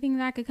the only thing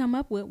that I could come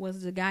up with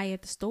was the guy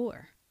at the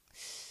store.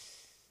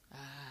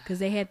 Because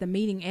they had the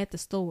meeting at the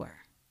store.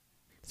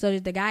 So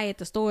did the guy at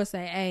the store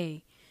say,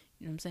 hey,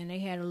 you know what I'm saying, they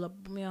had a little,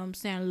 you know what I'm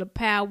saying, a little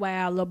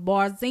powwow, a little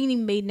Barzini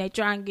meeting, they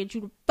trying to get you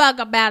the fuck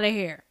up out of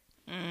here.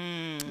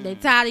 They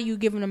tired of you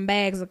giving them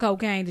bags of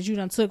cocaine that you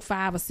done took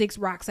 5 or 6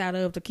 rocks out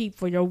of to keep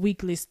for your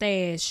weekly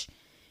stash.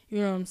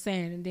 You know what I'm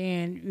saying? And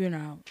then, you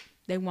know,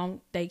 they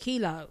want their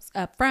kilos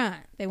up front.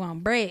 They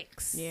want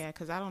bricks. Yeah,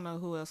 because I don't know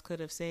who else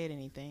could have said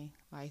anything.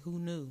 Like, who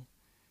knew?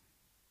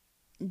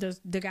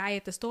 The guy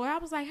at the store, I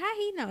was like, how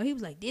he know? He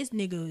was like, this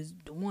nigga is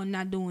the one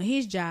not doing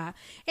his job.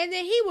 And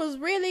then he was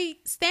really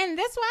standing.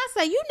 That's why I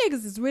say you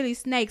niggas is really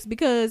snakes,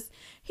 because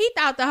he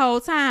thought the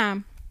whole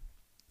time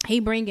he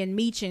bringing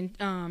Meech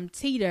and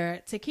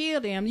Teeter to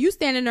kill them. You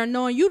standing there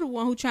knowing you the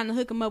one who trying to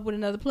hook him up with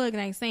another plug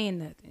and ain't saying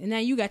nothing. And now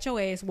you got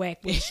your ass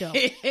whacked with a show.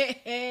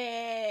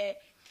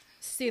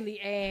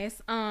 Silly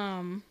ass.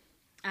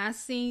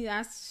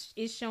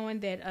 It's showing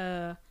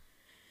that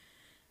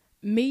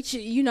Meech,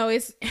 you know,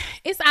 it's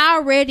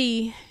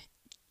already,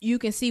 you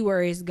can see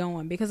where it's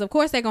going, because of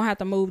course they're gonna have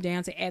to move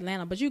down to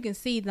Atlanta, but you can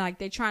see like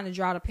they're trying to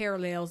draw the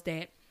parallels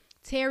that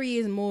Terry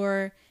is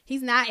more,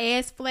 he's not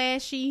as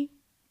flashy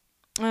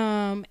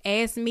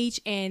as Meech,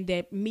 and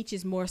that Meech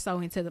is more so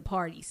into the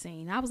party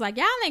scene. I was like,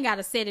 y'all ain't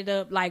gotta set it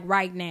up like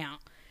right now.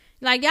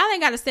 Like, y'all ain't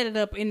gotta set it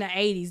up in the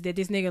 80s that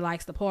this nigga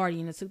likes to party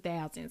in the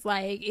 2000s.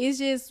 Like, it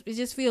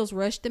just feels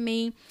rushed to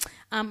me.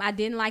 I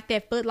didn't like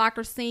that Foot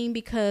Locker scene,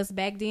 because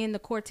back then the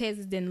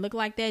Cortezes didn't look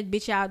like that.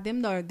 Bitch, y'all,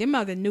 them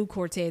are the new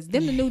Cortez.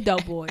 Them the new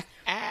dope boys.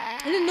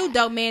 And the new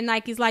dope man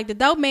Nikes. Like, the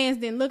dope mans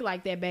didn't look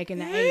like that back in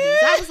the 80s.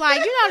 I was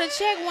like, you know, the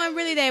check wasn't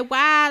really that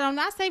wide on.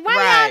 I say,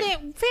 why y'all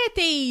didn't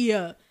 50?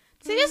 See,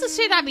 this is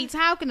shit I be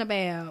talking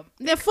about.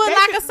 The Foot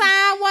Locker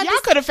sign one. Y'all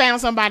could have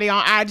found somebody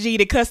on IG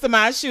to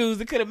customize shoes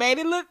that could have made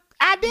it look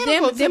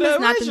identical to the original.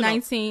 Not the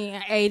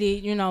 1980,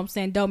 you know what I'm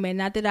saying, dope man.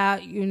 Not that I,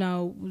 you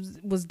know,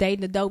 was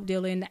dating a dope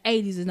dealer in the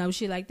 80s and no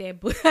shit like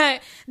that, but them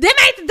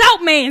ain't the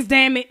dope mans,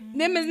 damn it.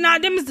 Them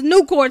is the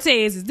new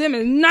Cortezes. Them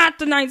is not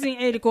the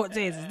 1980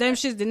 Cortezes. Them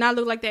shits did not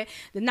look like that.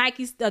 The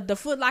Nikes, the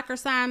Foot Locker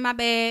sign, my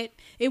bad.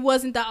 It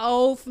wasn't the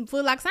old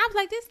Foot Locker sign. I was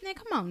like, this nigga,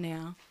 come on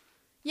now.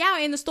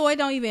 Y'all in the store, it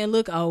don't even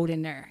look old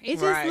in there.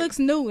 It just looks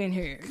new in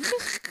here.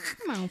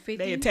 Come on, 50.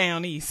 They in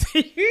Town East.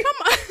 Come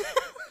on.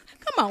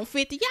 Come on,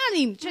 50. Y'all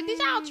didn't even did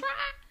y'all try?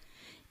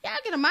 Y'all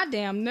get on my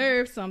damn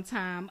nerves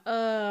sometime.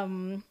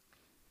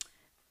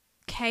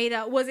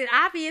 Kata, was it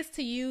obvious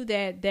to you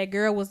that that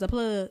girl was the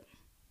plug?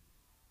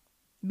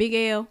 Big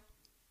L?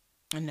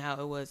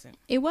 No, it wasn't.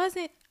 It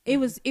wasn't? It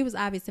was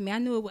obvious to me. I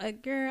knew it was a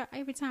girl.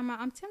 Every time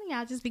I'm telling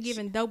y'all, just be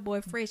giving dope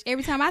boy fresh.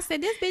 Every time I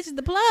said, this bitch is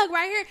the plug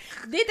right here.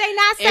 Did they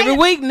not say every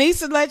week?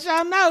 Nisa let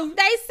y'all know. They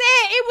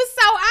said it was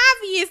so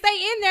obvious.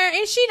 They in there,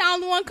 and she the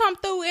only one come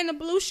through in a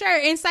blue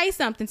shirt and say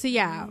something to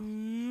y'all.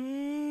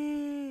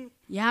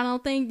 Y'all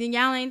don't think, then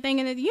y'all ain't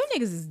thinking that you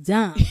niggas is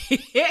dumb.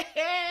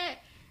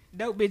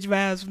 Dope bitch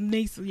vibes from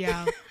Nisa,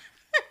 y'all.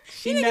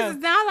 She niggas is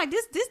down like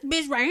this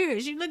bitch right here.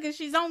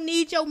 She don't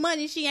need your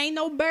money. She ain't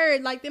no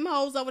bird like them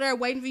hoes over there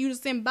waiting for you to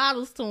send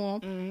bottles to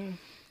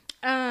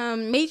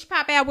them. Meech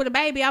pop out with a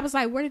baby. I was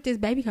like, where did this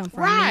baby come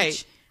from? Right.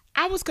 Meech?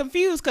 I was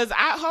confused because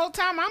whole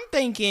time I'm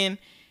thinking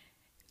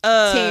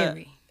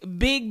Terry.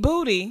 Big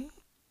Booty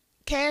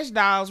Cash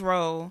Dolls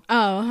role.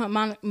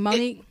 Oh,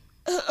 Monique.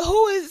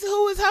 Who is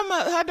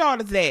her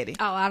daughter's daddy?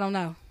 Oh, I don't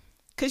know.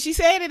 Cause she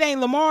said it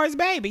ain't Lamar's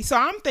baby, so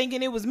I'm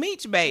thinking it was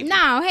Meech's baby.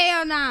 No,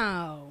 hell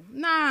no.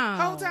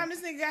 Whole time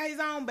this nigga got his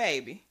own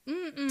baby.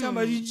 Talking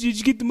about, did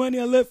you get the money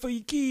I left for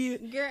your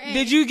kid? Girl,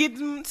 did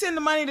you send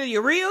the money to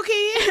your real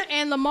kid?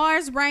 And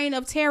Lamar's reign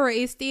of terror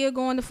is still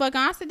going to fuck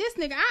on. I said, this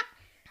nigga,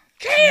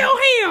 kill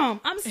him.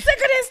 I'm sick of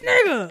this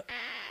nigga.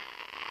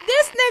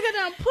 This nigga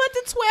done put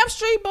the 12th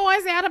Street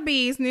Boys out of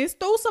business,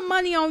 threw some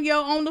money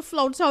on the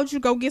floor, told you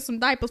to go get some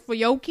diapers for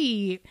your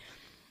kid.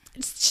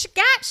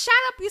 shot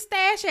up your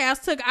stash house,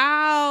 took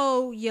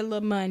all your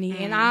little money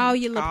and all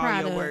your little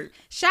product.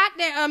 Shut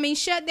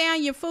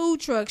down your food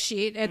truck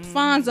shit at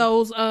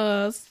Fonzo's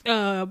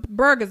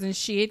burgers and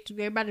shit.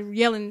 Everybody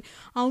yelling,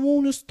 I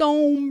want a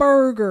stone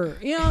burger.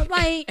 You know,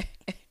 like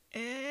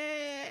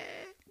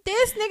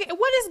this nigga,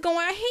 what is going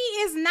on? He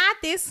is not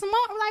this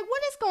smart. Like,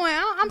 what is going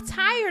on? I'm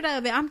tired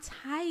of it. I'm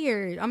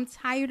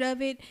tired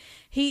of it.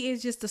 He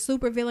is just a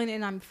super villain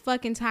and I'm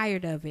fucking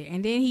tired of it.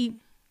 And then he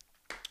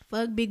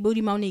fuck Big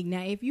Booty Monique.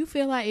 Now, if you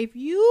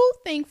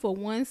think for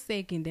 1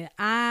 second that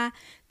I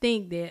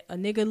think that a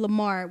nigga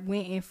Lamar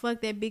went and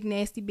fucked that big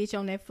nasty bitch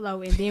on that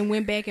floor and then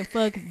went back and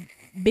fucked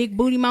Big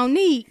Booty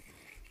Monique,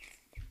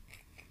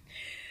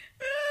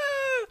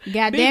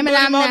 God damn it,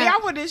 I'm not. I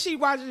wonder if she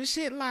watching the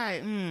shit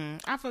like,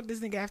 I fucked this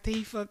nigga after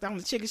he fucked on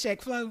the Chicken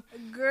Shack floor.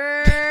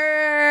 Girl,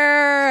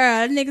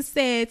 nigga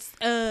said,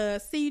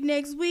 see you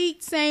next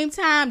week, same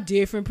time,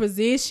 different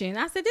position.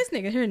 I said, this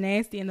nigga here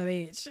nasty in the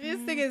bitch.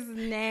 This nigga is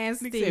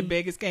nasty. Nigga said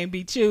beggars can't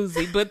be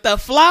choosy, but the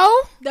floor?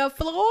 The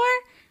floor?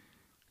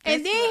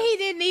 And then he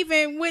didn't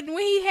even, when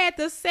he had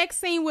the sex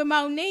scene with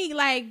Monique,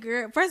 like,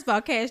 girl, first of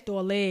all, Cash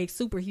door legs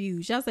super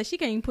huge. Y'all say she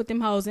can't even put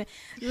them hoes in.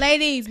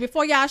 Ladies,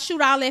 before y'all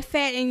shoot all that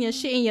fat in your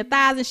shit, in your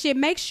thighs and shit,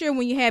 make sure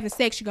when you're having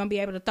sex, you're going to be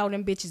able to throw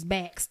them bitches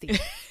back still.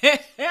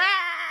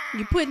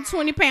 You're putting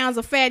 20 pounds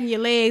of fat in your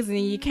legs and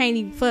you can't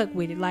even fuck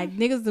with it. Like,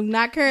 niggas do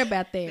not care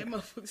about that. That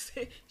motherfucker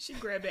said, she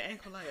grabbed that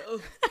ankle like,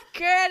 oh.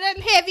 Girl, that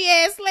heavy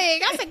ass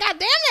leg. I said, God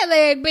damn, that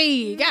leg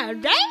big.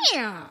 God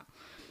damn.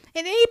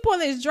 And then he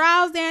pulled his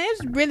drawers down.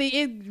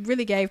 It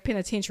really gave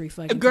penitentiary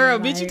fucking. Girl,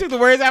 bitch, you took the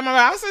words out of my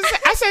mouth.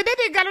 I said that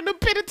nigga got on the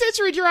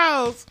penitentiary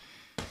drawers.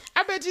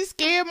 I bet you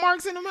scared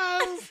marks in them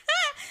hoes.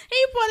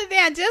 He pulled it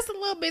down just a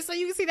little bit so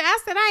you can see that. I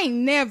said, I ain't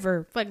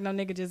never fuck no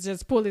nigga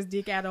just pull his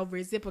dick out over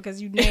his zipper because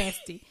you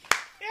nasty.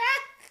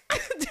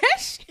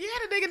 You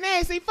had a nigga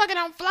nasty fucking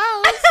on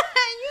floors.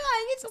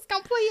 You just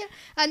gonna pull you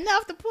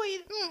enough to pull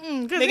you.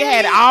 Nigga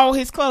had all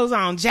his clothes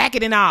on,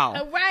 jacket and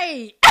all.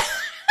 Right.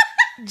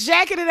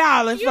 Jacket and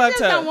all and fucked up. You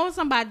just don't want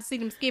somebody to see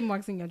them skid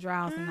marks in your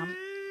drawers,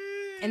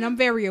 and I'm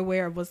very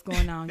aware of what's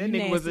going on. That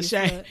nigga was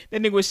ashamed.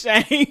 That nigga was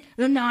ashamed.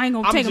 No, I ain't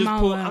gonna take him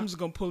all out. I'm just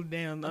gonna pull it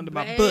down under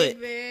my butt.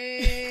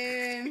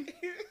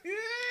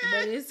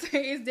 But it's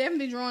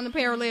definitely drawing the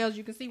parallels.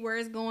 You can see where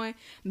it's going.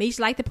 Meech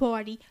like the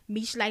party.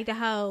 Meech like the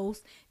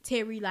hoes.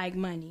 Terry like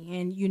money.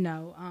 And, you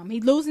know, he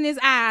losing his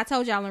eye. I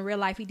told y'all in real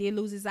life he did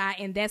lose his eye.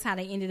 And that's how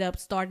they ended up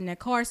starting their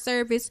car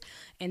service.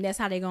 And that's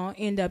how they going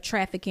to end up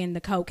trafficking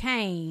the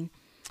cocaine.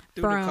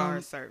 Through the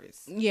car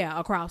service. Yeah,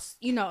 across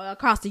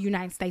the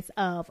United States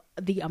of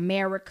the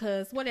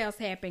Americas. What else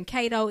happened?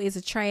 Kato is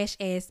a trash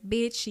ass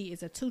bitch. She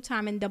is a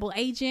 2-time and double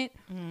agent.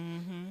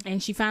 Mm-hmm.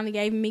 And she finally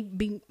gave me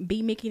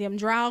B Mickey them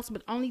draws,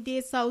 but only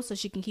did so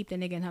she can keep the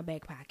nigga in her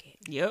back pocket.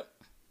 Yep.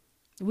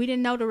 We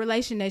didn't know the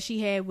relation that she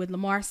had with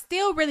Lamar.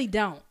 Still really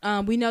don't.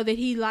 We know that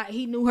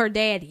he knew her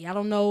daddy. I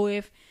don't know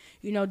if,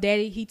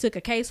 daddy, he took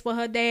a case for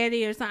her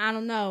daddy or something. I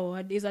don't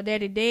know. Is her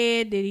daddy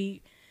dead? Did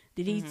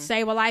he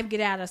save her life,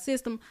 get out of the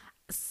system?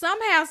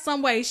 Somehow,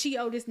 some way, she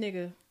owed this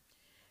nigga.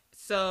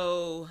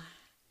 So,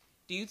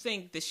 do you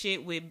think the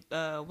shit with,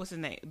 what's his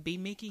name? B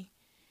Mickey?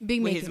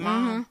 Big Mickey. With his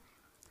mom?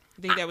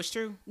 Think that was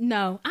true?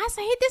 No. I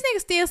say, this nigga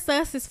still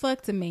sus as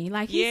fuck to me.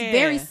 Like, he's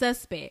very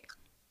suspect.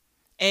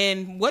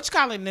 And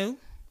whatchamacallit knew?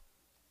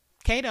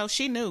 Kato,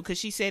 she knew because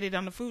she said it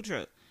on the food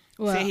truck.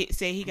 Well,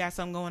 said he got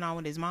something going on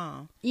with his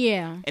mom.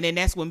 Yeah. And then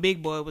that's when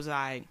Big Boy was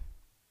like,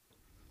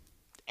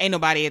 ain't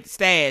nobody at the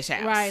stash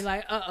house. Right,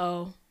 like,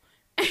 uh-oh.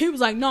 He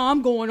was like, no,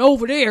 I'm going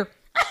over there.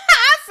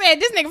 I said,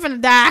 this nigga finna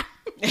die.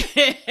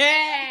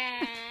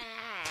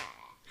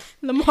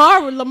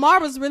 Lamar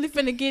was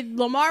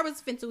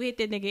finna hit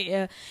that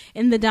nigga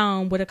in the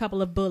dome with a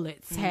couple of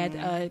bullets.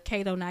 Had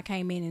Kato not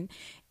came in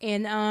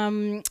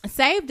and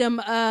saved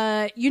him.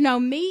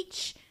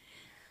 Meech,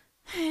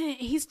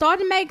 he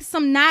started to make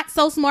some not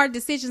so smart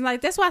decisions. Like,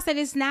 that's why I said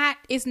it's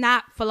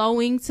not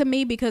flowing to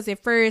me, because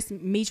at first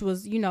Meech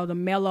was, the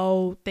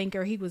mellow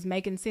thinker. He was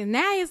making sense.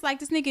 Now it's like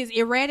this nigga is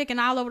erratic and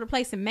all over the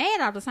place and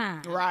mad all the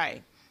time.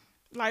 Right.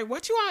 Like,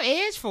 what you on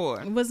edge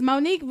for? Was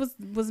Monique the,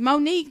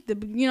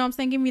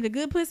 give me the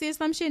good pussy or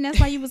some shit, and that's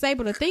why you was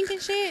able to think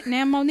and shit?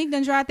 Now Monique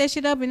done dried that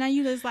shit up and now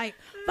you just like,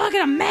 fuck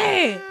it, I'm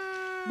mad.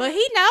 But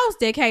he knows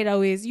that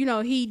Kato is,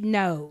 he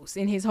knows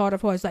in his heart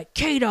of hearts, like,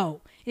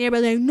 Kato. And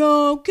everybody like,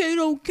 no,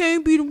 Kato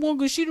can't be the one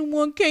because she the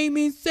one came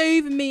in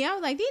saving me. I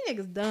was like, these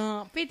niggas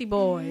dumb. 50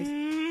 boys.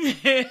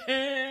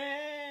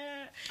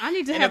 I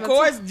need to have. And of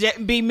course,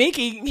 B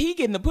Mickey, he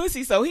getting the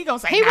pussy, so he gonna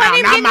say,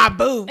 "No, not my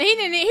boo." He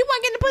wasn't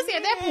getting the pussy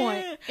at that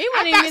point. He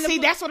wasn't even. See,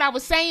 that's what I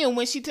was saying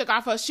when she took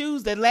off her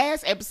shoes. The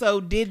last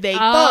episode, did they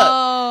fuck?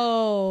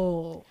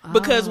 Oh,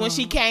 because when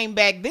she came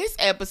back this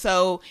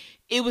episode,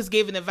 it was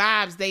giving the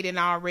vibes they done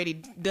already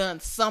done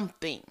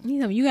something.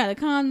 You got to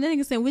come. The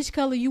nigga said, "Which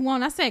color you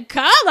want?" I said,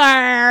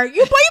 "Color."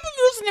 You been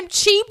using them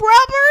cheap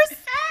rubbers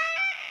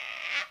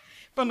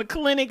from the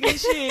clinic and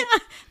shit.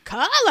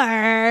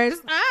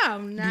 Colors. Oh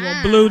no. You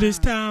want blue this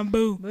time,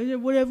 boo?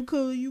 Whatever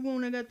color you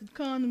want, I got the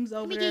condoms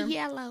over there. Let me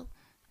get yellow.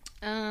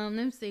 Let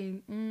me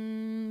see.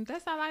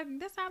 That's all I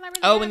really.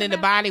 Oh, and then the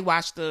body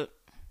washed up.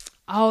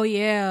 Oh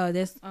yeah,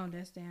 that's down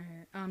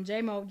here.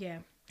 J-Mo, yeah.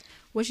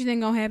 What you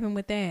think gonna happen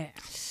with that?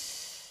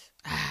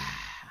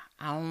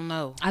 I don't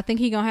know. I think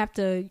he gonna have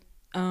to.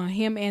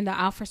 Him and the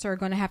officer are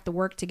gonna have to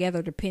work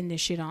together to pin this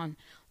shit on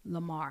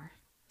Lamar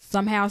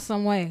somehow,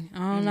 some way. I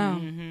don't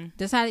know.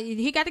 That's how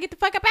he got to get the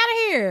fuck up out of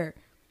here.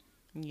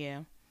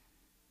 Yeah.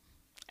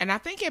 And I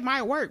think it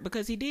might work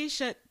because he did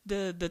shut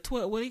the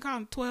 12, what do you call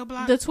them, 12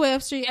 block? The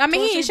 12th Street. I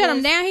mean, he didn't shut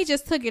them down. He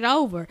just took it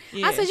over.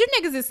 Yeah. I said, you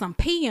niggas is some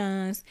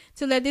peons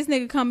to let this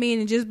nigga come in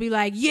and just be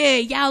like, yeah,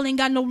 y'all ain't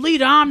got no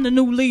leader. I'm the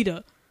new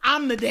leader.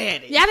 I'm the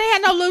daddy. Y'all didn't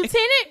have no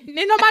lieutenant.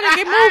 Didn't nobody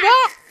get moved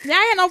up. Y'all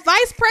had no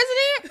vice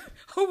president.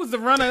 Who was the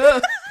runner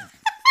up?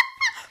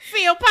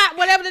 Phil Pot,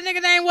 whatever the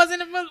nigga name was.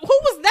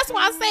 That's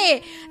why I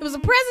said it was a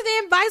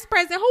president, vice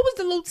president. Who was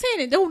the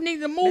lieutenant who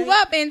needed to move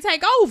up and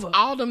take over?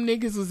 All them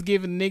niggas was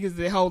giving niggas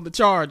that hold the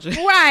charge.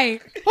 Right.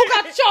 Who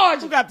got the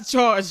charge? Who got the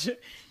charge?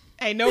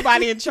 Ain't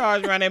nobody in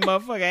charge around that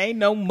motherfucker. Ain't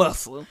no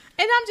muscle. And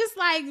I'm just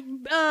like,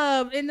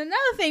 and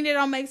another thing that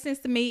don't make sense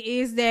to me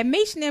is that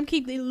Meech and them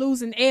keep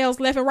losing L's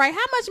left and right. How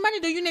much money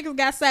do you niggas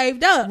got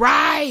saved up?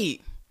 Right.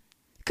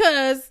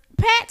 Because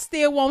Pat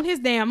still want his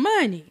damn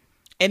money.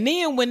 And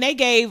then when they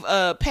gave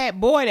Pat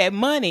Boy that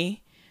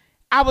money,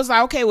 I was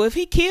like, okay, well, if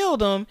he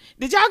killed him,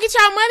 did y'all get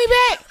y'all money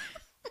back?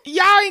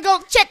 Y'all ain't go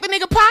check the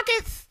nigga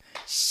pockets?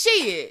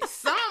 Shit,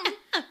 something.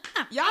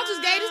 Y'all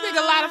just gave this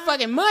nigga a lot of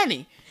fucking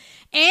money.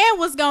 And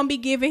was going to be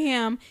giving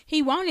him,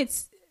 he wanted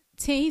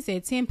 10, he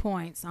said 10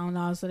 points. I don't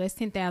know, so that's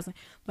 10,000.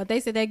 But they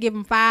said they give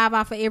him 5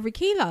 off of every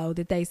kilo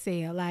that they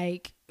sell,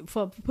 like,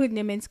 for putting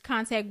them in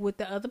contact with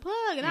the other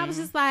plug. And I was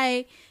just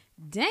like,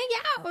 dang,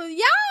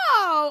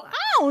 y'all, I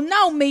don't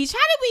know, Meech. How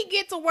did we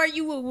get to where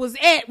you was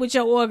at with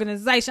your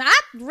organization? I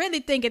really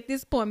think at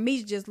this point,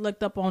 Meech just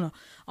looked up on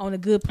a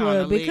good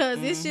plug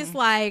because it's just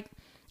like,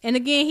 and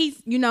again,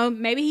 he's,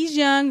 maybe he's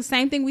young.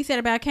 Same thing we said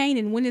about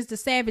Kanan. When is the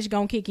savage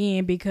gonna kick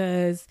in?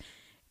 Because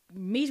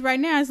Meech right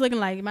now is looking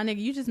like, my nigga,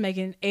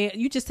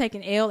 you just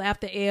taking L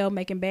after L,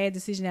 making bad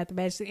decision after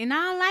bad decision, and I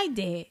don't like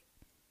that.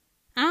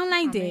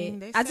 I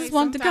mean, I just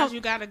want to go.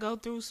 You got to go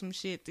through some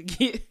shit to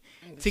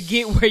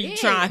get where you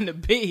trying to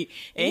be,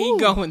 and he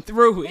going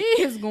through it.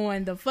 He is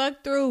going the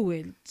fuck through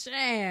it.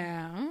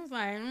 Damn. I was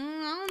like, I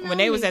don't know. When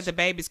they was at the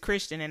baby's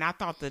Christian, and I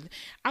thought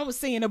I was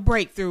seeing a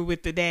breakthrough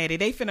with the daddy.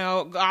 They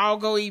finna all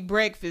go eat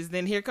breakfast.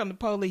 Then here come the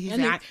police. He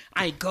said,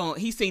 I ain't going.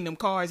 He seen them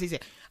cars. He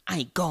said, I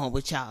ain't going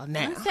with y'all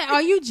now. I said,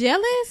 are you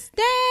jealous,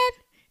 Dad?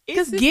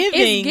 It's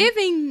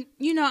giving.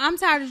 I'm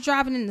tired of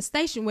driving in the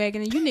station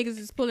wagon and you niggas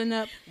is pulling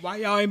up. Why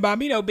y'all ain't buy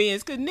me no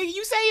Benz? Because, nigga,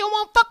 you say you don't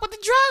want to fuck with the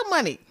drug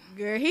money.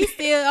 Girl, he's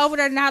still over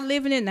there not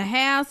living in the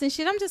house and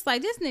shit. I'm just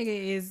like, this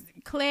nigga is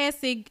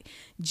classic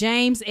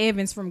James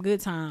Evans from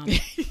Good Times.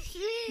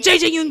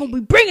 JJ, you ain't gonna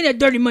be bringing that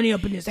dirty money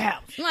up in this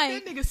house.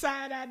 Like, that nigga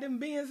side out them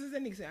Benzes.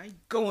 That nigga said, I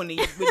ain't going to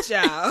eat with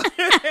y'all.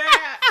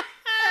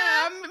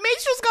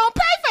 Meech was gonna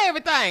pay for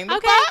everything.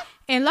 Okay.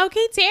 And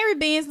low-key, Terry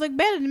Benz look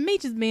better than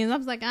Meech's Benz. I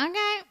was like,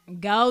 okay,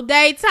 go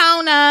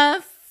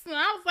Daytonas.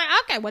 I was like,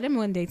 okay, well, them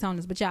wasn't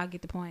Daytonas, but y'all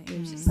get the point.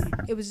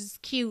 It was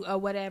just cute or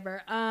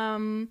whatever.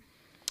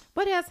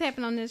 What else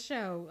happened on this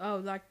show?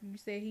 Oh, like you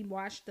said, he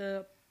washed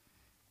up.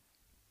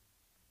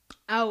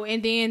 Oh,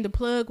 and then the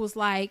plug was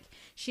like,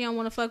 she don't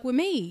want to fuck with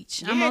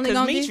Meech. Yeah,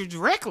 because Meech was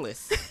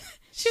reckless.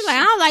 She's like,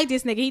 I don't like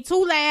this nigga. He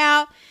too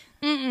loud.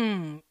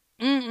 I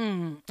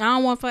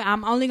don't want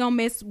I'm only gonna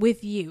mess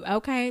with you,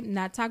 okay?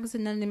 Not talking to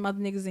none of them other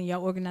niggas in your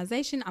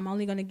organization. I'm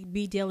only gonna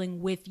be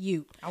dealing with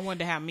you. I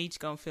wonder how Meech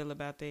gonna feel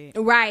about that.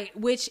 Right,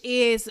 which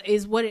is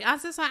what it. I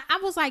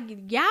was like,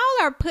 y'all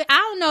are I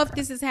don't know if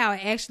this is how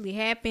it actually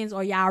happens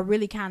or y'all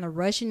really kind of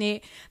rushing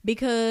it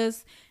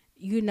because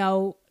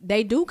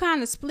they do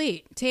kind of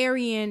split.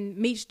 Terry and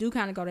Meech do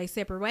kind of go their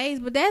separate ways,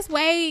 but that's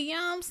way, you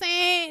know what I'm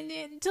saying,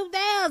 in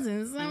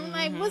 2000s. I'm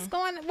like, what's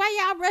going on?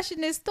 Why y'all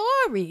rushing this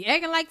story?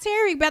 Acting like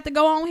Terry about to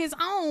go on his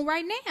own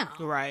right now.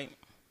 Right.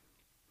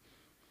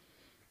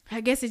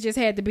 I guess it just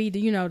had to be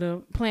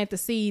to plant the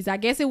seeds. I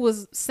guess it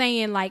was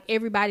saying like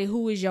everybody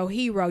who is your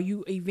hero,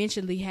 you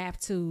eventually have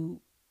to,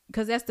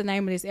 because that's the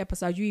name of this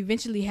episode, you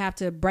eventually have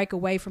to break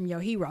away from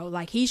your hero.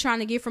 Like, he's trying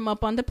to get from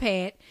up under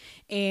Pat,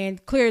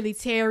 and clearly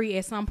Terry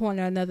at some point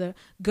or another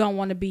gonna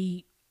want to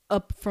be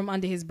up from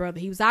under his brother.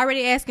 He was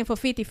already asking for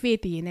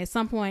 50-50, and at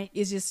some point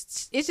it's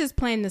just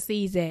planting the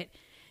seeds that,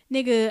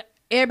 nigga,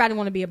 everybody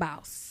want to be a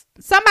boss.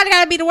 Somebody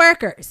gotta be the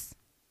workers.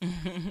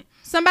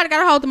 Somebody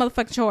gotta hold the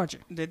motherfucking charger.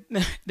 The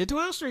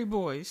 12th Street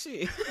boys,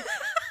 shit.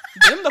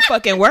 Them the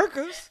fucking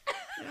workers.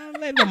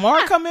 Let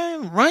Lamar come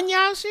in and run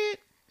y'all shit.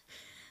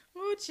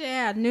 Oh,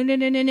 child.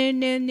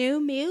 New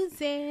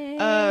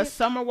music.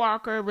 Summer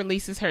Walker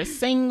releases her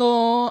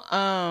single,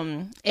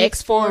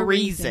 X for a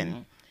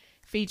Reason,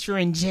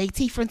 featuring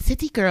JT from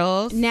City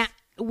Girls. Now,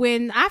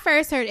 when I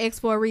first heard X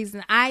for a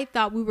Reason, I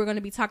thought we were going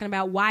to be talking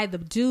about why the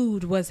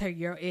dude was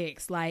your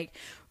ex. Like,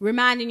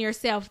 reminding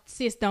yourself,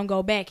 sis, don't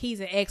go back.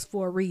 He's an ex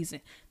for a reason.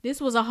 This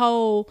was a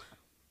whole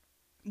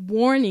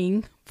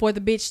warning for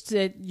the bitch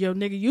that your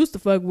nigga used to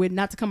fuck with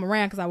not to come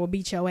around because I will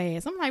beat your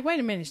ass. I'm like, wait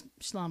a minute,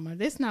 Shlummer.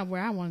 That's not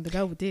where I wanted to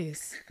go with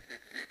this.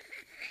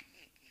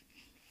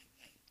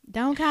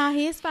 Don't call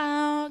his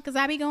phone because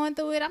I be going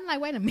through it. I'm like,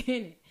 wait a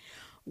minute.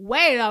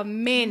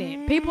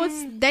 People,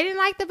 they didn't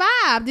like the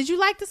vibe. Did you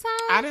like the song?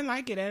 I didn't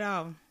like it at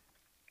all.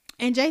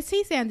 And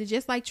JT sounded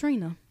just like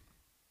Trina.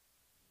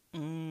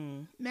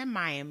 That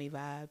Miami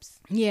vibes.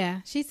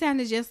 Yeah, she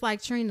sounded just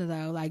like Trina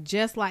though. Like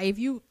just like if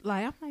you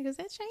like, I'm like, is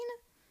that Trina?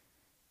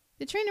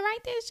 Did Trina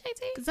write this,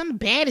 JT? Cause I'm the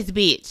baddest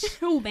bitch.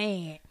 Who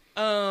bad?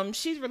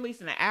 She's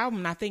releasing an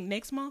album. I think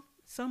next month.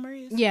 Summer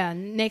is. Yeah,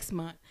 next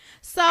month.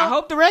 So I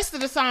hope the rest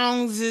of the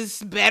songs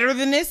is better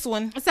than this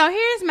one. So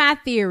here's my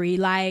theory.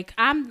 Like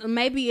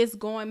maybe it's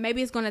going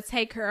to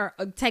take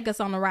us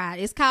on the ride.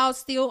 It's called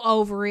Still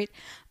Over It.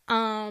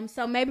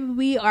 So maybe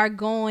we are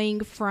going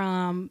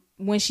from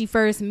when she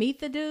first meet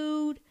the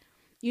dude,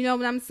 you know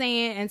what I'm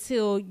saying,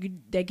 until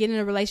they get in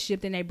a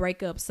relationship, then they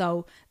break up.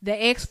 So the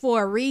X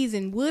for a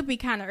Reason would be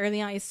kind of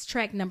early on. It's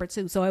track number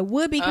 2. So it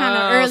would be kind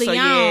of early on.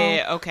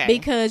 Yeah, okay.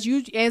 Because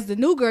you, as the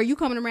new girl, you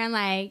coming around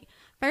like,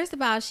 first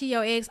of all, she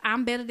your ex.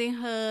 I'm better than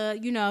her.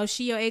 You know,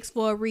 she your ex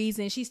for a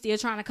reason. She's still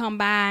trying to come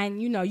by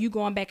and, you know, you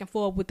going back and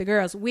forth with the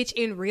girls, which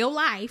in real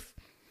life,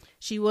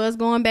 she was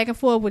going back and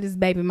forth with his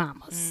baby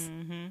mamas.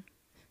 Mm-hmm.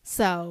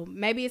 So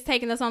maybe it's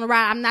taking us on the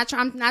ride. I'm not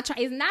trying.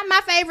 It's not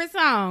my favorite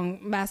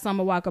song by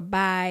Summer Walker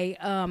by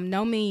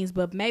no means,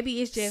 but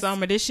maybe it's just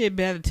Summer. This shit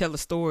better tell a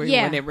story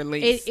when it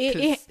released. It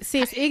needs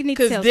to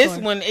tell this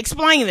story. One,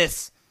 explain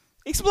this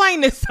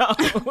song.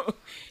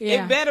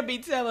 It better be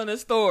telling a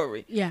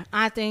story. Yeah,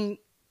 I think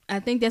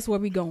that's where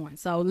we're going.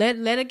 So let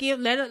her make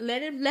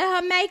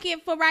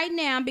it for right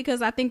now,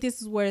 because I think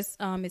this is where it's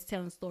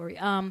telling a story.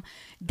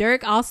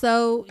 Dirk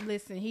also,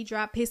 listen, he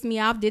dropped Piss Me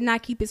Off, did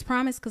not keep his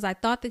promise, because I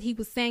thought that he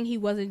was saying he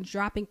wasn't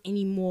dropping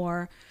any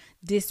more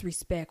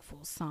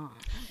disrespectful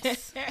songs.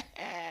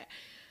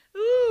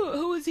 Ooh,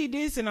 who is he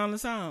dissing on the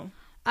song?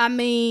 I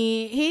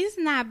mean, he's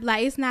not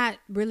like, it's not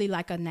really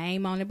like a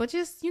name on it, but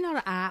just, you know,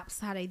 the ops,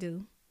 how they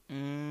do.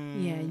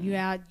 Yeah, you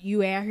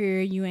out here,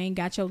 you ain't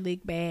got your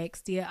lick back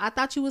still. I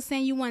thought you was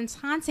saying you wasn't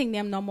taunting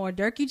them no more,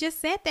 Dirk. You just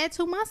said that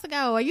 2 months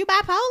ago. Are you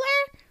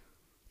bipolar?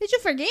 Did you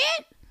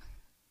forget?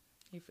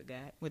 He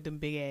forgot with them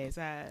big ass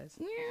eyes.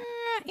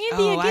 Yeah,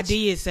 India. I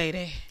did say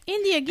that.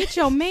 India, get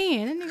your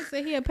man. That nigga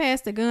said he'll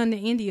pass the gun to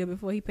India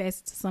before he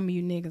passes it to some of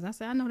you niggas. I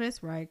said, I know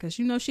that's right, because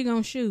you know she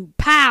gonna shoot.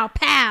 Pow,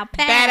 pow,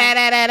 pow.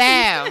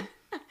 Ba-da-da-da-da.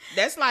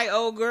 That's like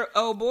old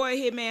boy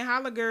Hitman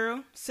Holla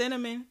Girl,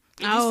 Cinnamon.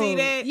 Did you see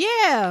that?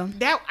 Yeah.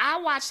 That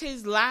I watched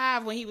his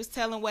live when he was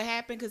telling what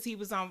happened, because he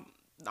was on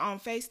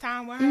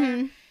FaceTime with her.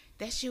 Mm-hmm.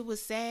 That shit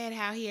was sad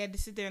how he had to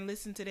sit there and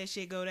listen to that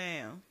shit go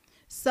down.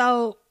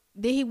 So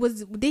did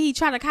he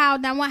try to call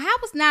 911? How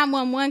was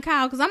 911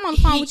 call? Because I'm on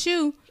the phone with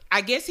you.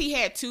 I guess he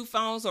had 2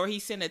 phones, or he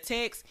sent a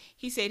text.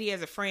 He said he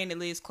has a friend that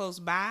lives close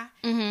by,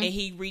 and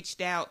he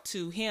reached out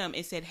to him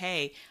and said,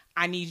 hey,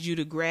 I need you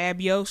to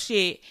grab your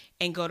shit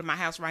and go to my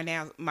house right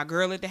now. My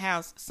girl at the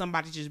house,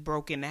 somebody just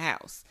broke in the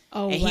house.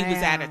 Oh, and he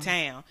was out of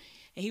town.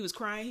 And he was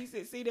crying. He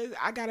said, see,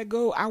 I got to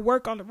go. I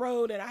work on the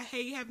road, and I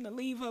hate having to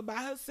leave her by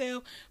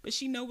herself. But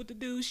she know what to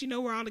do. She know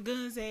where all the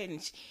guns at.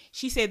 And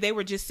she said they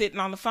were just sitting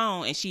on the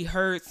phone, and she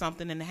heard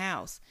something in the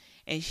house.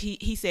 And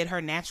he said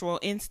her natural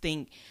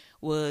instinct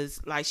was,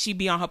 like, she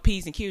be on her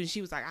P's and Q's. And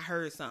she was like, I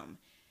heard something.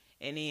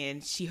 And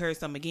then she heard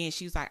something again.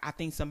 She was like, I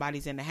think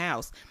somebody's in the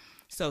house.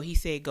 So he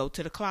said, go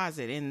to the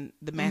closet in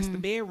the master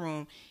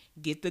bedroom,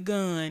 get the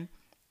gun,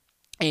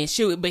 and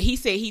shoot it. But he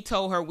said he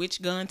told her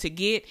which gun to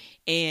get,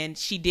 and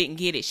she didn't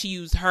get it. She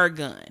used her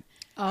gun,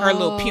 her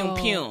little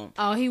pum.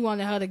 Oh, he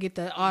wanted her to get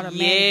the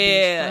automatic.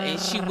 Yeah,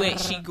 and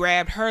she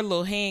grabbed her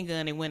little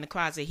handgun and went in the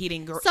closet. He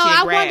didn't go. So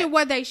I wonder,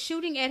 were they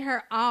shooting at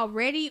her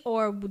already,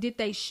 or did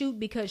they shoot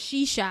because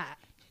she shot?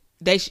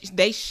 They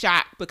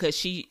shot because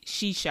she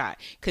shot,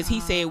 because he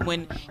said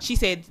when she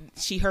said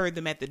she heard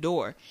them at the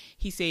door,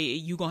 he said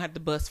you gonna have to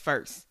bust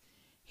first.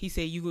 He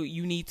said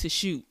you need to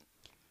shoot,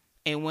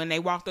 and when they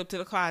walked up to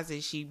the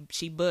closet, she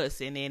bust,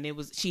 and then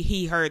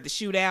he heard the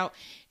shootout,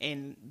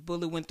 and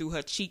bullet went through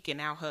her cheek and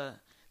out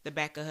the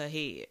back of her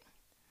head.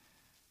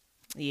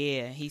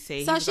 Yeah, he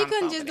said. So she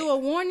couldn't just do a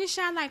warning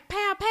shot like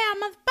pow pow,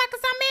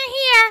 motherfuckers, I'm in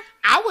here.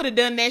 I would have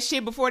done that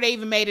shit before they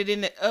even made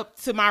it up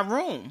to my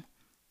room.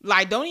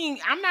 Like,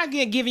 I'm not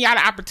giving y'all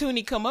the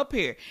opportunity to come up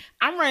here.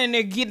 I'm running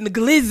there getting the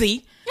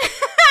glizzy.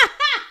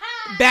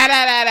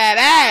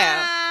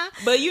 Da-da-da-da-da.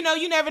 But, you know,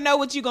 you never know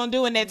what you're going to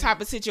do in that type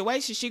of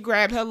situation. She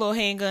grabbed her little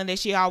handgun that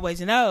she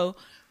always know.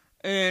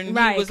 And he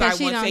was like,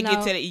 once they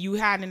get to you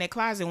hide in that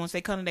closet. Once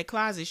they come to that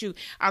closet, shoot.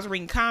 I was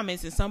reading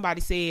comments and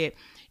somebody said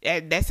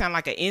that sounded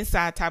like an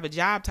inside type of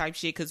job type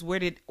shit. Because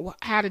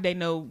how did they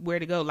know where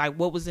to go? Like,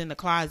 what was in the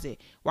closet?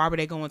 Why were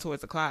they going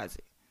towards the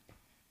closet?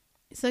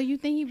 So you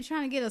think he was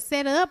trying to get her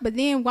set up, but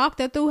then walked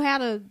her through how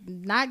to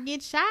not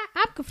get shot?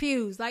 I'm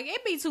confused. Like,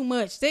 it be too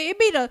much. It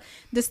be the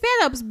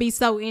setups be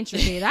so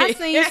intricate. I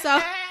seen so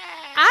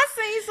I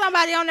seen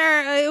somebody on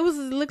there. It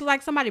looked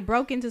like somebody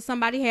broke into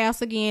somebody's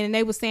house again, and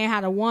they was saying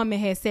how the woman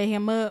had set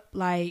him up,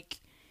 like.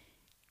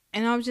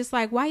 And I was just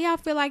like, why y'all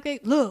feel like they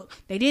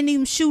didn't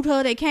even shoot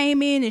her. They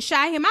came in and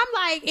shot him. I'm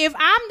like, if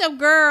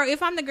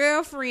I'm the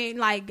girlfriend,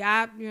 like,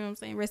 God, you know what I'm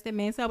saying, rest that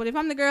man's soul. But if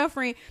I'm the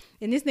girlfriend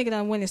and this nigga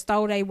done went and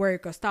stole their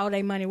work or stole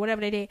their money,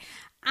 whatever they did,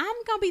 I'm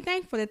going to be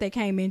thankful that they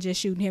came in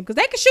just shooting him. Because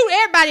they can shoot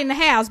everybody in the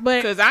house,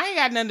 but. Because I ain't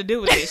got nothing to do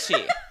with this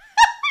shit.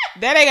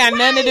 That ain't got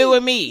nothing to do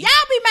with me. Y'all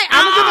be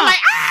I'm just like,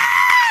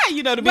 ah!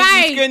 You know, the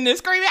bitch is getting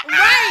screaming,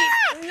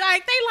 ah! Right.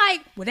 Like, they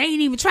like, well, they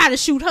ain't even try to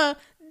shoot her.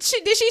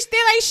 Did she steal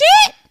ain't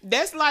shit?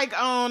 That's like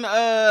on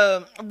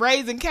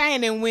Raising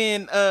Kanan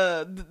when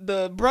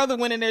the brother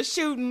went in there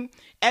shooting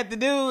at the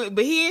dude,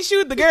 but he didn't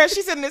shoot the girl.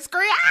 She sitting there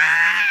screaming.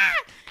 Ah!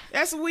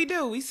 That's what we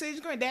do. We see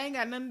screaming. They ain't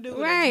got nothing to do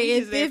with it. We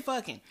just there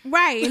fucking.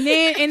 Right, and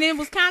then it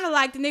was kind of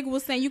like the nigga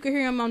was saying. You could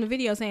hear him on the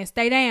video saying,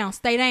 "Stay down,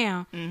 stay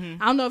down."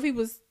 Mm-hmm. I don't know if he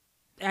was.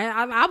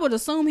 I would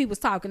assume he was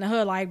talking to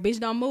her like, bitch,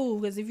 don't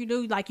move, because if you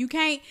do, like, you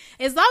can't,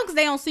 as long as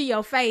they don't see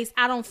your face,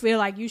 I don't feel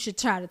like you should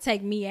try to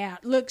take me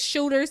out. Look,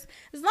 shooters,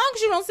 as long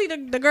as you don't see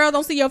the girl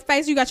don't see your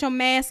face, you got your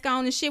mask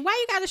on and shit, why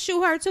you gotta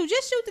shoot her too?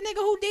 Just shoot the nigga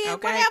who did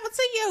whatever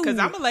to you. Because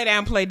I'm gonna lay down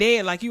and play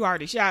dead like you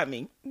already shot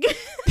me. They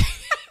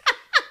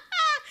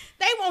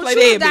want play you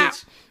dead, to die.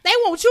 Bitch. They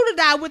want you to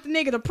die with the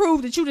nigga to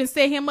prove that you didn't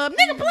set him up.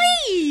 Nigga,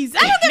 please. I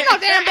don't think no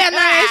damn bad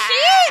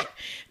that shit.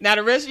 Now,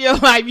 the rest of your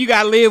life, you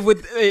got to live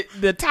with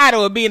the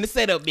title of being the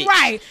setup bitch.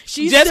 Right.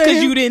 Just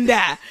because you didn't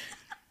die.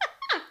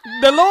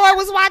 The Lord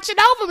was watching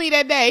over me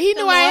that day. He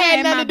knew I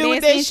had nothing to do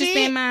with that shit.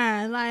 In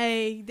mind.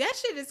 Like, that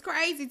shit is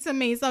crazy to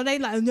me. So they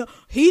like, no,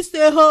 he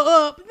set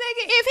her up. Nigga,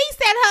 if he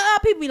set her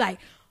up, he'd be like,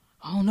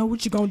 I don't know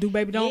what you gonna do,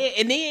 baby. Don't. Yeah,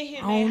 and then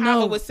him and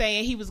Holla was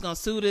saying he was gonna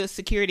sue the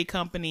security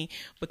company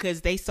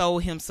because they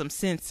sold him some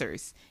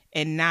sensors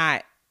and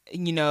not,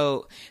 you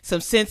know,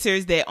 some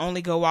sensors that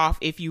only go off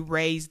if you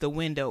raise the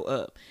window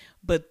up.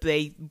 But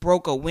they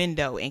broke a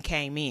window and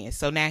came in,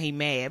 so now he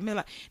mad. I'm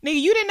like, nigga,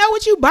 you didn't know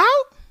what you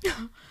bought?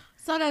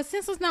 So the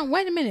sensors don't.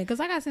 Wait a minute, because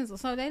I got sensors.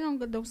 So the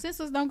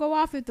sensors don't go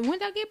off if the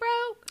window get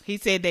broke. He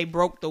said they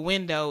broke the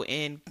window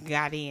and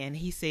got in.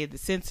 He said the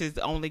sensors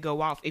only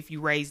go off if you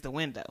raise the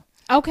window.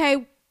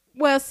 Okay,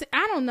 well,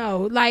 I don't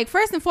know. Like,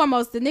 first and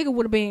foremost, the nigga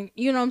would have been,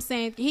 you know what I'm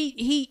saying?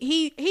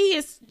 He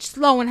is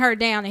slowing her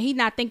down, and he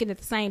not thinking at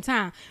the same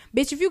time.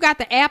 Bitch, if you got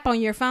the app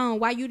on your phone,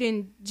 why you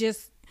didn't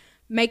just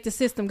make the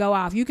system go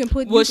off? You can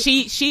put. Well,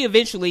 she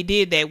eventually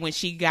did that when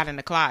she got in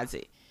the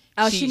closet.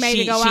 Oh, she made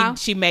it go off?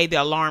 She made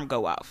the alarm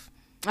go off.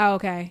 Oh,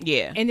 okay.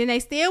 Yeah. And then they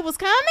still was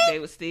coming? They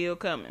was still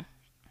coming.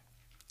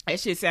 That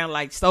shit sounded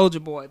like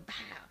Soulja Boy. Bow,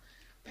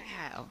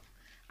 bow.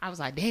 I was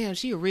like, damn,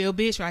 she a real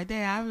bitch right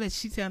there. I let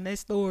she tell that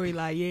story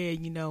like, yeah,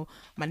 you know,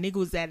 my nigga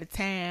was out of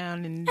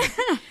town and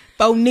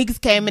 4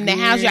 niggas came in the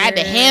house. You had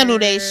to handle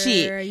that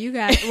shit. You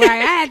got right. I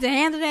had to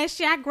handle that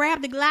shit. I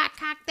grabbed the Glock,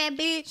 cocked that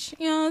bitch.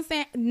 You know what I'm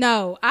saying?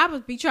 No, I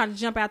would be trying to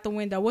jump out the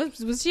window.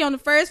 Was she on the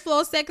first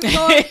floor, second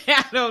floor?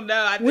 I don't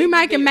know. We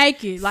might can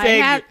make it.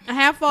 Like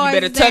how far?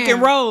 You better tuck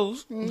and roll.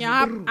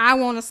 Yeah, I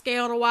want to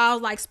scale the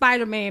walls like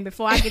Spider-Man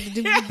before I get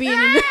to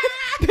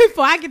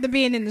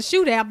being in the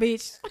shootout,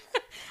 bitch.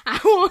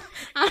 I'm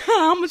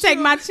gonna take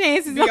my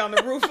chances. Be on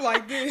the roof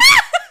like this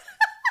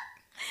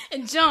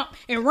and jump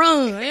and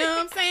run. You know what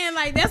I'm saying?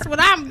 Like that's what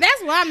I'm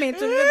into.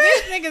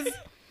 These niggas,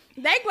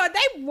 they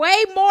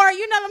way more.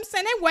 You know what I'm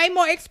saying? They way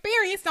more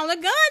experienced on the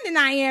gun than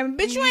I am.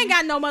 Bitch, you ain't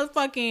got no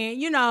motherfucking,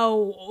 you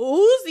know,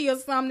 Uzi or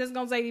something that's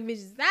gonna take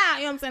these bitches out.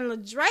 You know what I'm saying?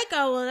 Little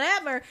Draco,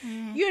 whatever.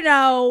 You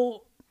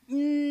know.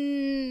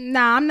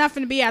 Nah, I'm not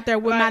finna be out there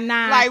with my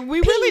 9. Like,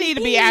 we really need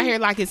to be out here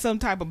like in some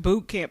type of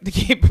boot camp to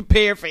get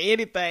prepared for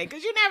anything,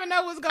 because you never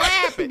know what's gonna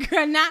happen.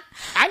 Girl,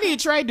 I need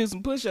Trey to do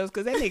some push-ups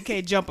because that nigga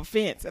can't jump a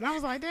fence, and I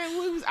was like, damn,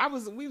 we was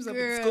up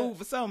in school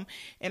for something,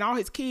 and all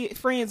his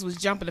friends was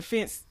jumping the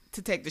fence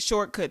to take the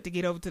shortcut to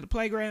get over to the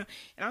playground,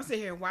 and I'm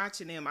sitting here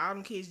watching them, all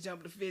them kids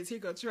jumping the fence. Here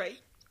go Trey.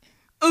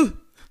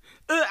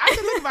 I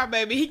said, look at my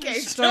baby. He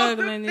can't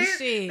struggling and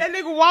shit. That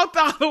nigga walked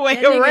all the way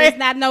that around. Nigga is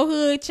not no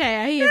hood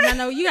child. He is not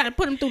no. You got to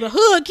put him through the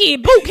hood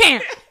kid boot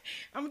camp.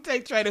 I'm gonna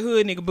take Trey to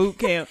hood nigga boot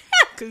camp,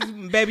 cause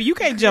baby, you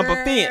can't jump a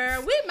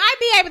fence. We might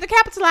be able to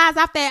capitalize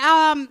off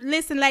that.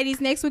 Listen, ladies,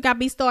 next week I'll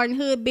be starting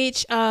hood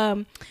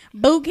bitch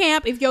boot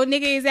camp. If your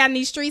nigga is out in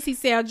these streets, he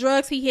sell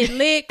drugs, he hit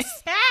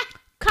licks.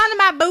 Come to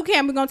my boot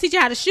camp. We're gonna teach you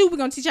how to shoot. We're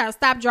gonna teach you how to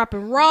stop, drop,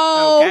 and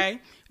roll.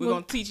 Okay. We're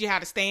going to teach you how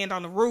to stand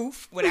on the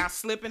roof without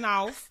slipping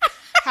off.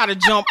 How to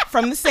jump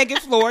from the second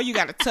floor. You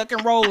got to tuck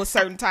and roll a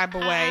certain type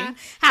of way.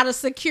 How to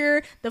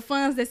secure the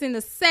funds that's in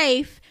the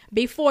safe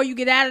before you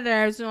get out of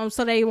there,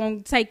 so they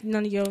won't take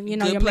none of your, you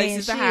know, good your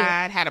places to shit.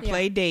 hide. How to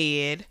play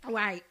dead.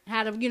 Right.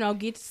 How to, you know,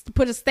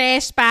 put a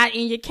stash spot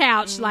in your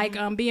couch like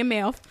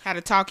BMF. How to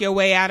talk your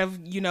way out of,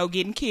 you know,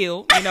 getting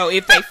killed. You know,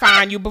 if they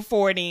find you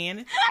before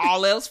then,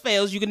 all else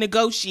fails, you can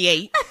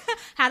negotiate.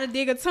 How to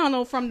dig a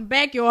tunnel from the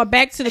backyard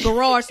back to the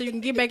garage so you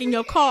can get back in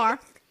your car.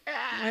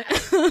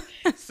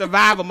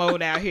 Survival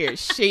mode out here.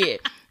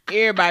 Shit.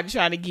 Everybody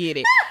trying to get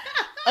it.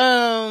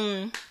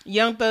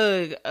 Young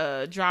Thug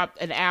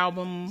dropped an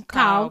album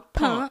called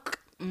Punk.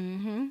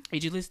 Mm-hmm.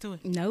 Did you listen to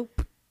it?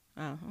 Nope.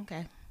 Oh,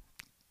 okay.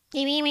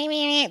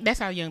 That's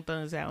how Young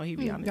Thug sound. He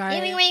be on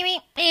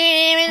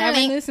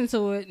Haven't listened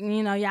to it.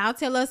 You know, y'all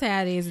tell us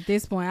how it is at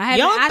this point.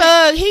 Young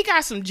Thug, he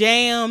got some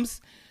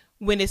jams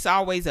when it's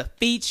always a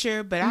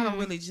feature, but I don't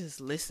really just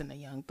listen to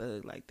Young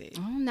Thug like that.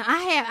 Oh no,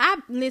 I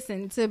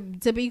listened to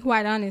be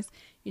quite honest.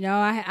 You know,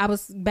 I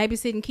was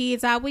babysitting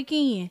kids all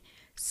weekend,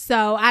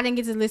 so I didn't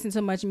get to listen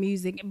to much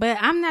music. But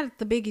I'm not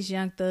the biggest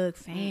Young Thug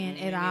fan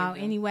at all,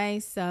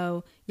 anyway.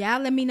 So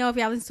y'all let me know if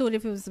y'all listen to it.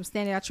 If it was some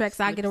standout tracks,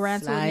 I'll get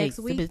around to it next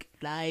week.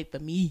 Slide for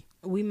me.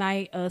 We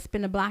might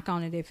spin a block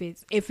on it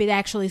if it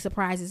actually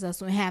surprises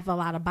us and have a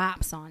lot of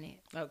bops on it.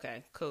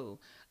 Okay, cool.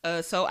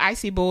 So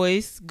Icy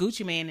Boys,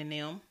 Gucci Man and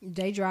them.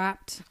 They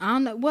dropped. I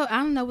don't know. Well,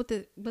 I don't know what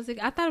was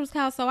it. I thought it was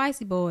called So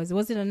Icy Boys.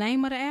 Was it the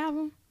name of the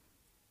album?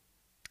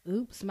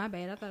 Oops, my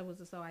bad. I thought it was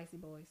the So Icy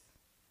Boys.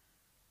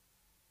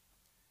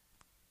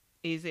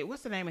 Is it?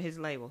 What's the name of his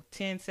label?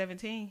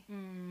 1017.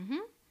 Mm-hmm.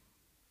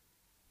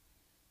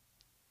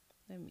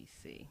 Let me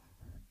see.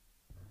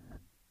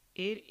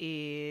 It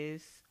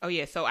is. Oh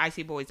yeah, So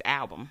Icy Boys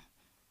album.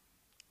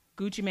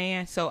 Gucci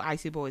Man, So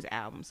Icy Boys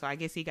album. So I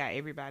guess he got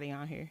everybody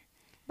on here.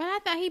 But I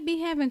thought he'd be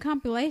having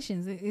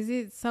compilations. Is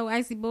it So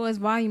Icy Boys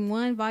Volume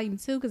 1, Volume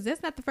 2? Because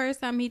that's not the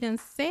first time he done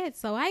said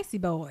So Icy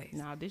Boys.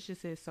 No, this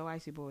just says So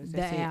Icy Boys.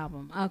 That's the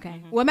album. Okay.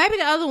 Mm-hmm. Well, maybe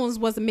the other ones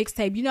was a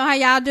mixtape. You know how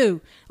y'all do.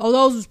 Oh,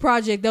 those was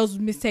project. Those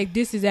was mixtape.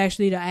 This is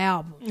actually the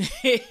album.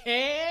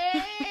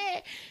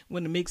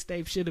 When the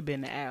mixtape should have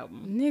been the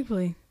album.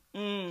 Nickly.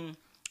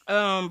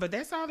 But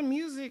that's all the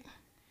music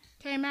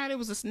came out. It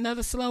was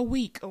another slow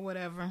week or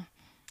whatever.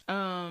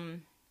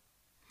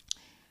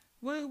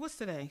 What's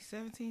today?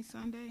 17th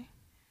Sunday?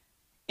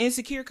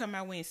 Insecure come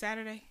out when?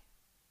 Saturday?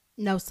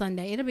 No,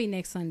 Sunday. It'll be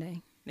next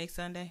Sunday. Next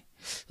Sunday?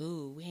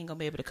 Ooh, we ain't gonna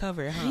be able to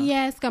cover it, huh?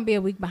 Yeah, it's gonna be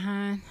a week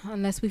behind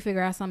unless we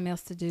figure out something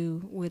else to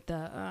do with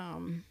the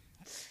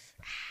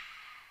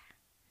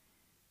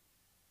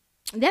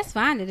That's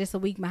fine that it's a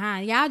week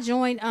behind. Y'all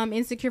join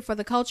Insecure for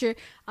the Culture.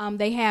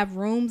 They have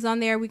rooms on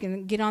there. We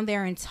can get on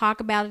there and talk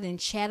about it and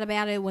chat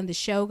about it when the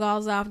show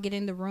goes off. Get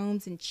in the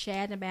rooms and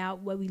chat about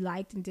what we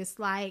liked and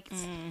disliked.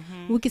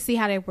 We can see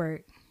how that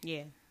work.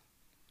 Yeah.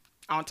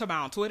 On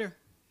Twitter?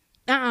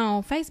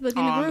 Facebook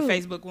in the group. On the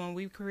Facebook one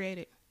we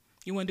created.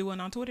 You want to do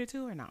one on Twitter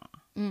too or not?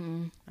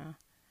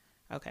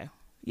 Okay.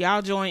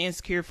 Y'all join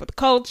Insecure for the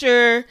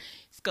Culture.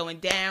 It's going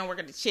down. We're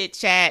going to chit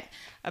chat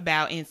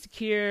about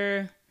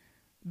Insecure.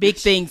 Big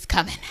things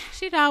coming.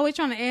 She'd always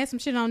trying to add some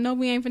shit on. No,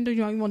 we ain't finna do.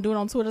 You want to do it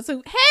on Twitter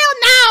too? Hell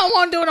no, I don't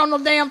want to do it on no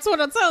damn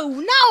Twitter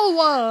too.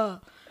 No,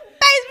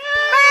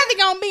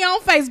 Facebook gonna be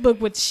on Facebook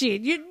with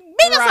shit. You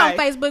beat us on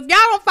Facebook. Y'all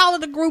don't follow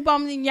the group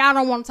on me. Y'all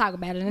don't want to talk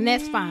about it, and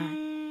that's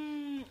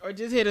fine. Or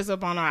just hit us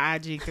up on our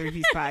IG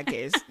 3Piece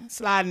Podcast.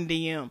 Slide in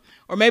DM,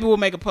 or maybe we'll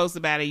make a post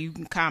about it. You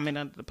can comment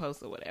under the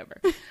post or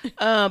whatever.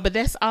 But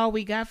that's all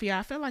we got for y'all.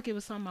 I felt like it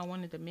was something I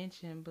wanted to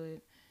mention,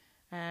 but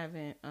I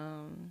haven't.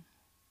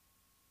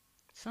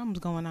 Something's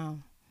going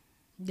on.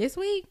 This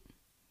week?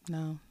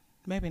 No,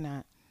 maybe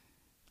not.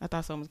 I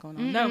thought something was going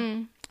on.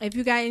 No. If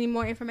you got any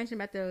more information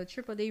about the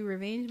Triple D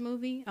Revenge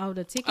movie,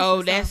 the tickets.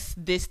 Oh, that's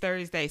this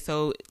Thursday.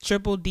 So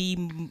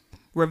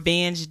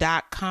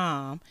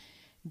tripledrevenge.com.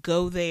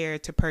 Go there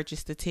to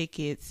purchase the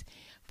tickets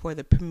for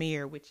the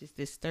premiere, which is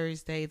this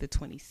Thursday, the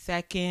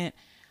 22nd.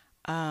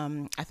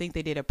 I think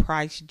they did a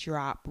price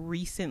drop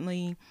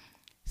recently.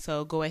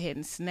 So go ahead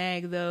and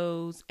snag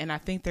those. And I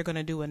think they're going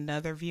to do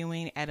another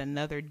viewing at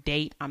another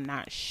date. I'm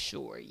not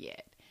sure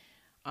yet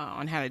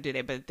on how to do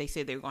that. But they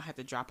said they were going to have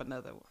to drop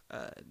another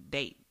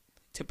date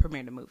to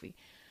premiere the movie.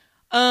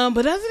 But other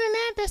than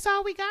that, that's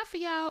all we got for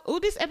y'all. Oh,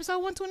 this episode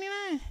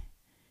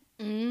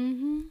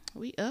 129.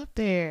 We up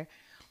there.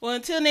 Well,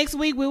 until next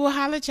week, we will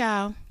holler at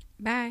y'all.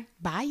 Bye.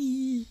 Bye.